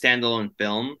been a standalone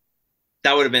film,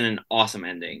 that would have been an awesome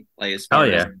ending. It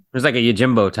was like a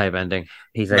Yojimbo type ending.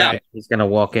 He's he's gonna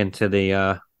walk into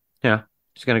the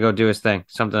he's gonna go do his thing,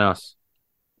 something else.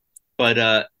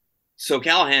 But so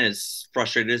Callahan is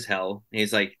frustrated as hell.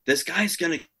 He's like, this guy's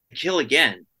gonna kill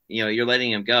again. You're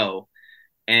letting him go.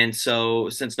 And so,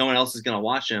 since no one else is going to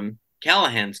watch him,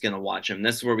 Callahan's going to watch him.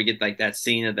 This is where we get that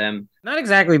scene of them. Not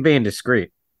exactly being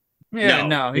discreet. Yeah,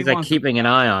 no. He's keeping an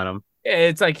eye on him.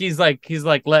 Yeah, it's he's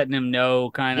letting him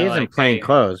know kind of. He isn't plain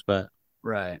clothes, but.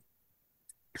 Right.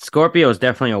 Scorpio is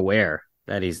definitely aware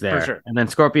that he's there. For sure. And then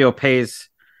Scorpio pays.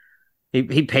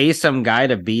 He pays some guy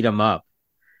to beat him up.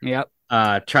 Yep.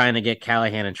 Trying to get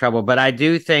Callahan in trouble. But I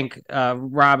do think,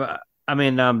 John,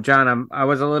 I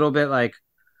was a little bit like.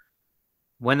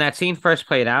 When that scene first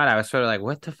played out, I was sort of like,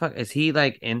 what the fuck? Is he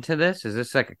into this? Is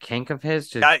this a kink of his?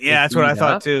 That's what I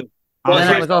thought too. Well,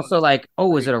 then I was also like,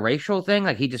 oh, is it a racial thing?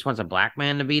 He just wants a black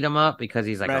man to beat him up because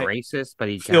he's a racist, but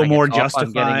he feel more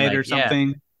justified or something.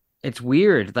 Yeah. It's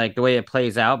weird, the way it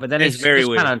plays out. But then he's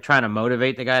just kind of trying to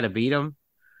motivate the guy to beat him.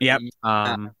 Yep.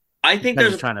 I think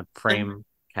he's trying to frame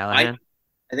Callahan.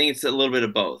 I think it's a little bit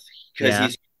of both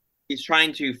because he's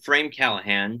trying to frame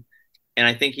Callahan. And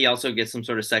I think he also gets some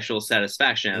sort of sexual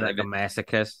satisfaction. Like a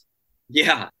masochist.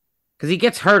 Yeah. Because he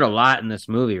gets hurt a lot in this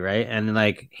movie, right? And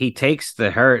he takes the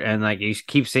hurt and you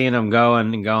keep seeing him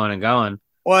going and going and going.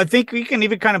 Well, I think we can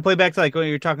even kind of play back to what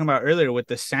you were talking about earlier with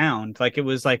the sound. It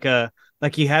was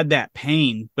he had that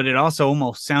pain, but it also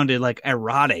almost sounded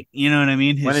erotic. You know what I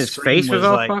mean? When his face was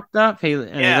all fucked up, it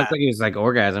looked like he was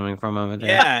orgasming from him.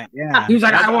 Yeah. He was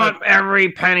like, I want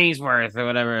every penny's worth or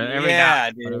whatever. Every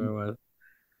dollar, dude. Whatever it was.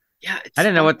 Yeah, I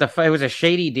didn't know what it was a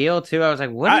shady deal too. I was like,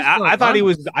 what? I thought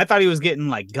he was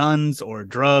getting guns or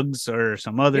drugs or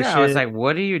some other shit. I was like,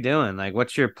 what are you doing?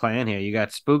 What's your plan here? You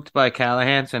got spooked by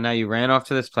Callahan, so now you ran off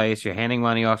to this place. You're handing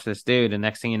money off to this dude, and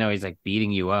next thing you know, he's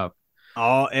beating you up.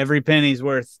 Oh, every penny's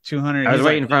worth $200. I was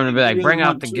waiting for him to be bring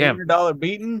out the gimp. $200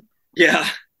 beating. Yeah.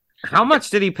 How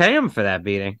much did he pay him for that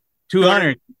beating?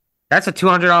 $200. That's a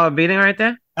 $200 beating right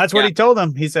there. That's what he told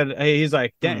him. He said, he's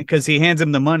like, because he hands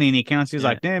him the money and he counts. He's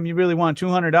like, damn, you really want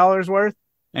 $200 worth?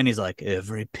 And he's like,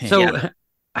 every penny.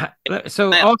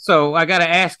 So also, I got to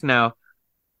ask now,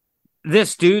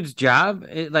 this dude's job,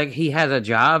 like he has a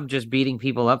job just beating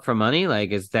people up for money.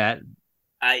 Like, is that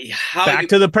back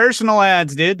to the personal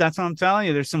ads, dude? That's what I'm telling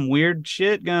you. There's some weird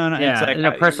shit going on. Yeah, it's like, and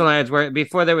the personal ads where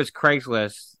before there was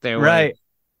Craigslist, they were right.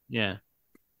 Yeah,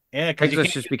 yeah, because you Craigslist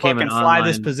can't just became an fly online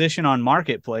this position on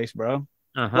Marketplace, bro.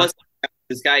 Plus,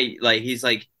 this guy, like, he's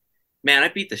like, man, I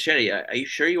beat the shit out of you. Are you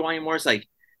sure you want any more? It's like,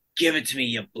 give it to me,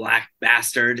 you black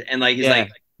bastard. And like, he's like,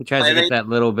 he tries to get that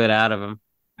little bit out of him.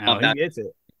 Oh, he gets it.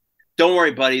 Don't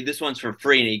worry, buddy. This one's for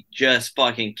free. And he just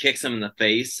fucking kicks him in the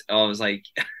face. I was like,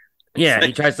 yeah, like,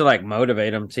 he tries to like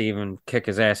motivate him to even kick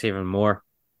his ass even more.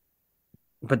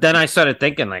 But then I started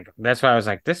thinking, like, that's why I was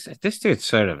like, this dude's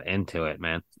sort of into it,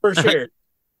 man. For sure.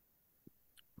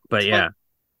 But yeah.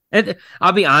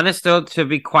 I'll be honest, though, to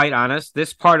be quite honest,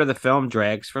 this part of the film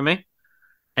drags for me.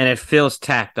 And it feels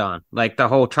tacked on. Like the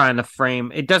whole trying to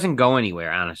frame, it doesn't go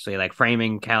anywhere, honestly. Like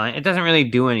framing Callahan, it doesn't really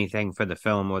do anything for the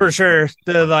film. For sure.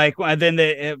 The like, then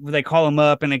they call him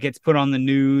up and it gets put on the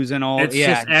news and all. It's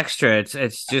just extra.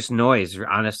 It's just noise,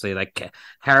 honestly. Like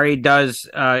Harry does,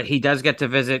 he does get to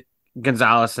visit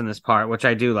Gonzalez in this part, which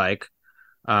I do like.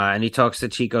 And he talks to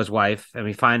Chico's wife, and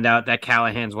we find out that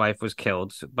Callahan's wife was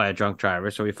killed by a drunk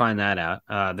driver. So we find that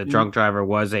out. The drunk driver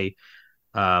was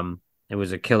it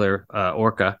was a killer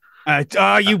orca.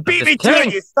 You beat me to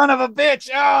it, you son of a bitch.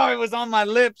 Oh, it was on my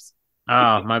lips.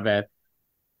 Oh, my bad.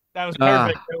 That was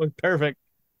perfect. That was perfect.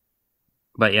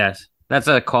 But yes, that's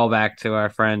a callback to our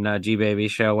friend G Baby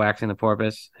show, Waxing the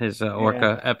Porpoise, his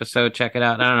orca episode. Check it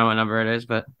out. I don't know what number it is,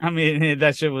 but I mean,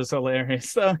 that shit was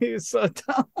hilarious. So he was so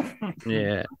dumb.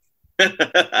 Yeah.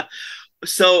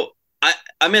 So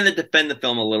I'm going to defend the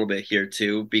film a little bit here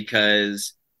too,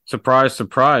 because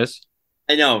surprise.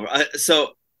 I know.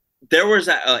 So there was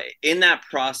in that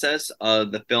process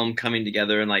of the film coming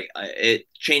together and like it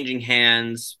changing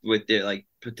hands with the like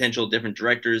potential different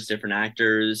directors, different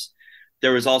actors.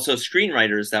 There was also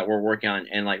screenwriters that were working on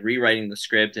and like rewriting the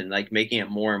script and like making it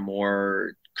more and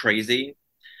more crazy.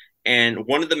 And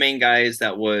one of the main guys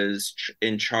that was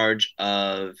in charge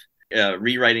of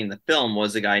rewriting the film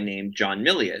was a guy named John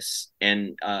Milius.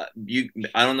 And I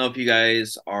don't know if you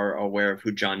guys are aware of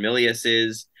who John Milius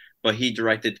is, but he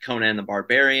directed Conan the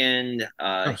Barbarian.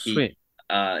 Sweet.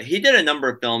 He did a number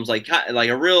of films, like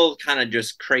a real kind of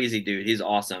just crazy dude. He's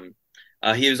awesome.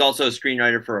 He was also a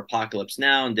screenwriter for Apocalypse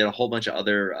Now and did a whole bunch of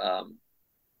other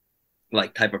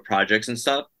like type of projects and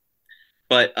stuff.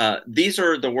 But these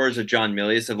are the words of John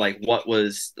Milius of like what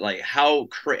was like how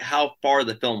far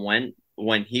the film went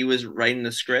when he was writing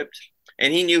the script,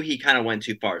 and he knew he kind of went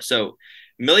too far. So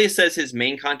Milius says his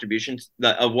main contribution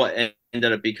of what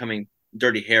ended up becoming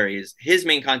Dirty Harry his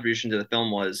main contribution to the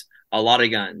film was a lot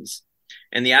of guns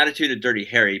and the attitude of Dirty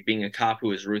Harry being a cop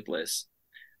who is ruthless.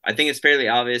 I think it's fairly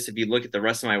obvious if you look at the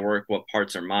rest of my work what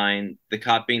parts are mine. The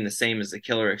cop being the same as the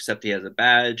killer except he has a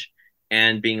badge,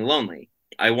 and being lonely.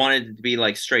 I wanted it to be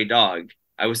like Stray Dog.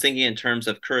 I was thinking in terms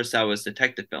of Kurosawa's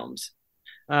detective films.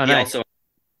 Oh, he nice. also,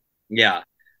 yeah,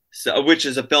 so which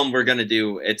is a film we're gonna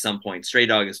do at some point. Stray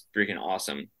Dog is freaking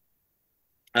awesome.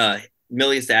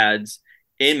 Milius adds,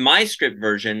 in my script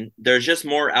version, there's just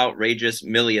more outrageous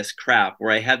Milius crap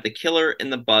where I have the killer in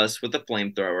the bus with a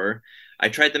flamethrower. I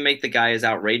tried to make the guy as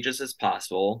outrageous as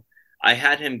possible. I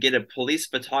had him get a police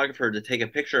photographer to take a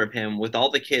picture of him with all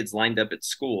the kids lined up at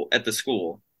the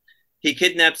school. He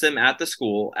kidnaps them at the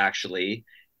school, actually,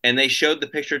 and they showed the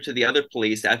picture to the other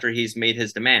police after he's made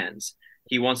his demands.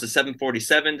 He wants a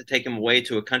 747 to take him away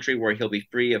to a country where he'll be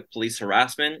free of police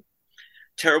harassment.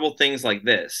 Terrible things like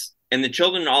this. And the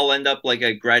children all end up like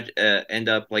a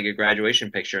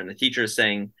graduation picture, and the teacher is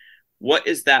saying, "What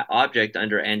is that object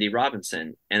under Andy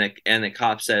Robinson?" And the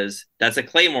cop says, "That's a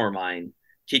Claymore mine."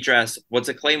 Teacher asks, "What's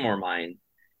a Claymore mine?"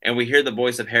 And we hear the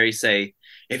voice of Harry say,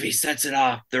 "If he sets it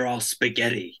off, they're all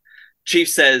spaghetti." Chief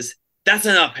says, "That's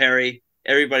enough, Harry."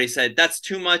 Everybody said, "That's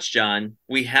too much, John.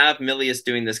 We have Milius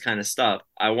doing this kind of stuff."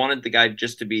 I wanted the guy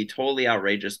just to be totally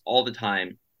outrageous all the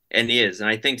time, and he is. And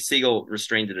I think Siegel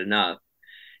restrained it enough.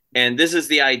 And this is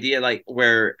the idea, like,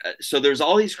 where, so there's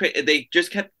all these, they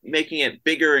just kept making it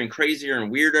bigger and crazier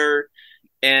and weirder.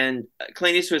 And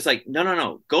Clint Eastwood's like,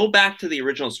 no, go back to the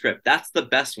original script. That's the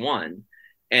best one.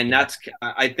 And that's,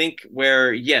 I think,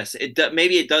 where, yes,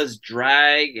 maybe it does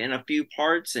drag in a few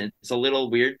parts and it's a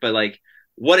little weird, but like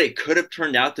what it could have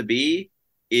turned out to be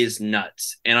is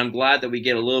nuts. And I'm glad that we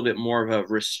get a little bit more of a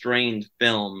restrained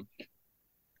film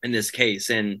in this case.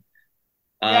 And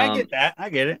I get that. I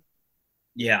get it.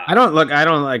 Yeah.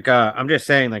 I'm just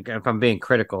saying, like, if I'm being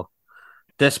critical,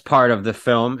 this part of the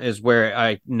film is where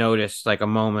I noticed like a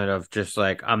moment of just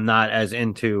like, I'm not as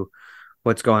into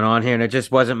what's going on here. And it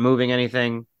just wasn't moving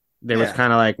anything. There was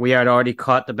kind of like we had already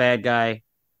caught the bad guy.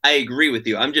 I agree with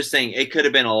you. I'm just saying it could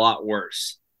have been a lot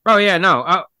worse. Oh yeah,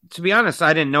 no. To be honest,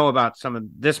 I didn't know about some of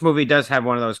this movie. Does have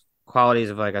one of those qualities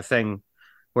of like a thing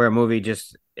where a movie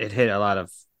just it hit a lot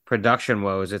of production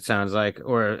woes. It sounds like,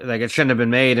 or like it shouldn't have been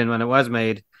made, and when it was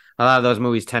made, a lot of those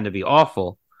movies tend to be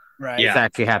awful. Right. It's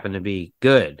actually happened to be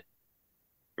good.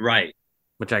 Right.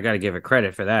 Which I got to give it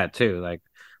credit for that too. Like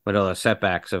with all the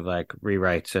setbacks of like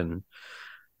rewrites and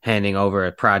handing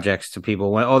over projects to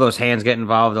people, when all those hands get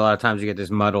involved, a lot of times you get this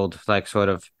muddled like sort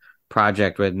of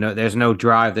project with there's no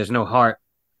drive, there's no heart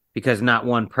because not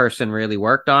one person really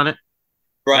worked on it.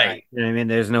 Right. You know what I mean?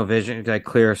 There's no vision, like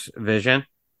clear vision.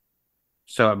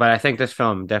 So, but I think this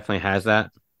film definitely has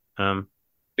that. But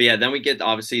yeah, then we get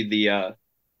obviously the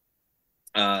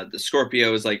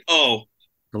Scorpio is like, oh,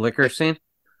 the liquor scene.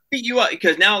 Beat you up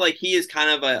because now like he is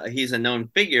kind of he's a known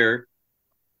figure,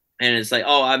 and it's like,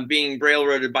 oh, I'm being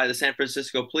railroaded by the San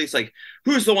Francisco police. Like,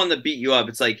 who's the one that beat you up?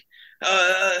 It's like,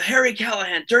 Harry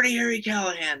Callahan, Dirty Harry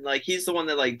Callahan. Like he's the one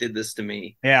that like did this to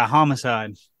me. Yeah,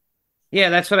 homicide. Yeah,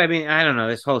 that's what I mean. I don't know.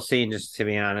 This whole scene, just to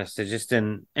be honest, it just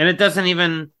didn't, and it doesn't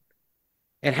even.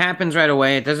 It happens right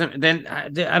away. It doesn't. Then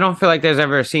I don't feel like there's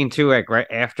ever a scene too like right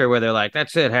after where they're like,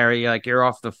 "That's it, Harry. Like you're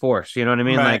off the force." You know what I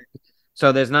mean? Right. Like,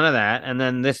 so there's none of that. And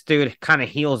then this dude kind of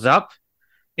heals up.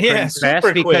 Yeah, fast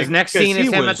super because quick, next scene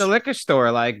is him at the liquor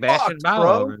store, like bashing bottle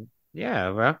over.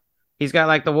 Yeah, bro. He's got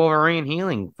like the Wolverine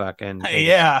healing fucking.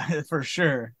 Yeah, for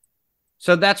sure.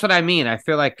 So that's what I mean. I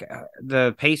feel like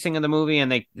the pacing of the movie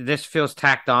and this feels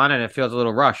tacked on and it feels a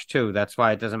little rushed too. That's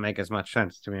why it doesn't make as much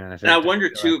sense, to be honest. And I wonder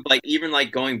too, like even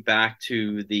like going back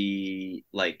to the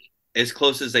like as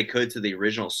close as they could to the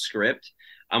original script.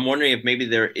 I'm wondering if maybe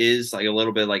there is like a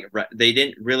little bit like they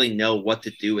didn't really know what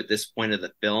to do at this point of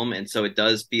the film, and so it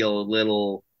does feel a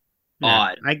little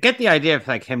odd. I get the idea of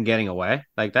like him getting away,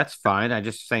 like that's fine. I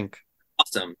just think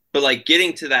awesome, but like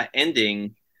getting to that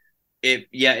ending.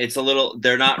 It's a little.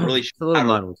 They're not really. It's a little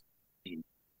muddled.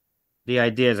 The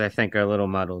ideas, I think, are a little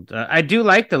muddled. I do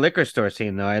like the liquor store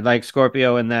scene, though. I like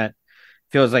Scorpio, and that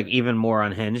feels like even more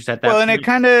unhinged at that. Well, point.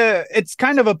 And it's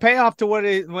kind of a payoff to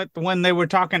when they were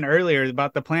talking earlier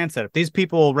about the plan setup. These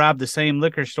people robbed the same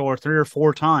liquor store 3 or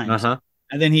 4 times, and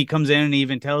then he comes in and he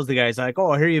even tells the guys like, "Oh,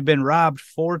 I hear you've been robbed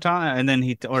 4 times," and then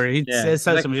he says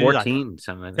like something 14, like,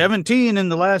 something like that. 17 in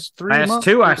the last 3 months. Last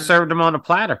 2, I served them on a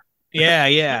platter.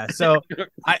 Yeah. So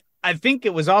I think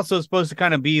it was also supposed to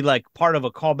kind of be like part of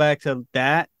a callback to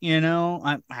that, you know.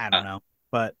 I don't know,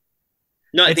 but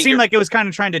no, it seemed like it was kind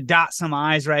of trying to dot some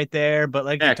I's right there. But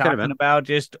like you're talking about,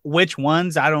 just which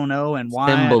ones I don't know and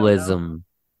why. Symbolism.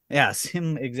 Yes,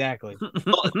 exactly.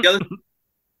 Well,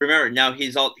 remember now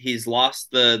he's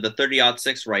lost the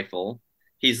 30-06 rifle.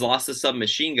 He's lost the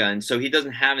submachine gun, so he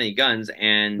doesn't have any guns,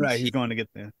 and right, he's going to get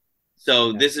there.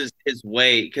 So this is his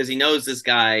way because he knows this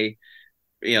guy.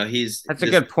 You know, that's a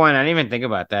good point. I didn't even think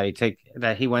about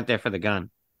that. He went there for the gun.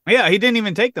 Yeah, he didn't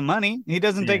even take the money. He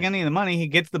doesn't take any of the money. He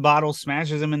gets the bottle,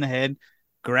 smashes him in the head,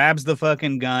 grabs the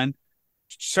fucking gun,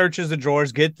 searches the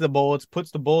drawers, gets the bullets,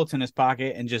 puts the bullets in his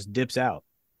pocket, and just dips out.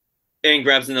 And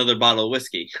grabs another bottle of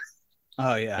whiskey.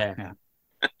 Oh yeah.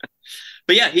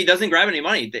 But yeah, he doesn't grab any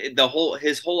money.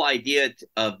 His whole idea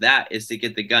of that is to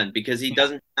get the gun because he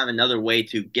doesn't have another way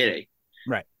to get it.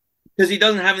 Right. Because he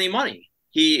doesn't have any money.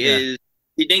 He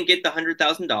didn't get the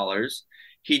 $100,000.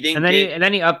 He didn't. And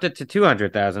then he upped it to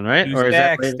 200,000, right? Or is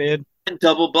that dude?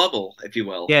 Double bubble, if you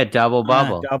will. Yeah, double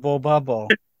bubble. Double bubble.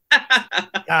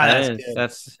 That's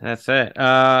it.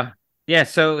 Yeah.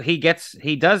 So he gets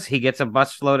a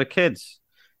bus load of kids.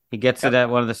 He gets it at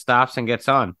one of the stops and gets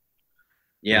on.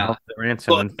 Yeah.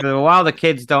 Ransom. And for a while, the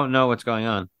kids don't know what's going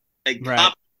on.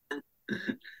 Right.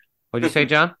 What'd you say,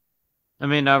 John? I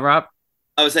mean, Rob?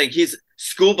 I was saying he's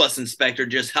school bus inspector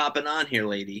just hopping on here,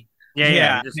 lady.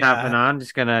 Yeah. Just hopping on.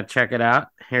 Just gonna check it out.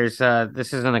 Here's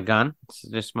this isn't a gun.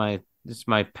 This is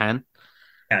my pen.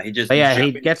 Yeah,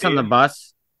 he gets on the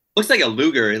bus. Looks like a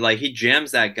Luger. Like he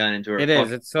jams that gun into her. It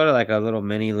is. It's sort of like a little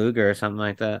mini Luger or something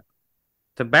like that.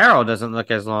 The barrel doesn't look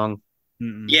as long.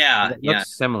 Yeah, it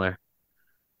looks similar.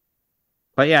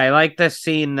 But yeah, I like this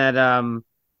scene that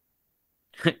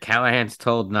Callahan's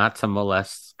told not to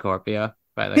molest Scorpio.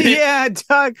 By the way. Yeah,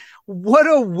 Doug. What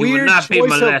a weird choice be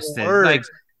molested. Of words. Like,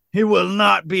 he will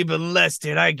not be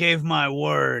molested. I gave my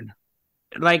word.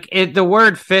 Like the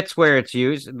word fits where it's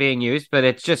being used, but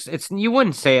it's you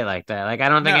wouldn't say it like that. Like I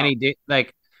don't think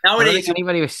nowadays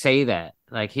anybody would say that.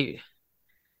 Like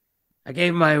I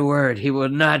gave my word. He will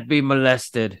not be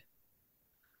molested.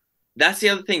 That's the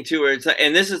other thing too, where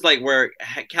and this is like where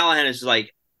Callahan is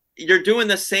like, you're doing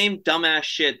the same dumbass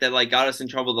shit that like got us in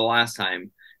trouble the last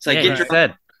time. It's like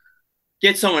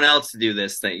get someone else to do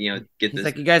this thing. Get He's this.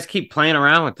 like, you guys keep playing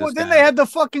around with this. Well, then guy. they had the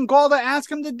fucking gall to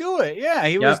ask him to do it. Yeah,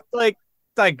 he was like,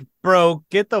 bro,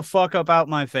 get the fuck up out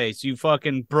my face. You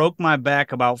fucking broke my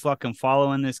back about fucking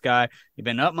following this guy. You've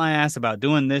been up my ass about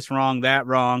doing this wrong, that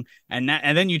wrong, and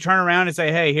then you turn around and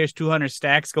say, hey, here's 200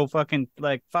 stacks. Go fucking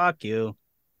like fuck you.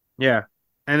 Yeah,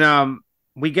 and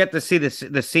we get to see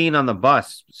the scene on the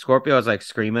bus. Scorpio is like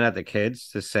screaming at the kids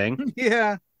to sing.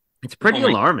 Yeah, it's pretty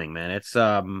alarming, man. It's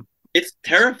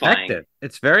terrifying. effective.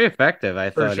 It's very effective. I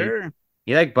for thought sure.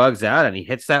 he like bugs out and he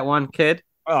hits that one kid.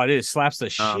 Oh, dude, slaps the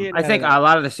shit. I think a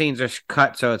lot of the scenes are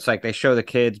cut, so it's like they show the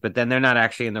kids, but then they're not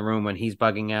actually in the room when he's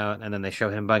bugging out, and then they show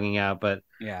him bugging out. But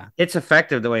yeah, it's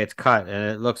effective the way it's cut,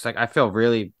 and it looks like I feel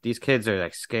really these kids are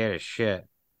like scared as shit.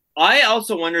 I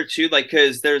also wonder too, like,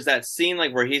 because there's that scene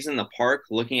like where he's in the park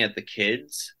looking at the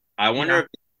kids. I wonder if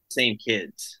it's the same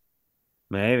kids.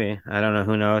 Maybe. I don't know.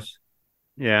 Who knows?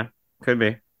 Yeah, could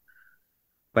be.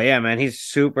 But yeah, man, he's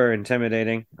super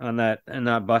intimidating in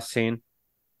that bus scene.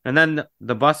 And then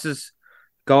the bus is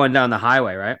going down the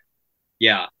highway, right?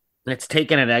 Yeah. It's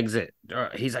taking an exit.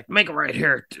 He's like, make a right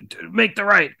here. Make the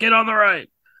right. Get on the right.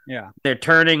 Yeah. They're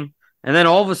turning. And then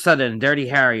all of a sudden, Dirty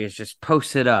Harry is just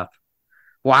posted up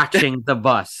watching the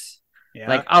bus. Yeah.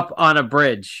 Like up on a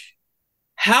bridge.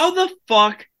 How the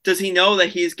fuck does he know that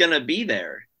he's going to be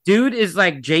there? Dude is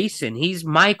like Jason. He's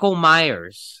Michael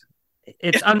Myers.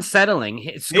 It's unsettling.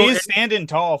 He's standing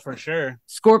tall for sure.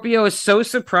 Scorpio is so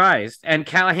surprised, and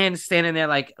Callahan's standing there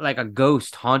like a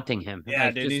ghost haunting him. Yeah,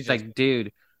 like, dude, just like,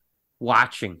 dude,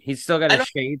 watching. He's still got his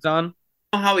shades on.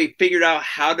 I don't know how he figured out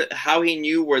how he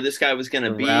knew where this guy was going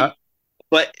to be, route.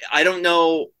 but I don't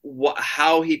know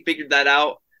how he figured that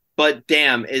out. But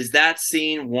damn, is that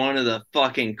scene one of the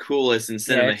fucking coolest in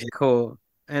cinema? Yeah, it's cool.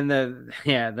 And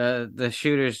the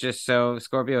shooter's just so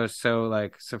Scorpio is so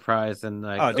like surprised and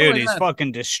like, oh dude, he's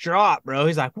fucking distraught, bro.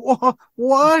 He's like, what?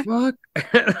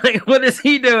 Like, what is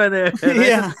he doing there?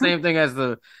 Yeah, the same thing as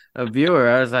the viewer.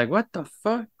 I was like, what the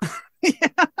fuck?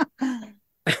 Yeah,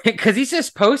 because he's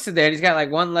just posted there. And he's got like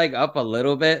one leg up a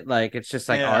little bit, like it's just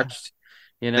like arched,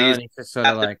 you know. And he's just sort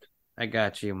of like, I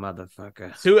got you,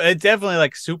 motherfucker. So it's definitely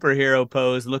like superhero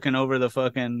pose, looking over the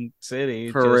fucking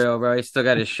city. For real, bro. He still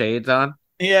got his shades on.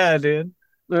 Yeah, dude.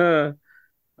 And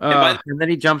then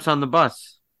he jumps on the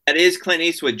bus. That is Clint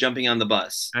Eastwood jumping on the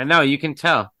bus. I know, you can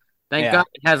tell. Thank God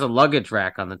it has a luggage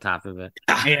rack on the top of it.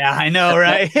 Yeah, I know,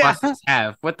 right? Buses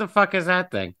have. What the fuck is that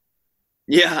thing?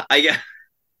 Yeah, I guess.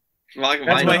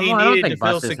 That's what he needed to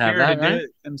feel secure to do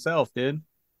it himself, dude.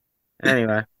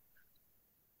 Anyway.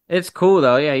 It's cool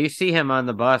though. Yeah, you see him on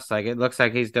the bus. Like it looks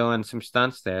like he's doing some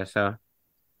stunts there. So,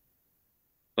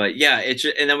 but yeah,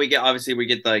 and then we get like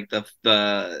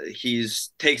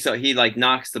he like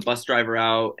knocks the bus driver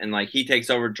out, and like he takes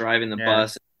over driving the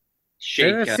bus.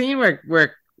 There's a scene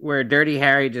where Dirty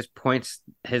Harry just points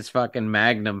his fucking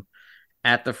Magnum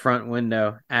at the front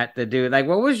window at the dude. Like,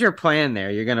 what was your plan there?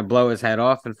 You're gonna blow his head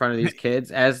off in front of these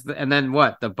kids and then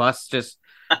what? The bus just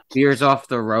veers off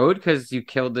the road because you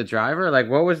killed the driver? Like,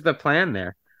 what was the plan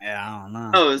there? Yeah, I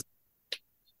don't know.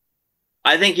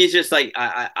 I think he's just like,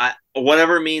 I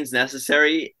whatever means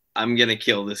necessary, I'm gonna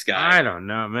kill this guy. I don't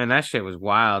know, man. That shit was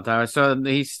wild. So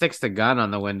he sticks the gun on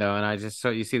the window, and I just saw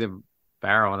you see the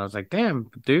barrel, and I was like,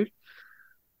 damn, dude.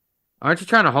 Aren't you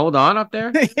trying to hold on up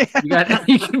there?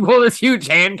 You can pull this huge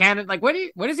hand cannon. Like, what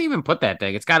does he even put that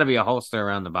thing? It's got to be a holster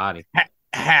around the body.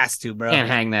 Has to, bro. Can't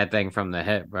hang that thing from the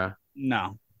hip, bro.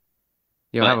 No.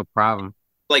 You'll have a problem.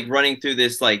 Like running through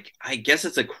this, like I guess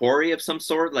it's a quarry of some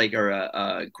sort, like or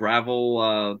a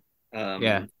gravel.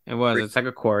 Yeah, it was. It's like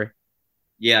a quarry.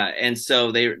 Yeah, and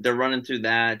so they're running through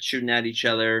that, shooting at each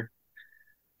other.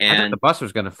 And I thought the bus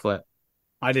was gonna flip.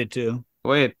 I did too. The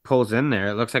way it pulls in there,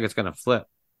 it looks like it's gonna flip.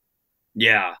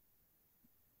 Yeah.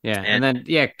 Yeah, and then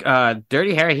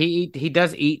Dirty Harry, he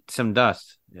does eat some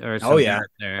dust or some dirt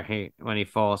there when he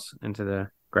falls into the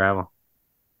gravel.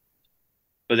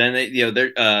 But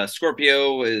then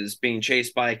Scorpio is being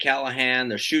chased by Callahan.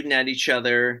 They're shooting at each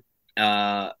other,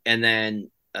 and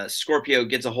then Scorpio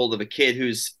gets a hold of a kid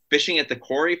who's fishing at the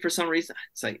quarry for some reason.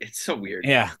 It's so weird.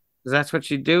 Yeah, because that's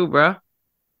what you do, bro.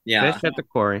 Yeah, fish at the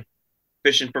quarry,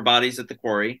 fishing for bodies at the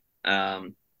quarry.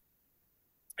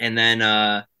 And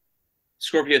then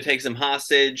Scorpio takes him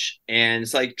hostage, and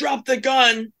it's like, drop the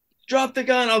gun,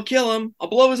 I'll kill him, I'll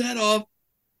blow his head off.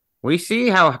 We see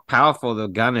how powerful the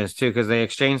gun is too, because they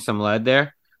exchange some lead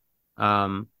there,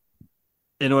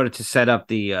 in order to set up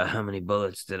the how many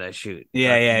bullets did I shoot?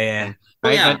 Yeah.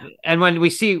 Right? Yeah. And when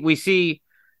we see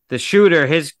the shooter,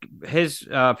 his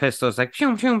pistol is like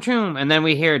choom choom choom, and then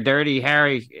we hear Dirty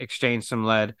Harry exchange some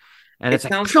lead, and It it's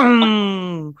like, sounds-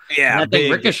 "Pshong!" Yeah, and that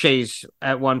thing big. ricochets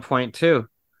at one point too,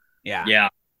 Yeah. Yeah,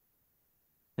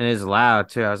 and it's loud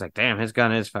too. I was like, damn, his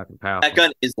gun is fucking powerful. that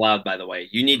gun is loud, by the way.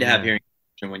 You need to have Yeah. hearing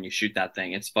protection when you shoot that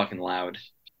thing. It's fucking loud.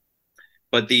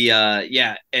 But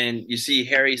and you see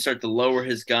Harry start to lower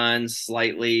his gun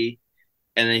slightly,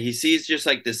 and then he sees just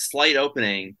like this slight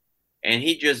opening, and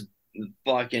he just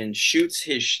fucking shoots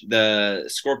the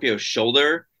Scorpio's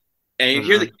shoulder, and you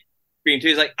hear the scream too.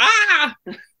 He's like, ah!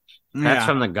 That's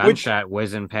from the gunshot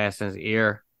whizzing past his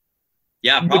ear.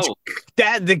 Yeah, probably.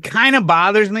 That kind of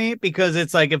bothers me because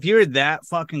it's like if you're that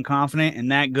fucking confident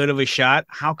and that good of a shot,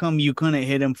 how come you couldn't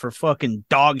hit him for fucking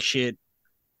dog shit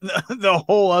the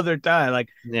whole other time? Like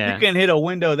Yeah. you can hit a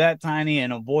window that tiny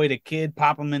and avoid a kid,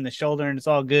 pop him in the shoulder, and it's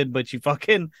all good. But you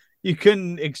couldn't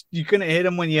hit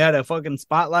him when you had a fucking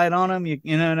spotlight on him. You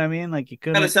know what I mean? Like you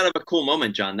Kind couldn't. of set up a cool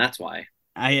moment, John. That's why.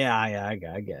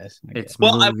 I guess. It's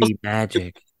Well, I movie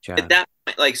magic, John. At that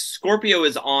point, like Scorpio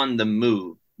is on the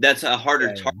move. That's a harder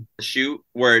Yeah. target to shoot.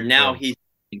 Where now Yeah. he's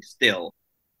sitting still.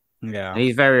 Yeah. And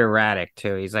he's very erratic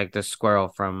too. He's like the squirrel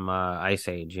from Ice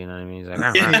Age. You know what I mean? He's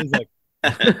like, Yeah. He's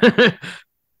like,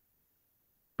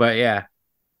 but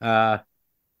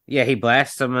yeah, he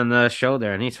blasts him in the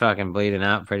shoulder, and he's fucking bleeding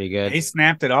out pretty good. he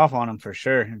snapped it off on him for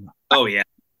sure. Oh yeah.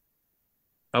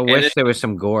 I wish there was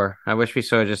some gore. I wish we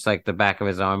saw just like the back of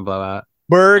his arm blow out.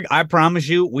 Berg, I promise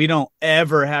you, we don't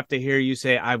ever have to hear you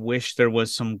say, I wish there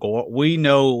was some gore. We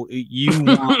know you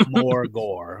want more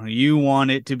gore. You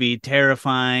want it to be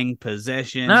terrifying,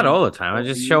 possession. Not all the time. I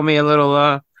just show me a little.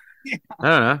 I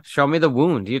don't know. Show me the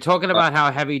wound. You're talking about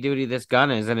how heavy duty this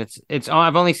gun is, and it's.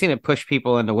 I've only seen it push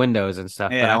people into windows and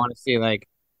stuff, but Yeah. I want to see like,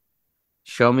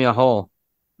 show me a hole,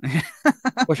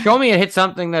 or show me it hit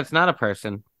something that's not a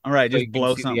person. All right, So just you can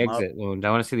blow see something the up. exit wound. I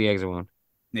want to see the exit wound.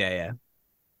 Yeah.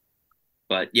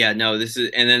 But yeah, no, this is,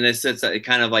 and then this is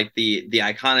kind of like the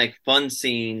iconic fun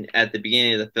scene at the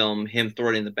beginning of the film, him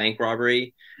thwarting the bank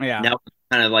robbery. Yeah. Now,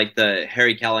 kind of like the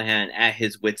Harry Callahan at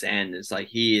his wit's end. It's like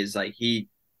he's like,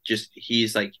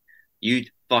 you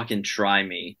fucking try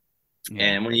me. Yeah.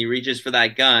 And when he reaches for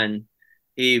that gun,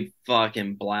 he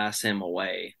fucking blasts him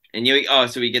away. And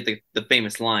so we get the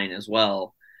famous line as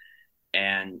well.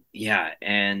 And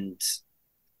it's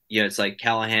like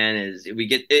Callahan we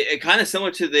get it kind of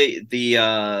similar to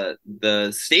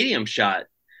the stadium shot.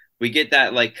 We get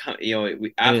that like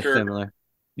after Similar.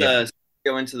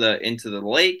 go into the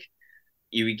lake,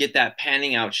 we get that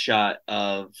panning out shot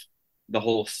of the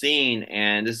whole scene,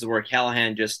 and this is where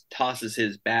Callahan just tosses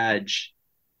his badge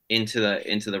into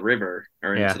the river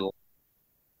or into the,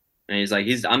 and he's like,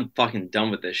 I'm fucking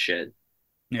done with this shit.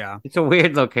 Yeah. It's a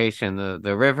weird location.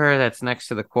 The river that's next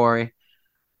to the quarry.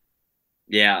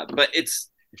 Yeah, but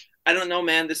I don't know,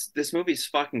 man. This movie's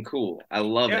fucking cool. I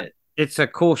love it. It's a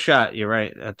cool shot. You're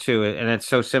right, too, and it's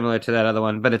so similar to that other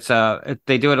one. But it's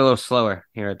they do it a little slower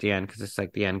here at the end because it's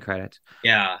like the end credits.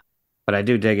 Yeah, but I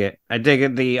do dig it. I dig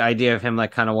it, the idea of him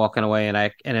like kind of walking away, and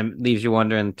it leaves you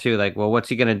wondering too, like, well, what's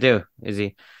he gonna do? Is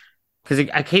he? Because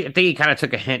I think he kind of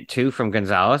took a hint too from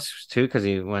Gonzalez too, because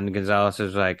when Gonzalez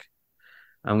was like,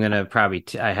 I'm gonna probably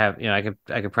I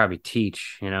could probably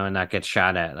teach, and not get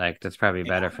shot at. Like that's probably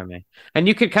better for me. And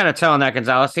you could kind of tell in that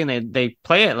Gonzalez scene they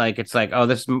play it like it's like, oh,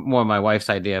 this is more my wife's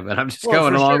idea, but I'm just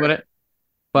going along with it.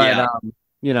 But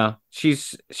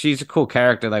she's a cool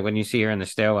character. Like when you see her in the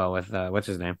stairwell with what's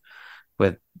his name,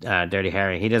 with Dirty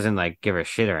Harry, he doesn't like give her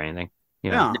shit or anything.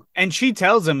 No, and she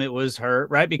tells him it was her,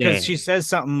 right? Because she says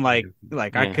something like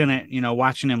I couldn't,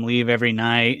 watching him leave every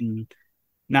night and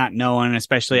not knowing,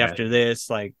 especially after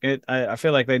this, like I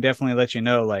feel like they definitely let you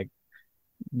know, like,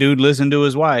 dude, listen to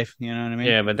his wife. You know what I mean?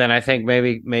 Yeah, but then I think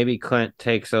maybe Clint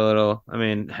takes a little. I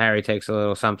mean, Harry takes a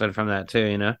little something from that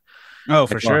too. Oh,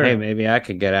 for sure. Hey, maybe I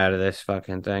could get out of this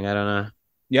fucking thing. I don't know.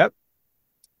 Yep.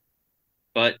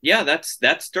 But yeah,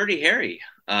 that's Dirty Harry.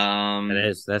 It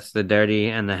is. That's the dirty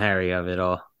and the Harry of it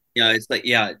all. Yeah, it's like,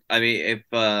 yeah. I mean,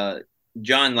 if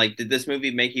John, like, did this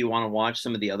movie make you want to watch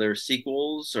some of the other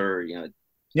sequels, or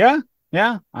Yeah.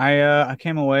 I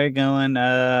came away going,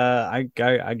 I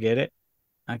get it.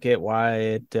 I get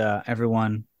why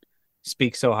everyone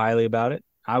speaks so highly about it.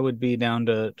 I would be down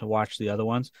to watch the other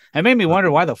ones. It made me wonder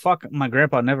why the fuck my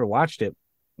grandpa never watched it.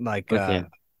 Like,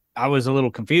 I was a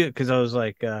little confused because I was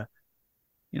like,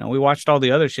 we watched all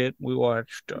the other shit. We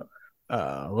watched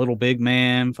Little Big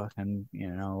Man, fucking,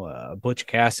 Butch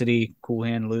Cassidy, Cool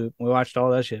Hand Luke. We watched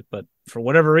all that shit, but for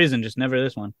whatever reason, just never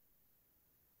this one.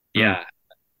 Yeah.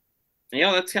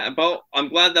 That's kind of. Well, I'm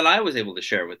glad that I was able to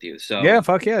share with you. So yeah,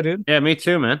 fuck yeah, dude. Yeah, me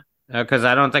too, man. Because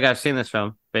I don't think I've seen this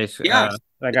film. Basically, Yeah,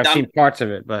 I've seen parts of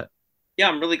it, but Yeah,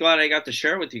 I'm really glad I got to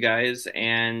share with you guys,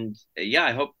 and yeah,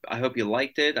 I hope you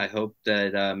liked it. I hope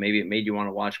that maybe it made you want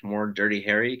to watch more Dirty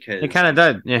Harry It because kind of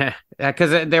did, yeah,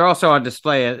 because they're also on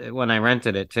display when I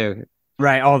rented it too.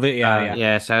 Right. All the yeah.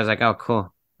 Yeah, so I was like, oh,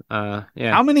 cool. Yeah,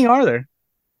 How many are there?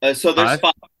 so there's five.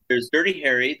 five. There's Dirty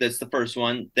Harry, that's the first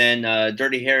one. Then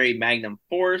Dirty Harry Magnum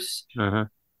Force, Uh-huh.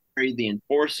 Harry the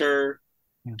Enforcer,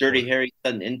 Dirty Harry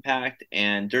Sudden Impact,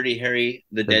 and Dirty Harry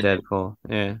the The Deadpool. Deadpool.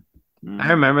 Yeah, I Mm.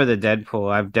 remember the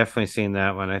Deadpool. I've definitely seen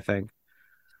that one. I think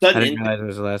I Sudden didn't Impact. realize it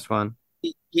was the last one.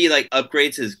 He like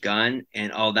upgrades his gun,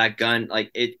 and oh, that gun,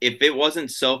 like if it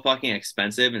wasn't so fucking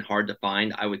expensive and hard to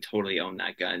find, I would totally own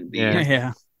that gun. The Yeah.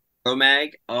 Yeah. Pro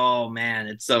Mag. Oh man,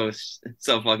 it's so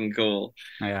fucking cool.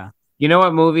 Yeah. You know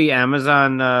what movie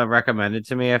Amazon recommended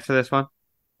to me after this one?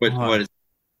 What is?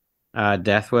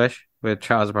 Death Wish with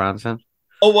Charles Bronson.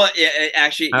 Oh, what? Yeah,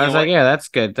 actually, I was like, yeah, that's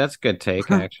good. That's a good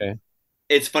take, actually.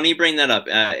 it's funny you bring that up.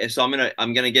 So I'm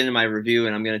gonna get into my review,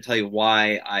 and I'm gonna tell you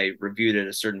why I reviewed it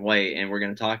a certain way, and we're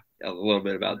gonna talk a little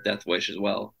bit about Death Wish as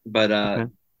well. But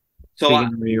Okay. so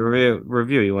Speaking of your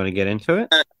review, you want to get into it?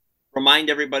 remind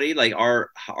everybody, like our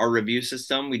review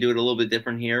system, we do it a little bit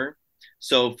different here.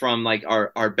 So from like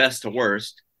our best to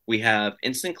worst, we have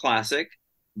instant classic,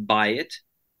 buy it,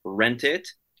 rent it,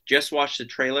 just watch the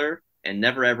trailer, and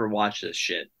never ever watch this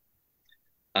shit.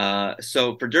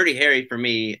 So for Dirty Harry, for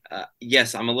me,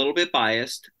 yes, I'm a little bit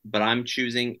biased, but I'm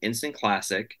choosing instant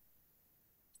classic,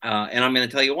 and I'm going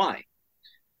to tell you why.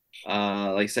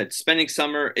 Like I said, spending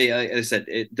summer, like I said,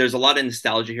 there's a lot of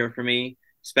nostalgia here for me.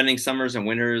 Spending summers and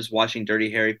winters watching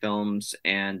Dirty Harry films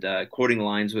and quoting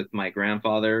lines with my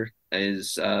grandfather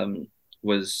is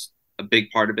was a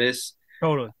big part of this.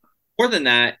 Totally. More than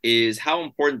that is how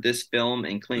important this film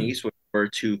and Clint Eastwood were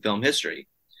to film history.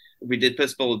 We did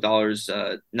Fistful of Dollars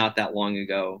not that long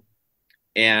ago,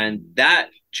 and that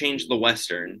changed the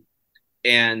Western.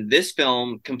 And this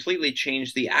film completely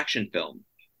changed the action film.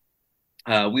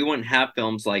 We wouldn't have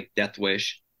films like Death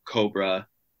Wish, Cobra,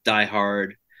 Die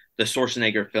Hard, the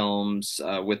Schwarzenegger films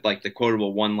with like the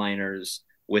quotable one-liners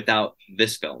without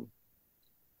this film.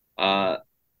 Uh,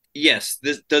 yes,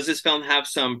 does this film have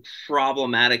some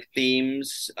problematic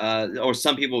themes? Or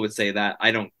some people would say that.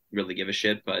 I don't really give a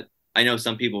shit, but I know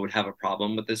some people would have a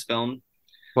problem with this film.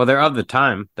 Well, they're of the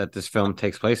time that this film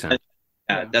takes place in.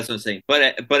 Yeah, that's what I'm saying. But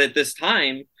at this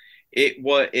time, it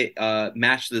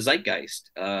matched the zeitgeist.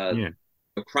 Yeah.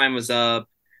 Crime was up,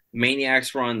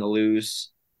 maniacs were on the loose,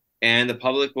 and the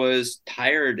public was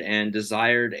tired and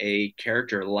desired a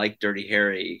character like Dirty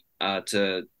Harry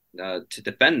to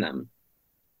defend them.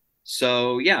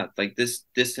 So yeah, like this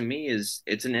to me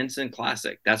it's an instant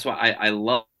classic. That's why I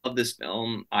love this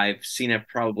film. I've seen it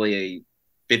probably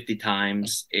 50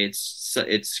 times.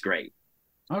 It's great.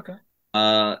 Okay.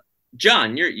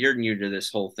 John, you're new to this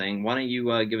whole thing. Why don't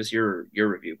you give us your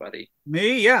review, buddy?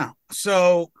 Me, yeah.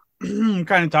 So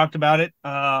kind of talked about it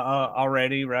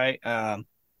already, right?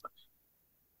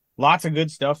 Lots of good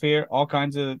stuff here. All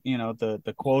kinds of,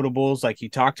 the quotables like you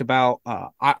talked about.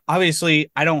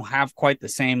 Obviously, I don't have quite the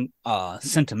same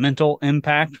sentimental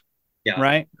impact, Yeah.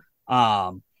 right?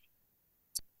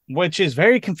 Which is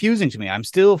very confusing to me. I'm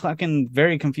still fucking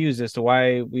very confused as to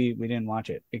why we didn't watch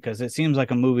it, because it seems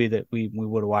like a movie that we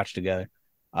would have watched together.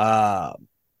 I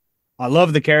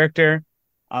love the character.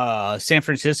 San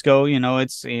Francisco,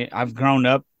 I've grown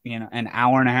up, an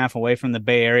hour and a half away from the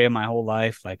Bay Area my whole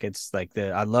life. Like it's like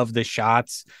I love the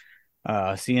shots,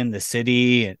 seeing the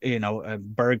city.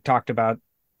 Berg talked about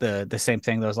the same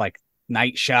thing. Those like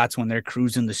night shots when they're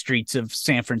cruising the streets of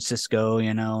San Francisco,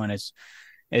 and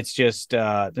it's just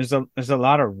there's a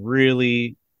lot of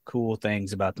really cool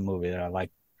things about the movie that I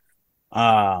like.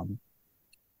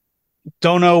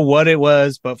 Don't know what it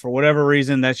was, but for whatever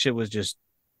reason, that shit was just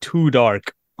too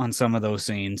dark on some of those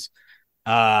scenes.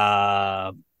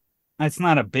 It's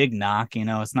not a big knock,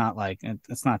 it's not like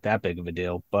it's not that big of a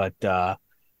deal, but that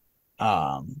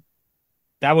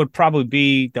would probably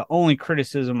be the only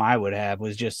criticism I would have,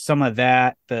 was just some of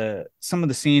that, some of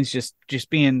the scenes just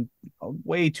being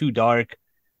way too dark.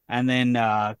 And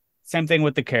then same thing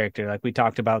with the character, like we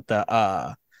talked about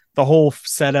the whole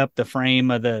setup, the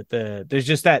frame of there's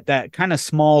just that kind of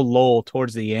small lull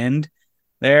towards the end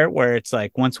there, where it's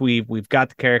like once we've got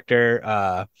the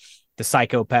character, the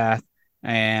psychopath,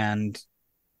 and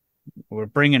we're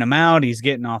bringing him out, he's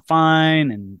getting off fine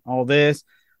and all this.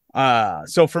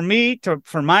 So for me,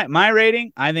 for my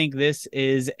rating, I think this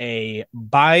is a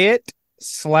buy it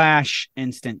 /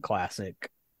 instant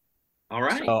classic. All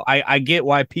right. So I get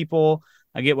why people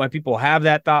have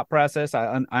that thought process.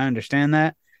 I understand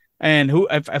that. And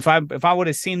if I would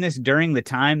have seen this during the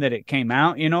time that it came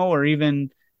out, or even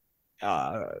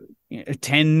uh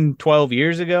 10, 12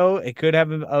 years ago, it could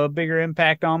have a bigger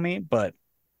impact on me. But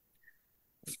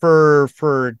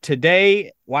for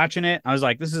today, watching it, I was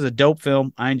like, this is a dope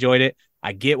film. I enjoyed it.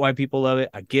 I get why people love it.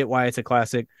 I get why it's a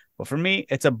classic. But for me,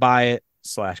 it's a buy it /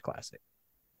 classic.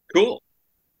 Cool.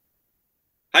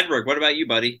 Heidelberg, what about you,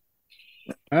 buddy?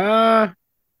 Give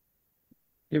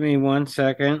me 1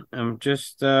 second. I'm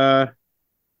just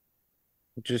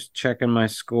checking my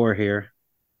score here.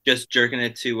 Just jerking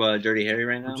it to Dirty Harry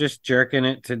right now? I'm just jerking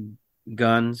it to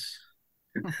guns.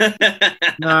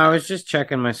 No, I was just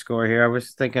checking my score here. I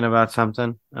was thinking about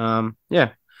something.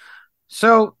 Yeah.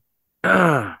 So,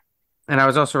 and I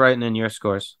was also writing in your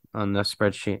scores on the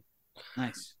spreadsheet.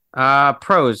 Nice.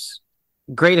 Pros,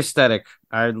 great aesthetic.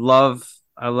 I love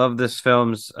this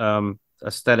film's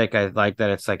aesthetic. I like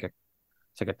that it's like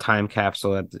a time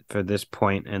capsule for this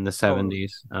point in the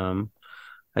 70s.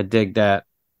 I dig that.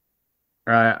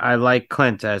 I like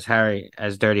Clint as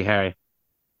Dirty Harry.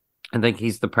 I think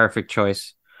he's the perfect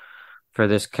choice for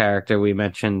this character. We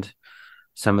mentioned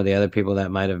some of the other people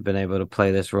that might have been able to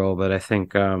play this role, but I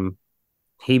think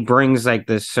he brings like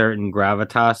this certain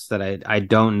gravitas that I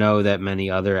don't know that many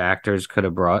other actors could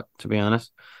have brought, to be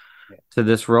honest, to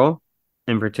this role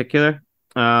in particular.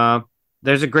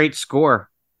 There's a great score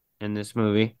in this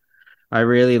movie. I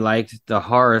really liked the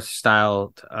horror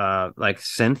styled like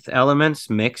synth elements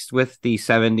mixed with the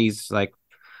 70s like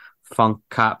funk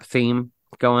cop theme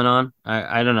going on.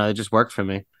 I don't know, it just worked for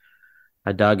me.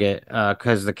 I dug it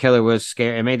because the killer was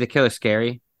scary. It made the killer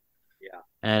scary. Yeah.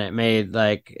 And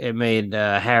it made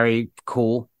Harry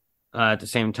cool at the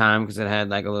same time because it had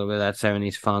like a little bit of that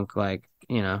 70s funk, like,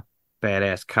 you know,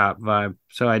 badass cop vibe.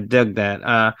 So I dug that.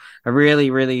 I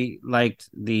really, really liked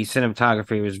the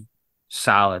cinematography. It was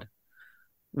solid.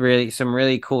 Really, some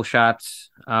really cool shots.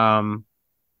 Some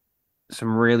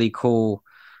really cool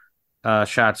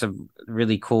shots of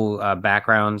really cool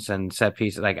backgrounds and set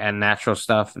pieces, like, and natural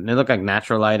stuff. And it looked like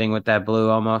natural lighting with that blue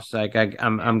almost. Like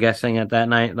I'm guessing at that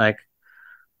night, like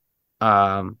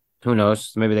who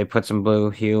knows? Maybe they put some blue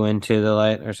hue into the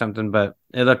light or something, but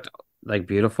it looked like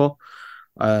beautiful.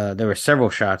 There were several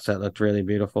shots that looked really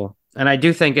beautiful. And I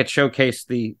do think it showcased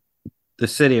the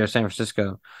city of San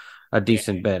Francisco a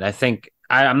decent bit. I think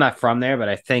I'm not from there, but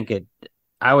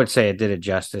I would say it did it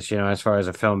justice, you know, as far as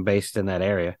a film based in that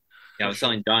area. Yeah, I was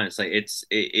telling Don, it's like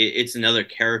it's another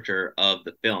character of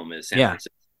the film is San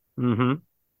Francisco.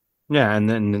 Mm-hmm. Yeah, and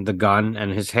then the gun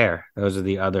and his hair. Those are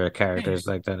the other characters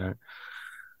like that are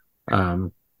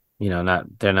you know,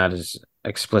 they're not as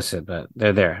explicit, but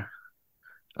they're there.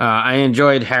 I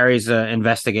enjoyed Harry's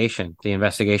investigation. The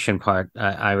investigation part,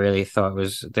 I really thought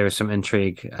there was some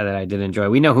intrigue that I did enjoy.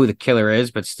 We know who the killer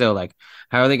is, but still, like,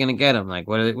 how are they going to get him? Like,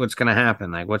 what's going to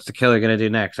happen? Like, what's the killer going to do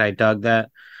next? I dug that.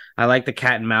 I like the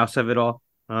cat and mouse of it all.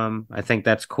 I think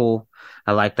that's cool.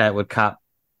 I like that with cop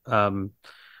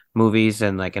movies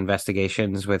and like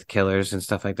investigations with killers and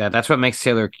stuff like that. That's what makes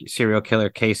serial killer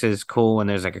cases cool when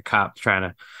there's like a cop trying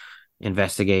to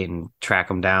investigate and track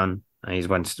them down. He's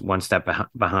one step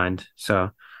behind. So I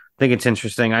think it's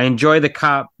interesting. I enjoy the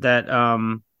cop that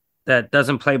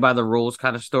doesn't play by the rules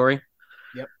kind of story.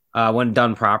 Yep. When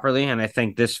done properly, and I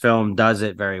think this film does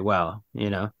it very well.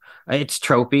 You know, it's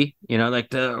tropey. You know,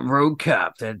 like the road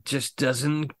cop that just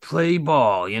doesn't play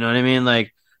ball. You know what I mean?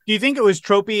 Like, do you think it was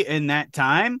tropey in that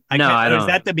time? No, I don't. Is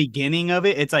that the beginning of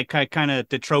it? It's like kind of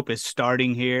the trope is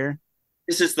starting here.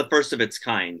 This is the first of its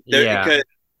kind. Yeah.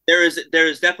 There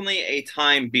is definitely a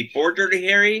time before Dirty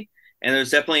Harry, and there's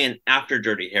definitely an after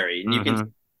Dirty Harry, and you can see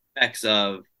effects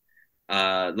of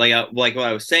like what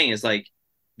I was saying is like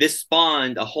this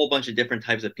spawned a whole bunch of different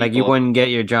types of people. Like you wouldn't get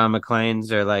your John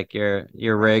McClanes or like your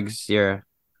Riggs, your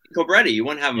Cobretti. You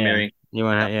wouldn't have him marrying. You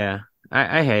wouldn't. Yeah,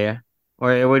 I hear you.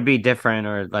 Or it would be different,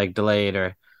 or like delayed,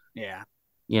 or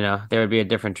you know, there would be a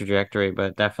different trajectory.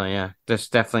 But definitely, yeah, this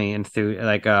definitely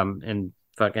and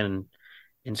fucking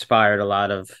inspired a lot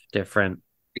of different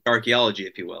archaeology,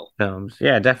 if you will, films.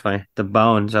 Yeah, definitely the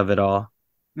bones of it all.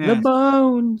 Yeah. The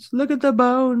bones. Look at the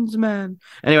bones, man.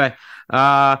 Anyway,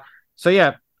 so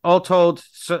yeah, all told,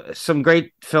 some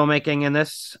great filmmaking in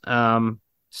this.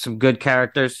 Some good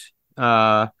characters.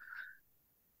 I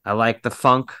like the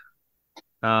funk.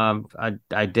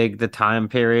 I dig the time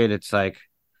period. It's like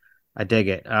I dig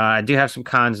it. I do have some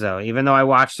cons though. Even though I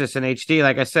watched this in HD,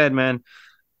 like I said, man,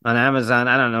 on Amazon,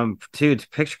 I don't know, dude,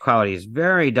 picture quality is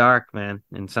very dark, man.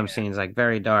 In some scenes, like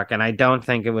very dark, and I don't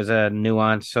think it was a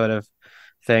nuanced sort of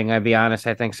thing. I'd be honest.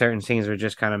 I think certain scenes were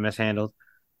just kind of mishandled,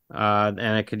 and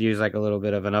it could use like a little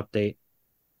bit of an update,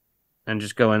 and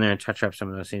just go in there and touch up some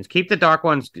of those scenes. Keep the dark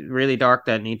ones really dark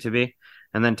that need to be,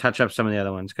 and then touch up some of the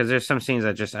other ones because there's some scenes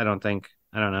that just I don't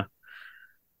know.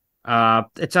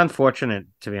 It's unfortunate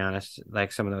to be honest,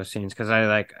 like some of those scenes, because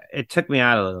it took me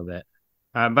out a little bit.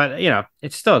 But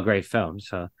it's still a great film.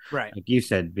 So, Right. like you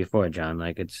said before, John,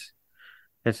 like it's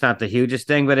not the hugest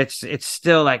thing, but it's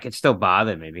still like it still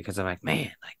bothered me because I'm like,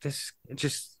 man, like this, it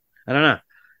just I don't know.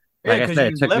 Yeah, Like I because said,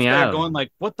 you it took left me there out. going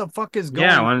like, what the fuck is going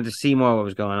Yeah, I on? wanted to see more what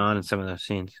was going on in some of those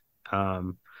scenes.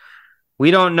 We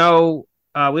don't know.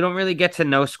 We don't really get to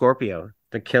know Scorpio,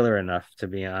 the killer, enough to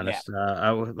be honest.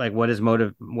 Like what his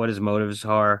motives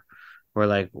are, or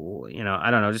like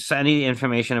I don't know. Just any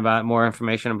information about more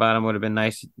information about him would have been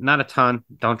nice. Not a ton.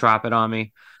 Don't drop it on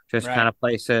me. Just Right. kind of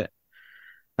place it.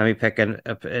 Let me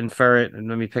infer it, and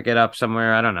let me pick it up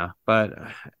somewhere. I don't know, but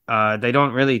they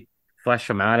don't really flesh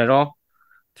him out at all,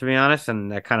 to be honest,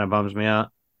 and that kind of bums me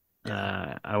out.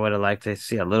 I would have liked to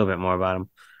see a little bit more about him.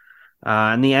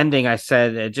 And the ending, I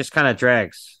said, it just kind of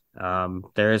drags.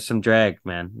 There is some drag,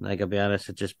 man. Like I'll be honest,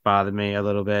 it just bothered me a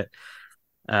little bit.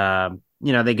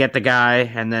 They get the guy,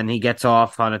 and then he gets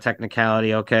off on a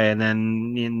technicality, okay, and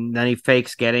then he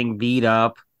fakes getting beat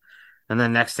up, and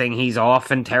then next thing he's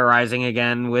off and terrorizing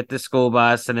again with the school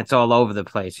bus, and it's all over the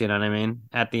place. You know what I mean?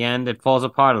 At the end, it falls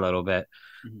apart a little bit,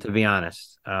 to be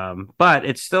honest. But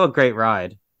it's still a great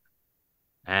ride,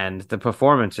 and the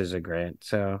performances are great.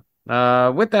 So,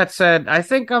 with that said, I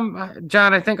think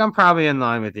John. I think I'm probably in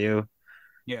line with you.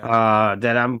 Yeah.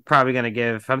 That I'm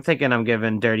thinking I'm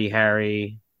giving Dirty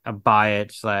Harry a buy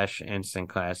it / instant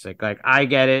classic. Like I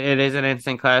get it. It is an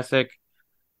instant classic.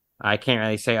 I can't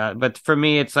really say, but for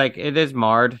me, it's like it is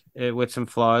marred with some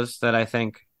flaws that I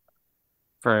think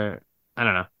I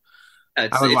don't know. I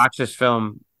would watch this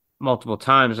film multiple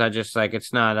times. I just like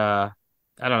it's not. I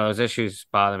don't know. Those issues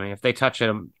bother me. If they touch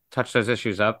those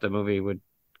issues up, the movie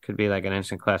could be like an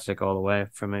instant classic all the way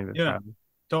for me. Yeah. Probably.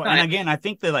 So, and again, I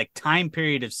think the like time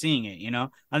period of seeing it,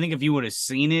 I think if you would have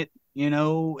seen it, in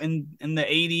the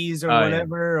 80s or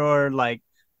whatever, or like,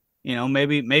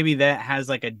 maybe that has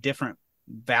like a different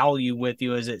value with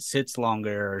you as it sits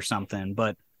longer or something.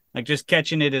 But like just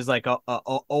catching it as like a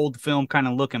old film, kind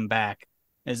of looking back,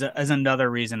 as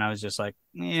another reason I was just like,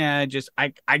 yeah,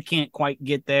 I can't quite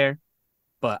get there,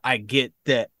 but I get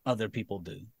that other people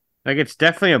do. Like it's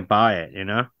definitely a buy it,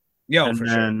 Yeah, and for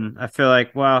then sure. I feel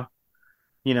like, well,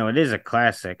 it is a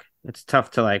classic. It's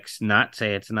tough to like not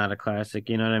say it's not a classic.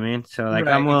 You know what I mean? So like,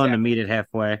 Right, I'm willing to exactly. meet it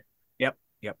halfway. Yep.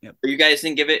 You guys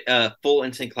didn't give it a full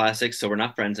instant classic, so we're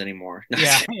not friends anymore.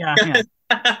 Yeah.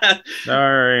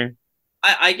 Sorry.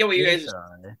 I get what you guys.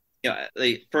 Sorry.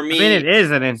 Like for me, I mean, it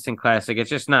is an instant classic. It's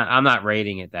just not. I'm not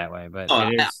rating it that way, but Oh,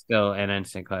 it is still an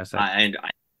instant classic. I in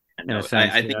a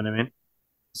sense, I you think know what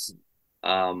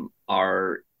I mean?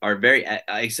 are very.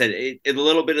 I said it a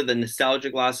little bit of the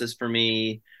nostalgia glasses for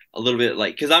me. A little bit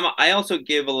like because I also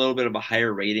give a little bit of a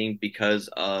higher rating because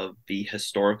of the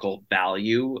historical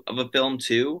value of a film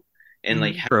too, and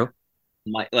like True.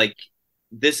 like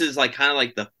this is like kind of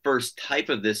like the first type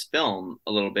of this film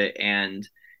a little bit, and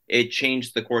it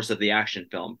changed the course of the action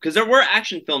film because there were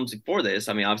action films before this.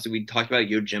 I mean, obviously we talked about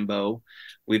Yojimbo,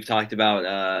 we've talked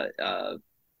about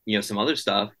some other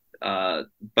stuff,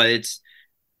 but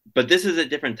this is a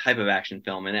different type of action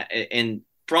film, and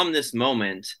from this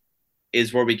moment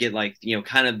is where we get like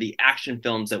kind of the action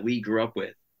films that we grew up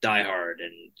with, Die Hard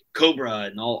and Cobra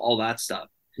and all that stuff.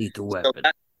 Lethal Weapon.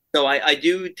 So I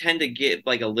do tend to get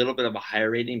like a little bit of a higher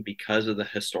rating because of the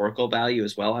historical value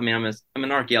as well. I mean, I'm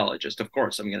an archaeologist, of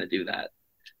course I'm going to do that.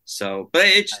 So, but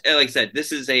it's like I said,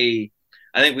 this is I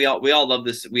think we all love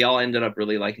this. We all ended up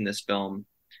really liking this film,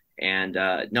 and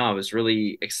no, I was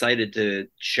really excited to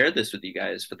share this with you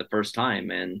guys for the first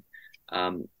time, and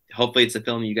hopefully it's a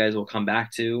film you guys will come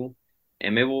back to.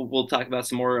 And maybe we'll talk about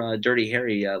some more Dirty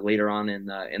Harry later on in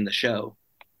the show.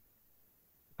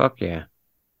 Fuck yeah!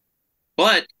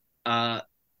 But now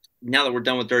that we're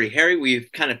done with Dirty Harry, we've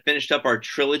kind of finished up our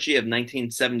trilogy of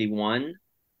 1971.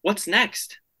 What's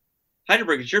next?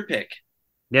 Heidelberg, it's your pick.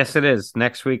 Yes, it is.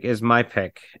 Next week is my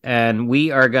pick, and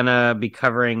we are gonna be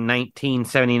covering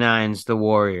 1979's The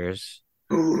Warriors.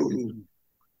 Ooh.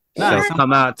 So Nice.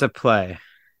 come out to play.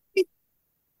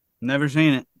 Never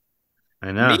seen it.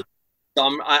 I know.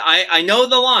 I know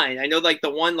the line. I know like the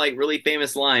one like really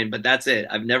famous line, but that's it.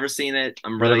 I've never seen it.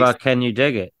 I'm What really about Can You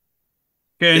Dig It?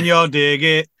 Can y'all dig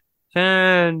it?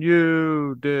 Can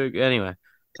you dig? Anyway,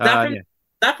 is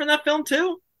that from that film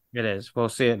too? it is. We'll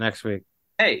see it next week.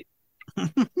 Hey,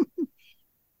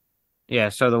 Yeah.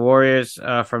 So The Warriors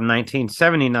from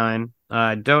 1979.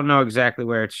 I don't know exactly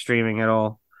where it's streaming at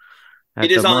all. At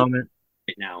it is the on moment.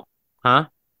 right now. Huh?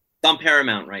 It's on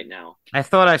Paramount right now. I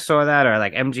thought I saw that, or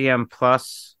like MGM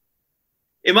Plus.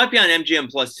 It might be on MGM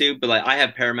Plus too, but like I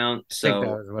have Paramount, I think that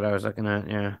so was what I was looking at.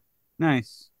 Yeah.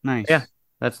 Nice. Yeah,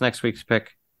 that's next week's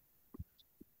pick.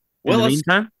 Well, In the let's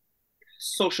meantime,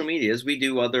 social medias. We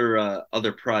do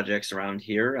other projects around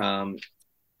here.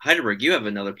 Heidelberg, you have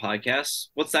another podcast.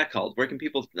 What's that called? Where can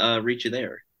people reach you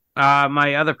there?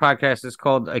 my other podcast is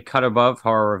called A Cut Above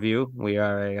Horror Review. We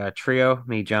are a trio,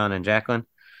 me, John, and Jacqueline,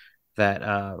 that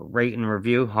rate and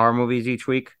review horror movies each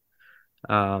week.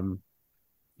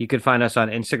 You could find us on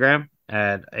Instagram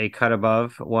at A Cut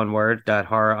Above, one word,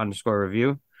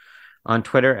 .horror_review, on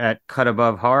Twitter at Cut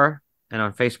Above Horror, and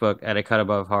on Facebook at A Cut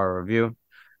Above Horror Review.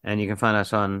 And you can find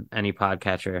us on any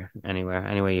podcatcher,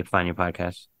 anywhere you find your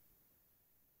podcasts.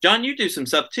 John, you do some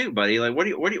stuff too, buddy. Like,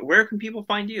 where can people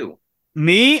find you?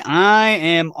 Me, I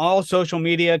am all social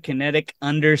media,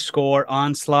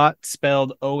 kinetic_onslaught,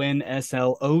 spelled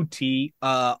ONSLOT.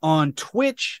 On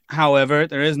Twitch, however,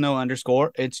 there is no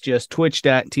underscore. It's just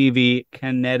twitch.tv,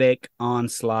 kinetic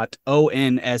onslaught,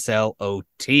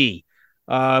 ONSLOT.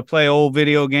 Play old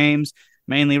video games,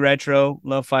 mainly retro.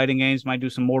 Love fighting games. Might do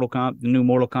some the new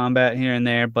Mortal Kombat here and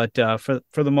there, but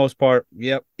for the most part,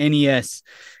 yep,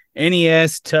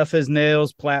 NES, tough as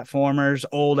nails, platformers,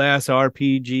 old ass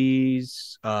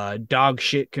RPGs, dog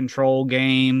shit control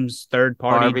games, third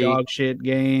party dog shit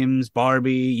games,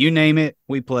 Barbie, you name it,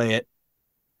 we play it.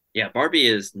 Yeah, Barbie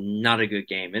is not a good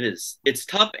game. It's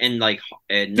tough and like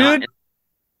Dude,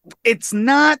 it's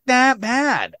not that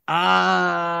bad.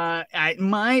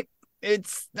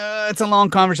 It's a long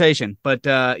conversation, but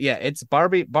yeah, it's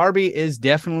Barbie. Barbie is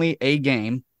definitely a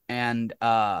game. And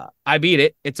I beat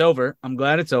it. It's over. I'm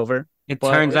glad it's over. It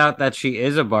turns out that she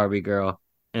is a Barbie girl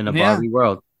in a Barbie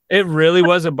world. It really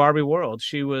was a Barbie world.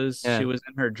 She was in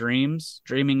her dreams,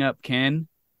 dreaming up Ken.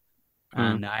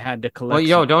 And I had to collect.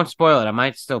 Well, don't spoil it. I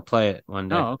might still play it one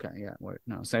day. Oh, okay. Yeah.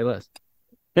 No, say less.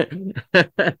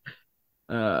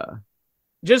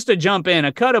 Just to jump in,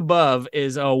 A Cut Above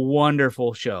is a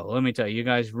wonderful show. Let me tell you, you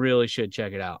guys really should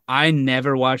check it out. I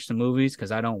never watch the movies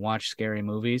because I don't watch scary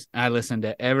movies. I listen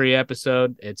to every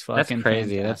episode. It's fucking That's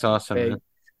crazy. Fantastic. That's awesome.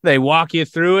 They walk you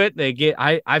through it.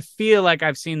 I feel like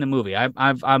I've seen the movie.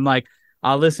 I'm like,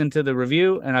 I'll listen to the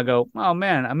review and I go, oh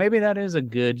man, maybe that is a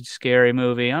good scary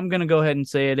movie. I'm gonna go ahead and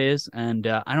say it is, and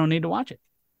I don't need to watch it.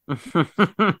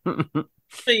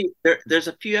 There's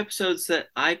a few episodes that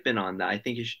I've been on that I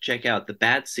think you should check out. The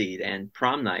Bad Seed and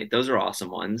Prom Night. Those are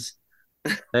awesome ones.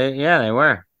 They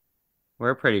were.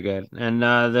 We're pretty good. And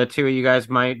the two of you guys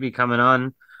might be coming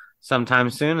on sometime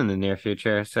soon in the near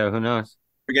future. So who knows?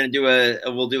 We're gonna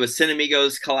we'll do a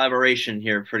Cinemigos collaboration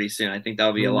here pretty soon. I think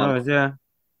that'll be a lot. Yeah.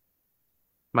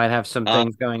 Might have some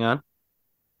things going on.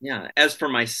 Yeah. As for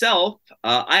myself,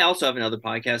 I also have another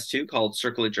podcast too called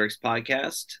Circle of Jerks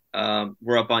Podcast.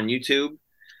 We're up on YouTube.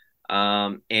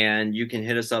 And you can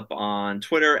hit us up on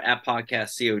Twitter at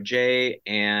PodcastCOJ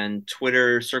and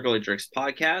Twitter Circle of Jerks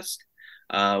Podcast.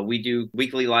 We do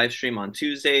weekly live stream on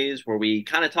Tuesdays where we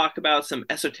kind of talk about some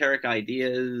esoteric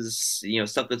ideas,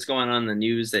 stuff that's going on in the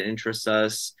news that interests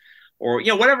us, or,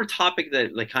 whatever topic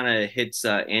that like kind of hits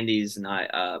Andy's and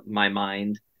my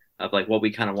mind of like what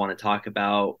we kind of want to talk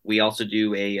about. We also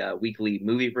do a weekly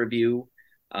movie review.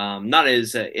 Not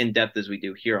as in-depth as we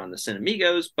do here on the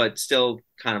Cinemigos, but still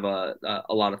kind of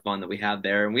a lot of fun that we have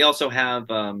there. And we also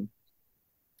have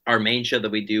our main show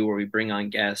that we do where we bring on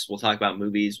guests. We'll talk about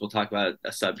movies. We'll talk about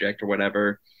a subject or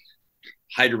whatever.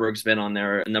 Heidelberg's been on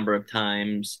there a number of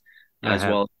times, as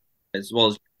well as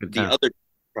the other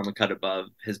from A Cut Above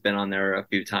has been on there a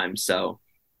few times. So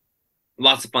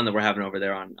lots of fun that we're having over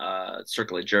there on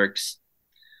Circle of Jerks.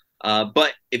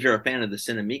 But if you're a fan of the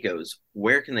Cinemigos,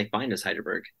 where can they find us,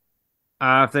 Heidelberg?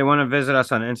 If they want to visit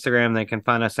us on Instagram, they can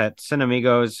find us at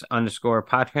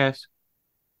Cinemigos_podcast.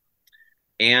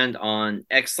 And on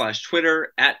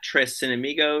X/Twitter at Tres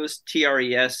Cinemigos,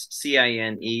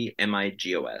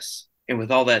 TRESCINEMIGOS. And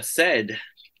with all that said,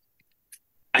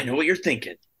 I know what you're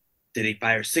thinking. Did he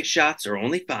fire 6 shots or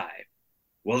only 5?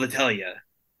 Well, to tell you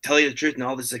the truth in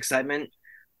all this excitement,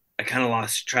 I kind of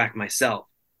lost track myself.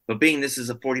 But being this is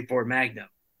a .44 Magnum,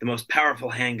 the most powerful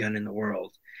handgun in the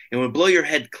world, and would blow your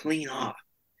head clean off,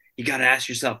 you got to ask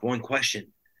yourself one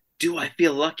question. Do I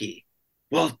feel lucky?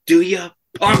 Well, do you,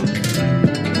 punk?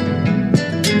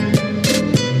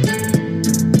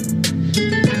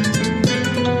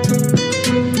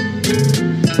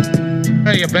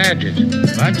 Where are your badges?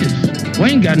 Badges? We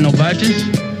ain't got no badges.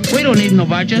 We don't need no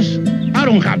badges. I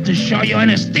don't have to show you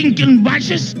any stinking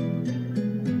badges.